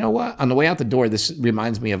said, you know what? On the way out the door, this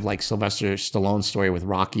reminds me of like Sylvester Stallone's story with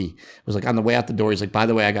Rocky. It was like on the way out the door, he's like, by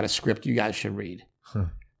the way, I got a script you guys should read. And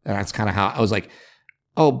that's kind of how I was like,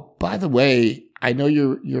 oh, by the way, I know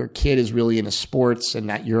your kid is really into sports and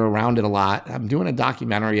that you're around it a lot. I'm doing a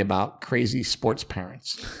documentary about crazy sports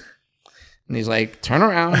parents. And he's like, turn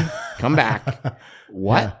around, come back.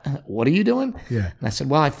 What? Yeah. What are you doing? Yeah. And I said,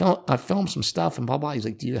 well, I filmed some stuff and blah, blah. He's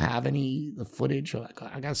like, do you have the footage?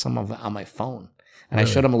 I got some of it on my phone. And really?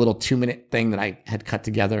 I showed him a little 2-minute thing that I had cut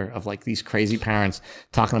together of like these crazy parents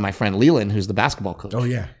talking to my friend Leland, who's the basketball coach. Oh,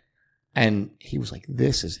 yeah. And he was like,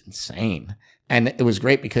 this is insane. And it was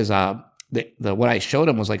great because what I showed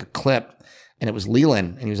him was like a clip and it was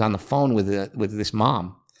Leland and he was on the phone with this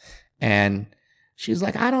mom. And she's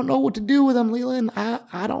like, I don't know what to do with him, Leland.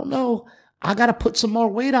 I don't know. I got to put some more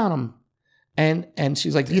weight on him. And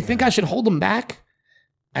she's like, do you think I should hold him back?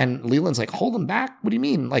 And Leland's like, hold him back? What do you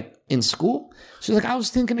mean? Like in school? She's like, I was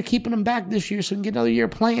thinking of keeping him back this year so he can get another year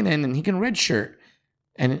playing in and he can redshirt.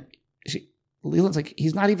 And Leland's like,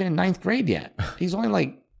 he's not even in 9th grade yet. He's only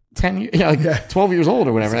like 12 years old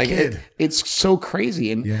or whatever. Like it's so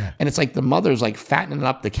crazy. And it's like the mother's like fattening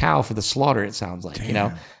up the cow for the slaughter, it sounds like,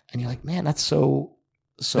 and you're like, man, that's so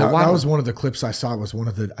wild. That was one of the clips I saw was one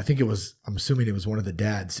of the, I'm assuming it was one of the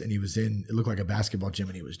dads and he was it looked like a basketball gym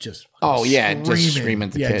and he was just just screaming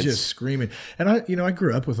at the kids. Just screaming. And I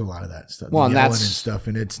grew up with a lot of that stuff. Well, and yelling and stuff.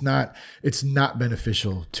 And it's not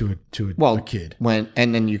beneficial to a kid.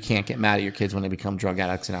 And then you can't get mad at your kids when they become drug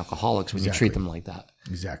addicts and alcoholics when you treat them like that.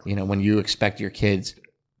 Exactly. When you expect your kids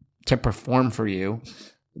to perform for you,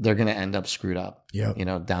 they're going to end up screwed up,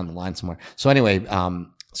 down the line somewhere. So anyway,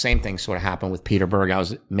 same thing sort of happened with Peter Berg. I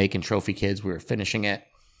was making Trophy Kids. We were finishing it.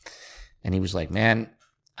 And he was like, man,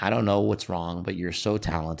 I don't know what's wrong, but you're so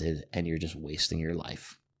talented and you're just wasting your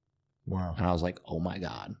life. Wow. And I was like, oh my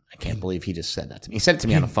God, I can't believe he just said that to me. He said it to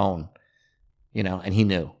me on the phone, and he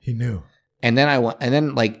knew. He knew. And then I went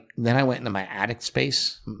into my attic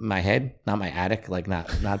space, my head, not my attic, like not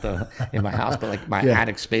the in my house, but like my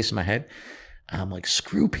attic space in my head. I'm like,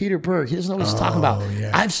 screw Peter Berg. He doesn't know what he's talking about.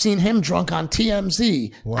 Yeah. I've seen him drunk on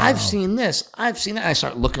TMZ. Wow. I've seen this. I've seen that. I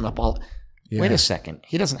start looking up all. Yeah. Wait a second.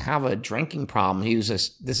 He doesn't have a drinking problem.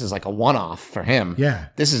 This is like a one-off for him. Yeah.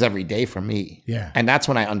 This is every day for me. Yeah. And that's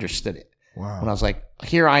when I understood it. Wow. When I was like,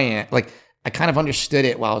 here I am. Like, I kind of understood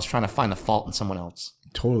it while I was trying to find the fault in someone else.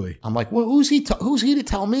 Totally. I'm like, well, who's he to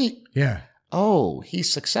tell me? Yeah. Oh,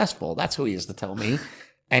 he's successful. That's who he is to tell me.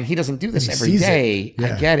 And he doesn't do this he every sees day. it.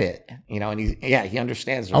 Yeah. I get it. And he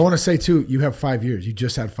understands. I want to say too, you have 5 years. You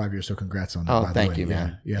just had 5 years, so congrats on that. Oh, by thank the way. you,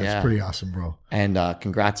 man. Yeah, it's pretty awesome, bro. And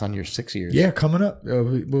congrats on your 6 years. Yeah, coming up.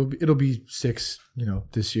 It'll be 6,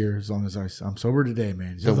 this year, as long as I'm sober today,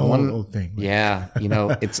 man. It's The the one old thing. Man. Yeah,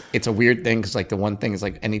 it's a weird thing because like the one thing is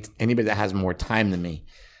like anybody that has more time than me,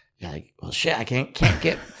 you're like, well, shit, I can't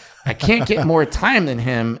get more time than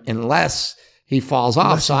him unless he falls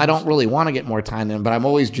off. So I don't really want to get more time than him, but I'm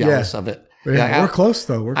always jealous of it. Yeah, we're close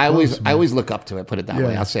though. I always look up to it. Put it that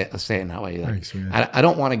way. I'll say it in that way. Like, Thanks, man. I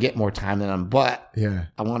don't want to get more time than him, but Yeah.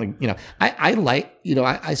 I want to.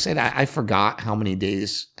 I said I forgot how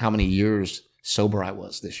many years sober I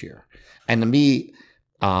was this year, and to me,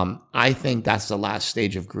 I think that's the last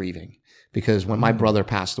stage of grieving because when my brother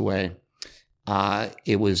passed away,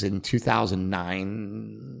 it was in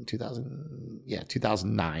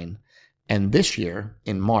 2009. And this year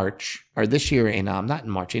in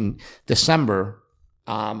December,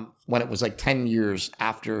 when it was like 10 years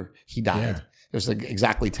after he died, it was like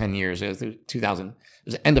exactly 10 years. It was the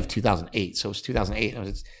end of 2008. So it was 2008. It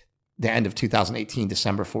was the end of 2018,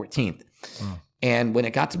 December 14th. Wow. And when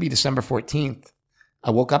it got to be December 14th,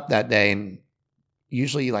 I woke up that day, and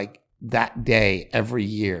usually like that day every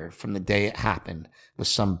year from the day it happened was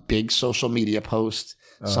some big social media post.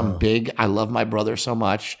 Some big, I love my brother so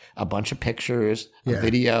much, a bunch of pictures, a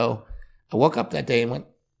video. I woke up that day and went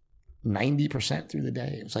 90% through the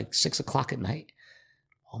day. It was like 6 o'clock at night.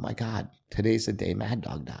 Oh my God, today's the day Mad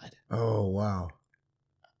Dog died. Oh, wow.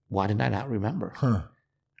 Why did I not remember? Huh.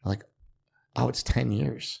 Like, oh, it's 10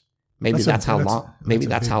 years. Maybe that's how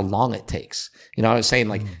long it takes. I was saying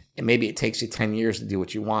like, maybe it takes you 10 years to do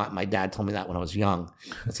what you want. My dad told me that when I was young.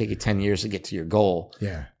 It'll take you 10 years to get to your goal.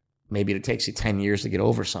 Yeah. Maybe it takes you 10 years to get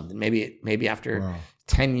over something. Maybe after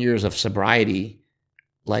 10 years of sobriety,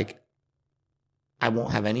 like I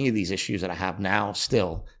won't have any of these issues that I have now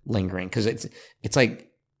still lingering. Cause it's like,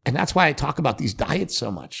 and that's why I talk about these diets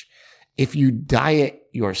so much. If you diet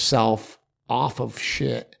yourself off of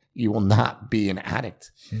shit, you will not be an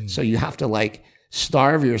addict. So you have to like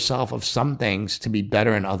starve yourself of some things to be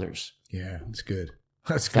better in others. Yeah, that's good.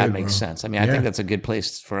 That's good. That makes sense. I mean, I think that's a good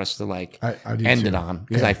place for us to like I end it on,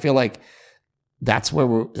 because I feel like that's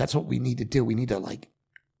what we need to do. We need to like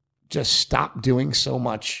just stop doing so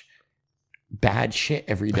much bad shit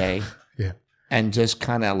every day. And just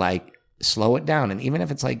kind of like slow it down. And even if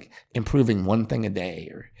it's like improving one thing a day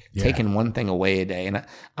or taking one thing away a day. And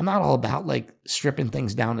I'm not all about like stripping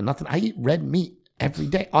things down to nothing. I eat red meat every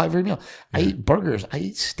day, every meal. I eat burgers. I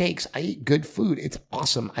eat steaks. I eat good food. It's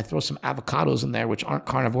awesome. I throw some avocados in there, which aren't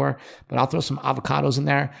carnivore, but I'll throw some avocados in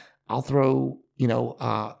there. I'll throw,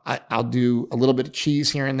 I'll do a little bit of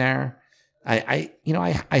cheese here and there. I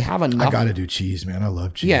have enough. I got to do cheese, man. I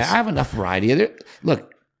love cheese. Yeah, I have enough variety.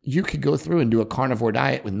 Look, you could go through and do a carnivore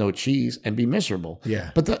diet with no cheese and be miserable. Yeah.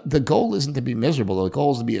 But the goal isn't to be miserable. The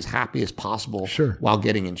goal is to be as happy as possible while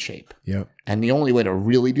getting in shape. Yep. And the only way to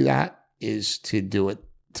really do that is to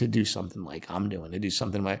do something like I'm doing, to do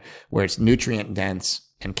something where it's nutrient dense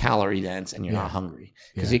and calorie dense and you're not hungry.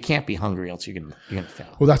 Because you can't be hungry, else you're gonna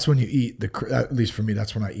fail. Well, that's when you eat at least for me,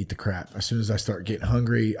 that's when I eat the crap. As soon as I start getting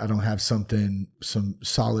hungry, I don't have some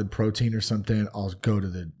solid protein or something, I'll go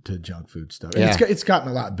to junk food stuff. And it's gotten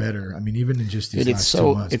a lot better. I mean, even in just these last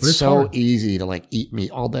 2 months. It's so easy to like eat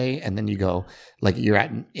meat all day, and then you go like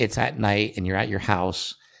it's at night and you're at your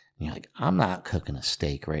house and you're like, I'm not cooking a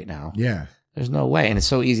steak right now. Yeah. There's no way. And it's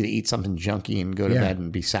so easy to eat something junky and go to bed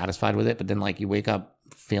and be satisfied with it. But then like you wake up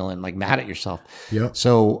feeling like mad at yourself. Yep.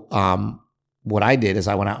 So what I did is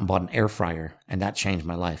I went out and bought an air fryer, and that changed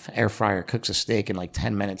my life. Air fryer cooks a steak in like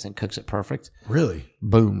 10 minutes and cooks it perfect. Really?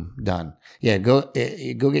 Boom, done. Yeah, go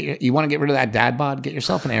get you want to get rid of that dad bod, get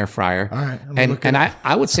yourself an air fryer. All right. And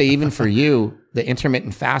I would say even for you, the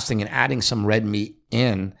intermittent fasting and adding some red meat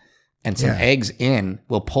in and some eggs in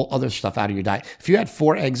will pull other stuff out of your diet. If you had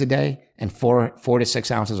 4 eggs a day and 4 to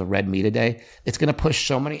 6 ounces of red meat a day, it's going to push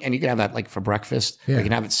so many, and you can have that like for breakfast. Yeah. You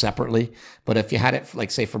can have it separately. But if you had it like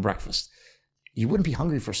say for breakfast, you wouldn't be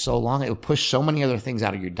hungry for so long. It would push so many other things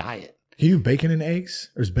out of your diet. Can you do bacon and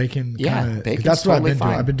eggs? Or is bacon Yeah, kind of... bacon's That's what totally I've been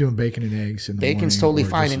doing. fine. I've been doing bacon and eggs in the Bacon's morning, totally or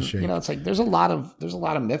fine. just a And, shake. you know, it's like there's a lot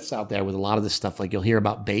of myths out there with a lot of this stuff. Like you'll hear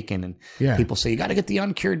about bacon and Yeah. people say, you got to get the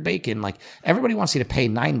uncured bacon. Like everybody wants you to pay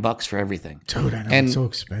 $9 for everything. Dude, I know. And- it's so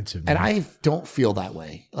expensive. And man. I don't feel that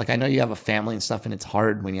way. Like I know you have a family and stuff and it's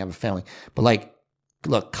hard when you have a family, but like,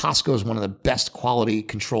 look, Costco is one of the best quality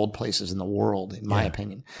controlled places in the world, in my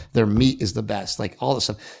opinion. Their meat is the best, like all this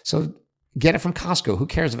stuff. So get it from Costco. Who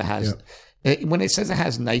cares if it has, when it says it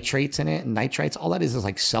has nitrates in it and nitrites, all that is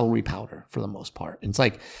like celery powder for the most part. And it's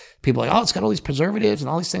like, people are like, oh, it's got all these preservatives and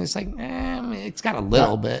all these things. It's like, it's got a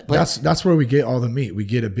little bit. But That's where we get all the meat. We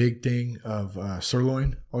get a big thing of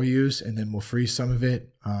sirloin I'll use, and then we'll freeze some of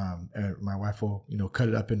it. And my wife will, cut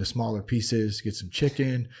it up into smaller pieces, get some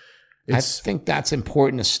chicken. I think that's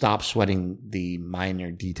important to stop sweating the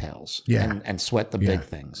minor details and sweat the big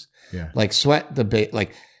things. Yeah. Like sweat the big,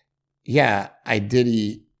 like, yeah, I did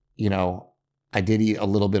eat a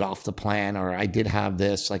little bit off the plan, or I did have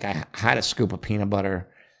this, like I had a scoop of peanut butter.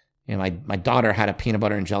 My daughter had a peanut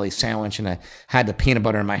butter and jelly sandwich and I had the peanut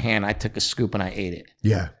butter in my hand. I took a scoop and I ate it.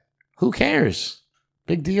 Yeah. Who cares?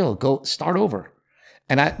 Big deal. Go start over.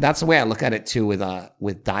 And that's the way I look at it too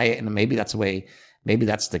with diet. And maybe that's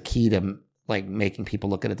the key to like making people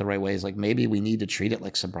look at it the right way, is like, maybe we need to treat it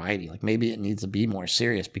like sobriety. Like maybe it needs to be more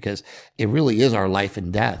serious because it really is our life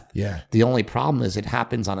and death. Yeah. The only problem is it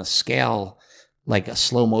happens on a scale, like a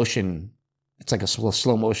slow motion. It's like a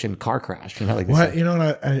slow motion car crash, like Well,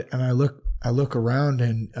 and I look around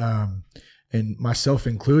and myself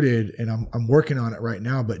included, and I'm working on it right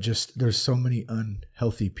now, but just there's so many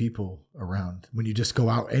unhealthy people around when you just go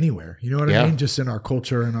out anywhere. You know what I mean? Just in our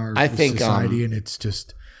culture and our society, and it's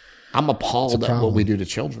just... I'm appalled at what we do to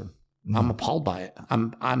children. I'm appalled by it.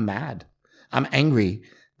 I'm mad. I'm angry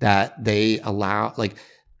that they allow, like,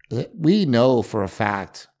 we know for a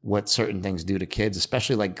fact what certain things do to kids,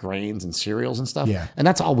 especially like grains and cereals and stuff. Yeah. And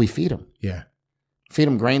that's all we feed them. Yeah. Feed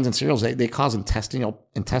them grains and cereals. They cause intestinal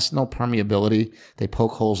permeability. They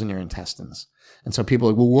poke holes in your intestines. And so people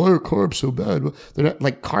are like, well, why are carbs so bad? They're not,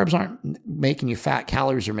 like, carbs aren't making you fat.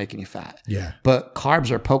 Calories are making you fat. Yeah. But carbs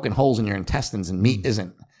are poking holes in your intestines and meat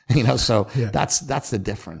isn't. So that's the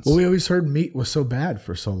difference. Well, we always heard meat was so bad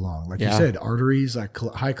for so long. Like you said, arteries, like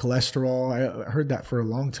high cholesterol. I heard that for a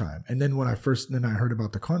long time. And then when I heard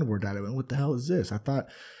about the carnivore diet, I went, what the hell is this? I thought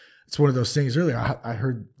it's one of those things earlier. I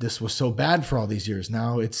heard this was so bad for all these years.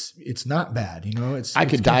 Now it's not bad. I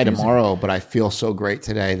could die tomorrow, but I feel so great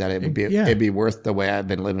today that it would be, it'd be worth the way I've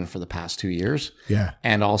been living for the past 2 years. Yeah.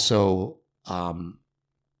 And also,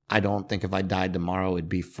 I don't think if I died tomorrow, it'd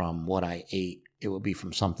be from what I ate. It would be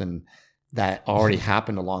from something that already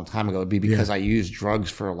happened a long time ago. It'd be because I used drugs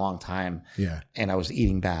for a long time. Yeah. And I was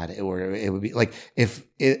eating bad. It would be like, if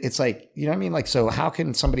it's like, you know what I mean? Like, so how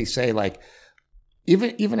can somebody say, like,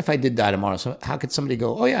 even if I did die tomorrow, so how could somebody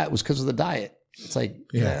go, oh yeah, it was because of the diet? It's like,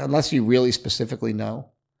 unless you really specifically know.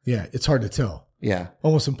 Yeah. It's hard to tell. Yeah.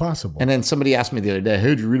 Almost impossible. And then somebody asked me the other day, hey,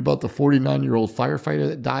 did you read about the 49-year-old firefighter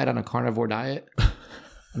that died on a carnivore diet?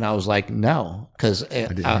 And I was like, no, because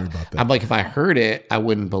I'm like, if I heard it, I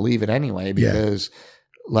wouldn't believe it anyway, because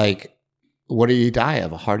like, what do you die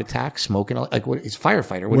of? A heart attack, smoking? Like, what? He's a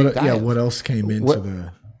firefighter. What do you die of? What else came into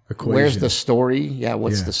the equation? Where's the story? Yeah,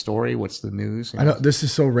 what's the story? What's the news? I know this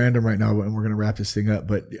is so random right now, and we're going to wrap this thing up,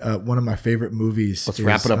 but one of my favorite movies. Let's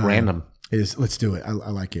wrap it up random. Let's do it. I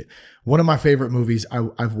like it. One of my favorite movies.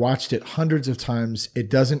 I've watched it hundreds of times. It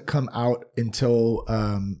doesn't come out until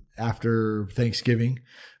after Thanksgiving,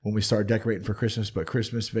 when we start decorating for Christmas, but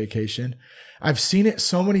Christmas Vacation. I've seen it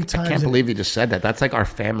so many times. I can't believe you just said that. That's like our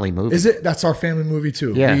family movie. Is it? That's our family movie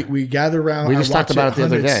too. Yeah. We gather around. We just talked about it the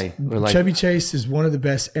other day. We're like, Chevy Chase is one of the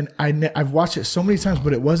best. And I've watched it so many times,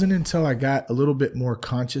 but it wasn't until I got a little bit more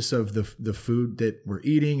conscious of the food that we're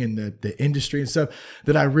eating and the industry and stuff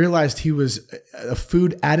that I realized he was a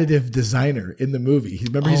food additive designer in the movie.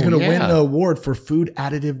 Remember, he's going to win the award for Food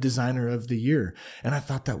Additive Designer of the Year. And I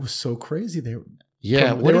thought that was so crazy. They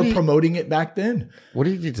were promoting it back then. What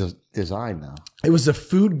did you design though? It was a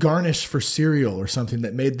food garnish for cereal or something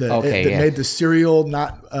that made made the cereal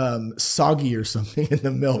not soggy or something in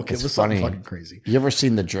the milk. It's it was funny. something fucking crazy. You ever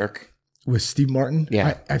seen The Jerk? With Steve Martin?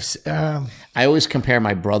 Yeah. I always compare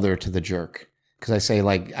my brother to The Jerk. Because I say,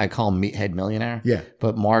 like, I call him Meathead Millionaire. Yeah.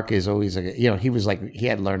 But Mark is always, he was like, he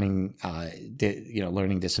had learning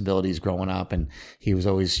disabilities growing up, and he was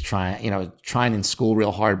always trying in school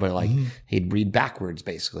real hard, but like he'd read backwards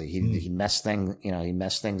basically. He'd mess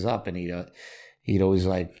things up, and he'd always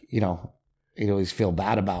like, he'd always feel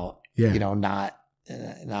bad about,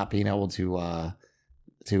 not being able to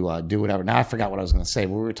do whatever. Now I forgot what I was going to say.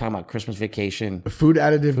 We were talking about Christmas Vacation. A food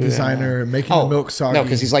additive designer making the milk soggy. No,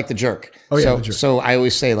 because he's like the jerk. Oh, yeah, so, the jerk. So I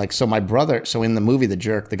always say like, so my brother, so in the movie The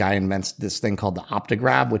Jerk, the guy invents this thing called the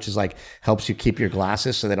Optigrab, which is like helps you keep your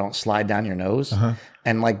glasses so they don't slide down your nose.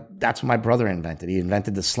 And like, that's what my brother invented. He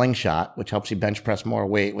invented the slingshot, which helps you bench press more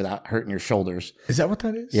weight without hurting your shoulders. Is that what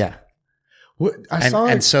that is? Yeah. What I saw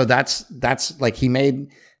it. And so that's like, he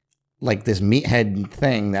made like this meathead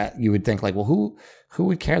thing that you would think like, well, who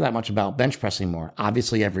would care that much about bench pressing more?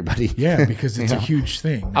 Obviously everybody. Yeah, because it's a huge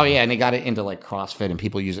thing. Oh yeah, and they got it into like CrossFit and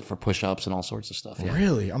people use it for push-ups and all sorts of stuff. Yeah.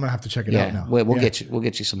 Really? I'm going to have to check it out now. We'll get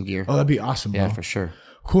you some gear. Oh, that'd be awesome, bro. Yeah, for sure.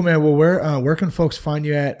 Cool, man. Well, where can folks find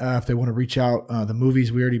you at if they want to reach out? The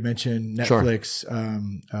movies we already mentioned, Netflix,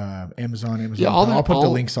 Amazon. Yeah, I'll put the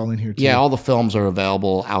links all in here too. Yeah, all the films are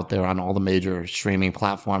available out there on all the major streaming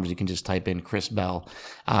platforms. You can just type in Chris Bell.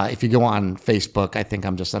 If you go on Facebook, I think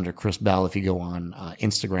I'm just under Chris Bell. If you go on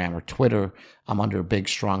Instagram or Twitter, I'm under Big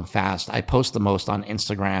Strong Fast. I post the most on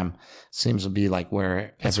Instagram. Seems to be like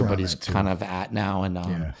where everybody's kind of at now. And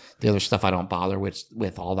the other stuff I don't bother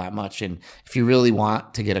with all that much. And if you really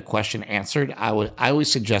want to get a question answered, I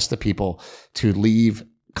always suggest to people to leave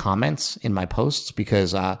comments in my posts,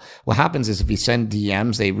 because what happens is if you send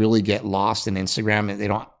DMs, they really get lost in Instagram.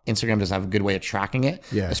 Instagram doesn't have a good way of tracking it,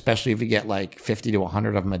 especially if you get like 50 to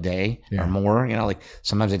 100 of them a day or more. You know, like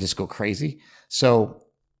sometimes they just go crazy. So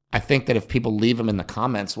I think that if people leave them in the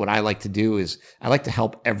comments, what I like to do is I like to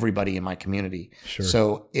help everybody in my community. Sure.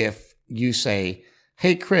 So if you say,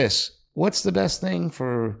 hey, Chris, what's the best thing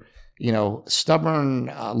for,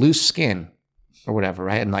 stubborn, loose skin or whatever,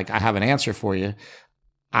 right? And like, I have an answer for you.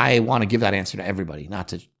 I want to give that answer to everybody, not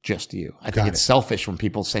to just you. I think it's selfish when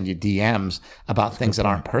people send you DMs about things that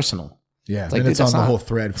aren't personal. Yeah. It's like, it's on the whole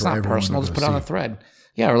thread for everyone. It's not personal. Just put it on the thread.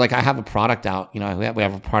 Yeah, or like I have a product out, we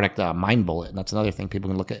have a product, Mind Bullet, and that's another thing. People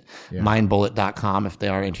can look at mindbullet.com if they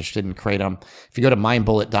are interested in Kratom. If you go to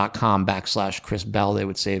mindbullet.com/Chris Bell, they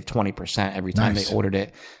would save 20% every time they ordered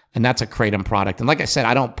it. And that's a Kratom product. And like I said,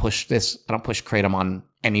 I don't push Kratom on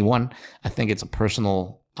anyone. I think it's a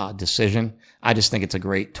personal decision. I just think it's a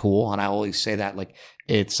great tool. And I always say that like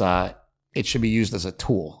it should be used as a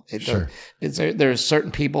tool. There's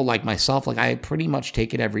certain people like myself, like I pretty much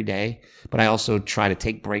take it every day, but I also try to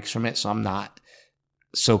take breaks from it so I'm not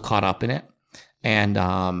so caught up in it. And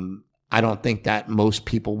I don't think that most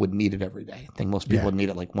people would need it every day. I think most people would need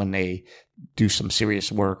it like when they do some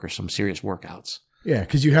serious work or some serious workouts. Yeah,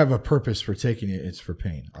 because you have a purpose for taking it. It's for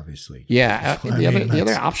pain, obviously. Yeah. The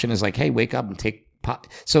other option is like, hey, wake up and take pot.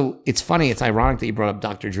 So it's funny. It's ironic that you brought up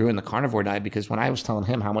Dr. Drew and the carnivore diet, because when I was telling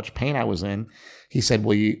him how much pain I was in, he said,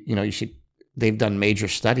 well, you should, they've done major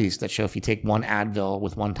studies that show if you take one Advil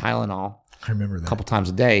with one Tylenol I remember that. a couple times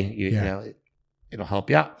a day, it'll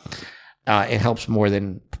help you out. It helps more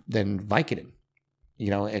than Vicodin,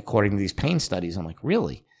 according to these pain studies. I'm like,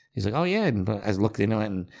 really? He's like, oh yeah. And I looked into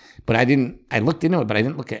it I looked into it, but I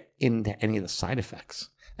didn't look into any of the side effects.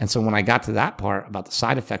 And so when I got to that part about the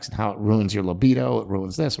side effects and how it ruins your libido, it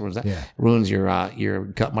ruins this, it ruins that, ruins your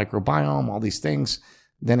gut microbiome, all these things,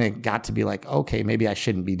 then it got to be like, okay, maybe I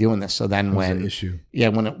shouldn't be doing this. So then when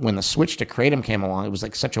the switch to Kratom came along, it was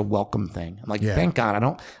like such a welcome thing. I'm like, thank God,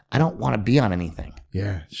 I don't want to be on anything.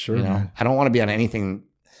 Yeah, sure. Man. I don't want to be on anything.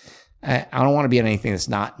 I don't want to be on anything that's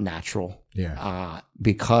not natural. Yeah.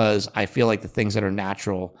 Because I feel like the things that are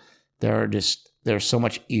natural, they're so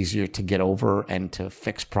much easier to get over and to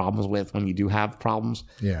fix problems with when you do have problems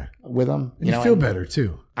with them. You feel better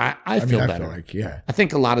too. I feel better. I feel like, I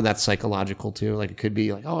think a lot of that's psychological too. Like it could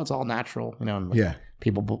be like, oh, it's all natural, and like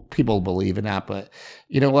people believe in that. But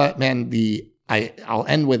you know what, man, I'll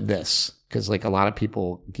end with this, because like a lot of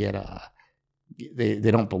people get, they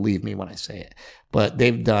don't believe me when I say it, but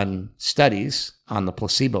they've done studies on the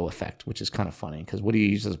placebo effect, which is kind of funny, because what do you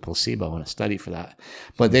use as a placebo in a study for that?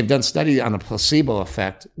 But they've done study on the placebo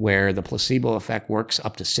effect, where the placebo effect works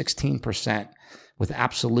up to 16% with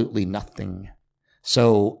absolutely nothing.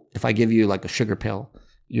 So if I give you like a sugar pill,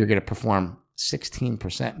 you're going to perform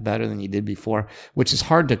 16% better than you did before, which is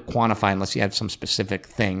hard to quantify unless you have some specific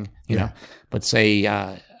thing, you know. But say,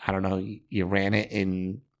 I don't know, you ran it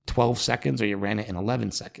in 12 seconds or you ran it in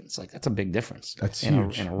 11 seconds. Like that's a big difference. That's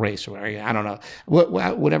huge. In a race or whatever. I don't know.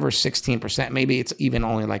 Whatever 16%, maybe it's even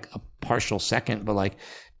only like a partial second, but like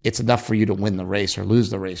it's enough for you to win the race or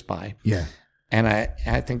lose the race by. Yeah. And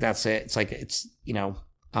I think that's it. It's like, you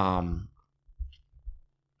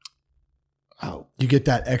get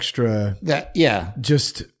that extra. I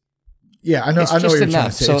know I know what you're trying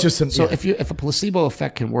to say. So if a placebo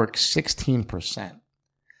effect can work 16%,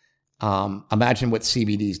 Imagine what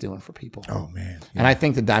CBD is doing for people. Oh man. Yeah. And I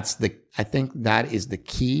think that is the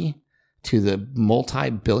key to the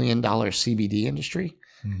multi-billion-dollar CBD industry.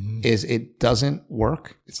 Is it doesn't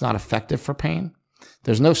work. It's not effective for pain.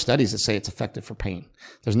 There's no studies that say it's effective for pain.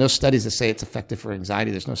 There's no studies that say it's effective for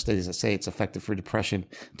anxiety. There's no studies that say it's effective for depression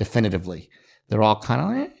definitively. They're all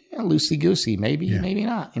kind of loosey-goosey, maybe, maybe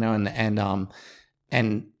not,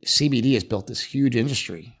 and CBD has built this huge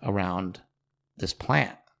industry around this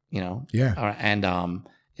plant, and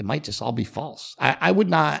it might just all be false. I would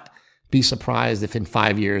not be surprised if in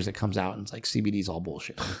 5 years it comes out and it's like CBD is all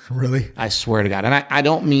bullshit. Really? I swear to God. And I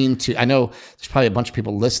don't mean to, I know there's probably a bunch of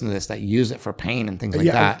people listening to this that use it for pain and things like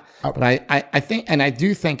that. But I think, and I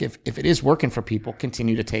do think if it is working for people,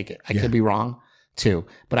 continue to take it. I could be wrong too,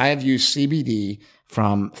 but I have used CBD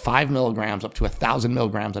from 5 milligrams up to 1,000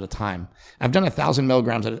 milligrams at a time. I've done 1,000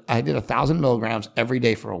 milligrams. I did 1,000 milligrams every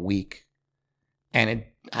day for a week, and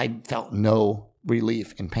I felt no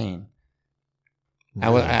relief in pain.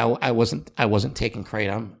 Really? I wasn't taking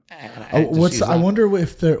kratom. I wonder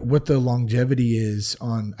what the longevity is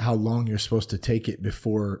on how long you're supposed to take it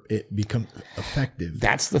before it becomes effective.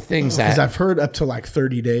 That's the things because I've heard up to like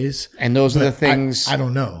 30 days, and those are the things I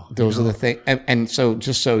don't know. Those are the things, and so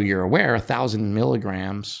just so you're aware, 1,000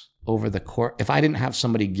 milligrams over the course. If I didn't have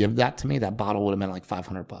somebody give that to me, that bottle would have been like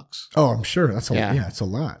 $500. Oh, I'm sure that's it's a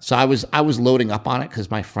lot. So I was loading up on it because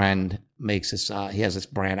my friend makes this. He has this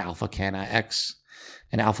brand Alpha Canna X.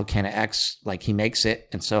 And Alpha Canna X, like he makes it.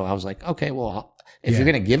 And so I was like, okay, well, if you're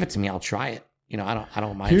going to give it to me, I'll try it. I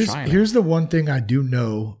don't mind trying it. Here's the one thing I do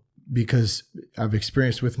know, because I've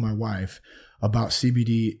experienced with my wife about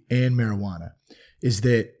CBD and marijuana, is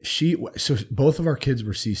that so both of our kids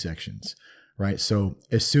were C-sections, right? So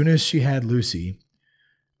as soon as she had Lucy,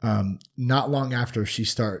 not long after she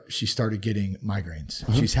started getting migraines.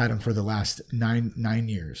 Mm-hmm. She's had them for the last nine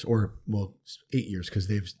years, or 8 years, because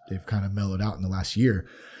they've kind of mellowed out in the last year.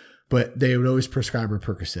 But they would always prescribe her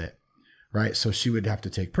Percocet, right? So she would have to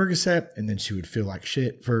take Percocet, and then she would feel like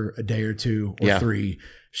shit for a day or two or 3.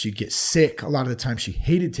 She'd get sick. A lot of the time she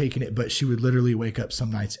hated taking it, but she would literally wake up some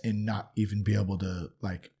nights and not even be able to,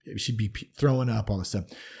 like, she'd be throwing up, all this stuff.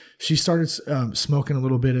 She started smoking a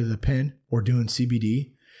little bit of the pen or doing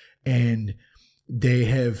CBD. And they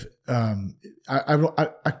have,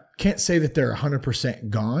 I can't say that they're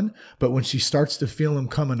 100% gone, but when she starts to feel them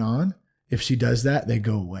coming on, if she does that, they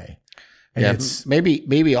go away. And it's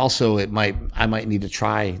maybe also I might need to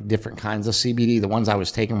try different kinds of CBD. The ones I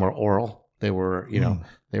was taking were oral. They were,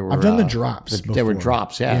 they were. I've done the drops. They were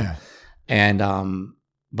drops, yeah. And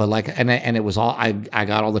but like, and it was all, I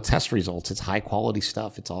got all the test results. It's high quality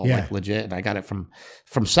stuff. It's all like legit. And I got it from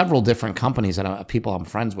several different companies that people I'm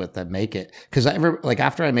friends with that make it. Cause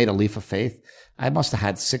after I made A Leaf of Faith, I must have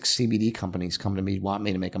had 6 CBD companies come to me, want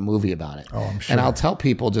me to make a movie about it. Oh, I'm sure. And I'll tell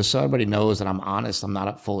people, just so everybody knows that I'm honest, I'm not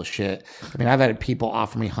up full of shit. I mean, I've had people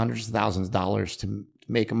offer me hundreds of thousands of dollars to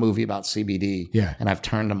make a movie about CBD. Yeah. And I've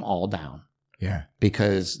turned them all down. Yeah.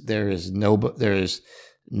 Because there is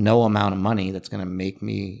no amount of money that's going to make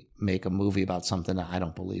me make a movie about something that I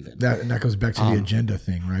don't believe in. That goes back to the agenda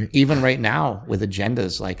thing, right? Even right now with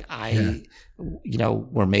agendas, like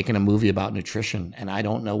we're making a movie about nutrition and I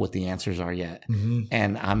don't know what the answers are yet. Mm-hmm.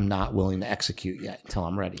 And I'm not willing to execute yet until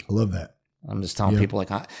I'm ready. I love that. I'm just telling people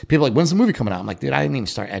when's the movie coming out? I'm like, dude, I didn't even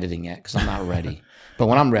start editing yet because I'm not ready. But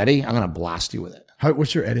when I'm ready, I'm going to blast you with it.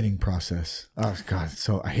 What's your editing process? Oh God,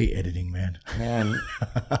 I hate editing, man. Man,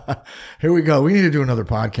 here we go. We need to do another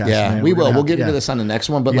podcast. Yeah, man. we will. We'll get into this on the next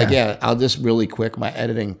one. But I'll just really quick. My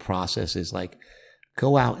editing process is like,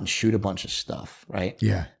 go out and shoot a bunch of stuff, right?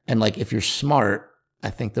 Yeah. And like, if you're smart,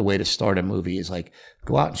 I think the way to start a movie is like,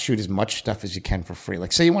 go out and shoot as much stuff as you can for free.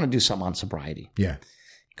 Like, say you want to do something on sobriety. Yeah.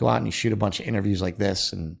 Go out and you shoot a bunch of interviews like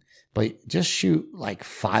this but just shoot like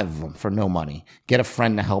 5 of them for no money. Get a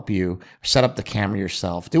friend to help you, set up the camera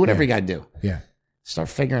yourself, do whatever you got to do. Yeah. Start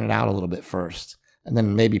figuring it out a little bit first and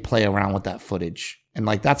then maybe play around with that footage. And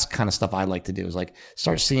like, that's kind of stuff I like to do is like,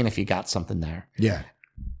 start seeing if you got something there. Yeah.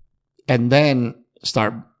 And then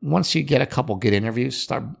once you get a couple good interviews,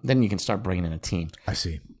 then you can start bringing in a team. I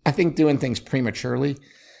see. I think doing things prematurely,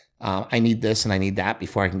 I need this and I need that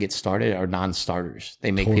before I can get started are non-starters.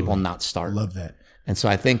 They make people not start. I love that. And so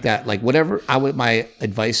I think that like my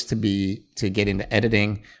advice to get into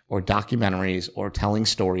editing or documentaries or telling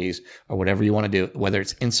stories or whatever you want to do, whether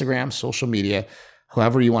it's Instagram, social media,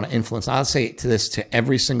 whoever you want to influence. I'll say to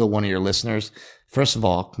every single one of your listeners, first of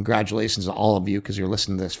all, congratulations to all of you because you're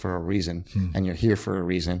listening to this for a reason and you're here for a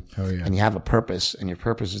reason and you have a purpose and your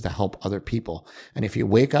purpose is to help other people. And if you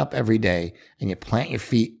wake up every day and you plant your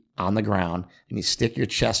feet on the ground and you stick your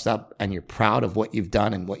chest up and you're proud of what you've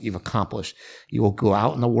done and what you've accomplished, you will go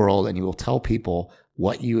out in the world and you will tell people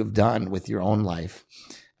what you have done with your own life.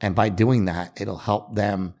 And by doing that, it'll help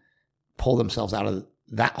them pull themselves out of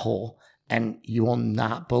that hole. And you will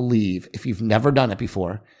not believe, if you've never done it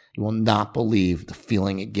before, you will not believe the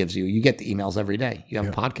feeling it gives you. You get the emails every day. You have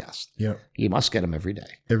a podcast. Yeah. You must get them every day.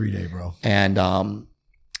 Every day, bro. And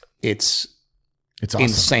it's awesome.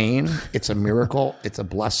 Insane. It's a miracle. It's a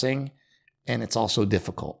blessing. And it's also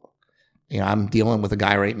difficult. You know, I'm dealing with a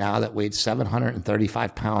guy right now that weighed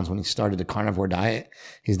 735 pounds when he started the carnivore diet.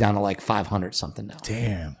 He's down to like 500 something now.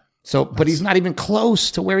 Damn. So, but he's not even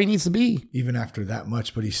close to where he needs to be. Even after that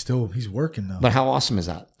much, but he's working though. But how awesome is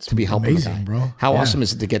that to be helping amazing, the guy? Bro. How awesome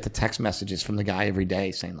is it to get the text messages from the guy every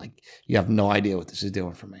day saying like, you have no idea what this is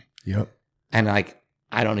doing for me. Yep. And like,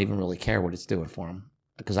 I don't even really care what it's doing for him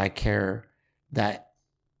because I care that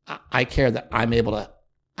I'm able to,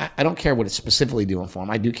 I don't care what it's specifically doing for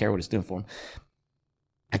him. I do care what it's doing for him.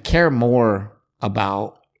 I care more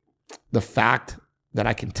about the fact that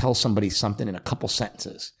I can tell somebody something in a couple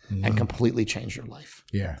sentences and completely change their life.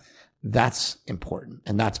 Yeah. That's important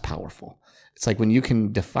and that's powerful. It's like when you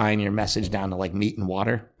can define your message down to like meat and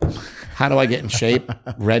water. How do I get in shape?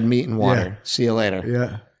 Red meat and water. Yeah. See you later.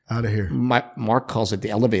 Yeah. Out of here. Mark calls it the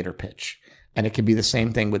elevator pitch. And it could be the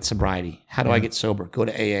same thing with sobriety. How do I get sober? Go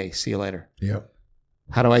to AA. See you later. Yep.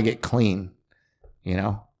 How do I get clean? You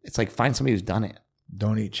know, it's like find somebody who's done it.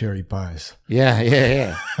 Don't eat cherry pies. Yeah.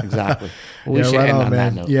 Exactly. Well, we should right end on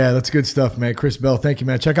man. that note. Yeah, that's good stuff, man. Chris Bell, thank you,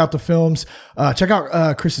 man. Check out the films. Check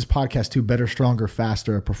out Chris's podcast too, Better, Stronger,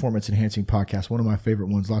 Faster, a performance enhancing podcast. One of my favorite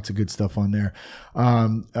ones. Lots of good stuff on there.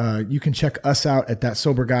 You can check us out at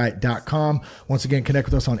thatsoberguy.com. Once again, connect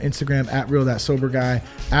with us on Instagram at realthatsoberguy,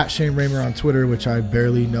 at Shane Ramer on Twitter, which I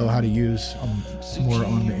barely know how to use. I'm more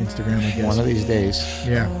on the Instagram, I guess. One of these days.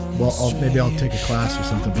 Yeah. Well, maybe I'll take a class or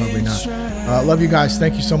something. Probably not. Love you guys.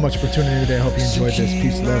 Thank you so much for tuning in today. I hope you enjoyed this.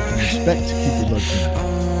 Peace, love, and respect. Keep your blood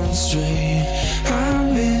clean.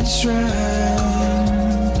 I've been trying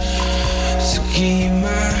to keep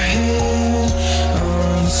my head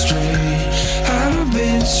on straight. I've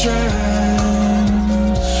been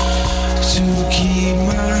trying to keep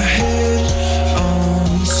my head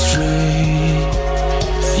on straight.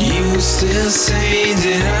 You still say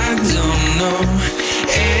that I don't know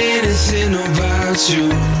anything about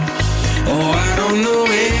you. Oh, I don't know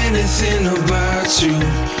anything about you,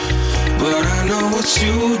 but I know what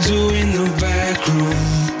you do in the back room.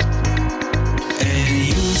 And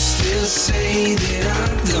you still say that I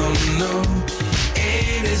don't know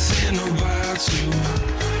anything about you.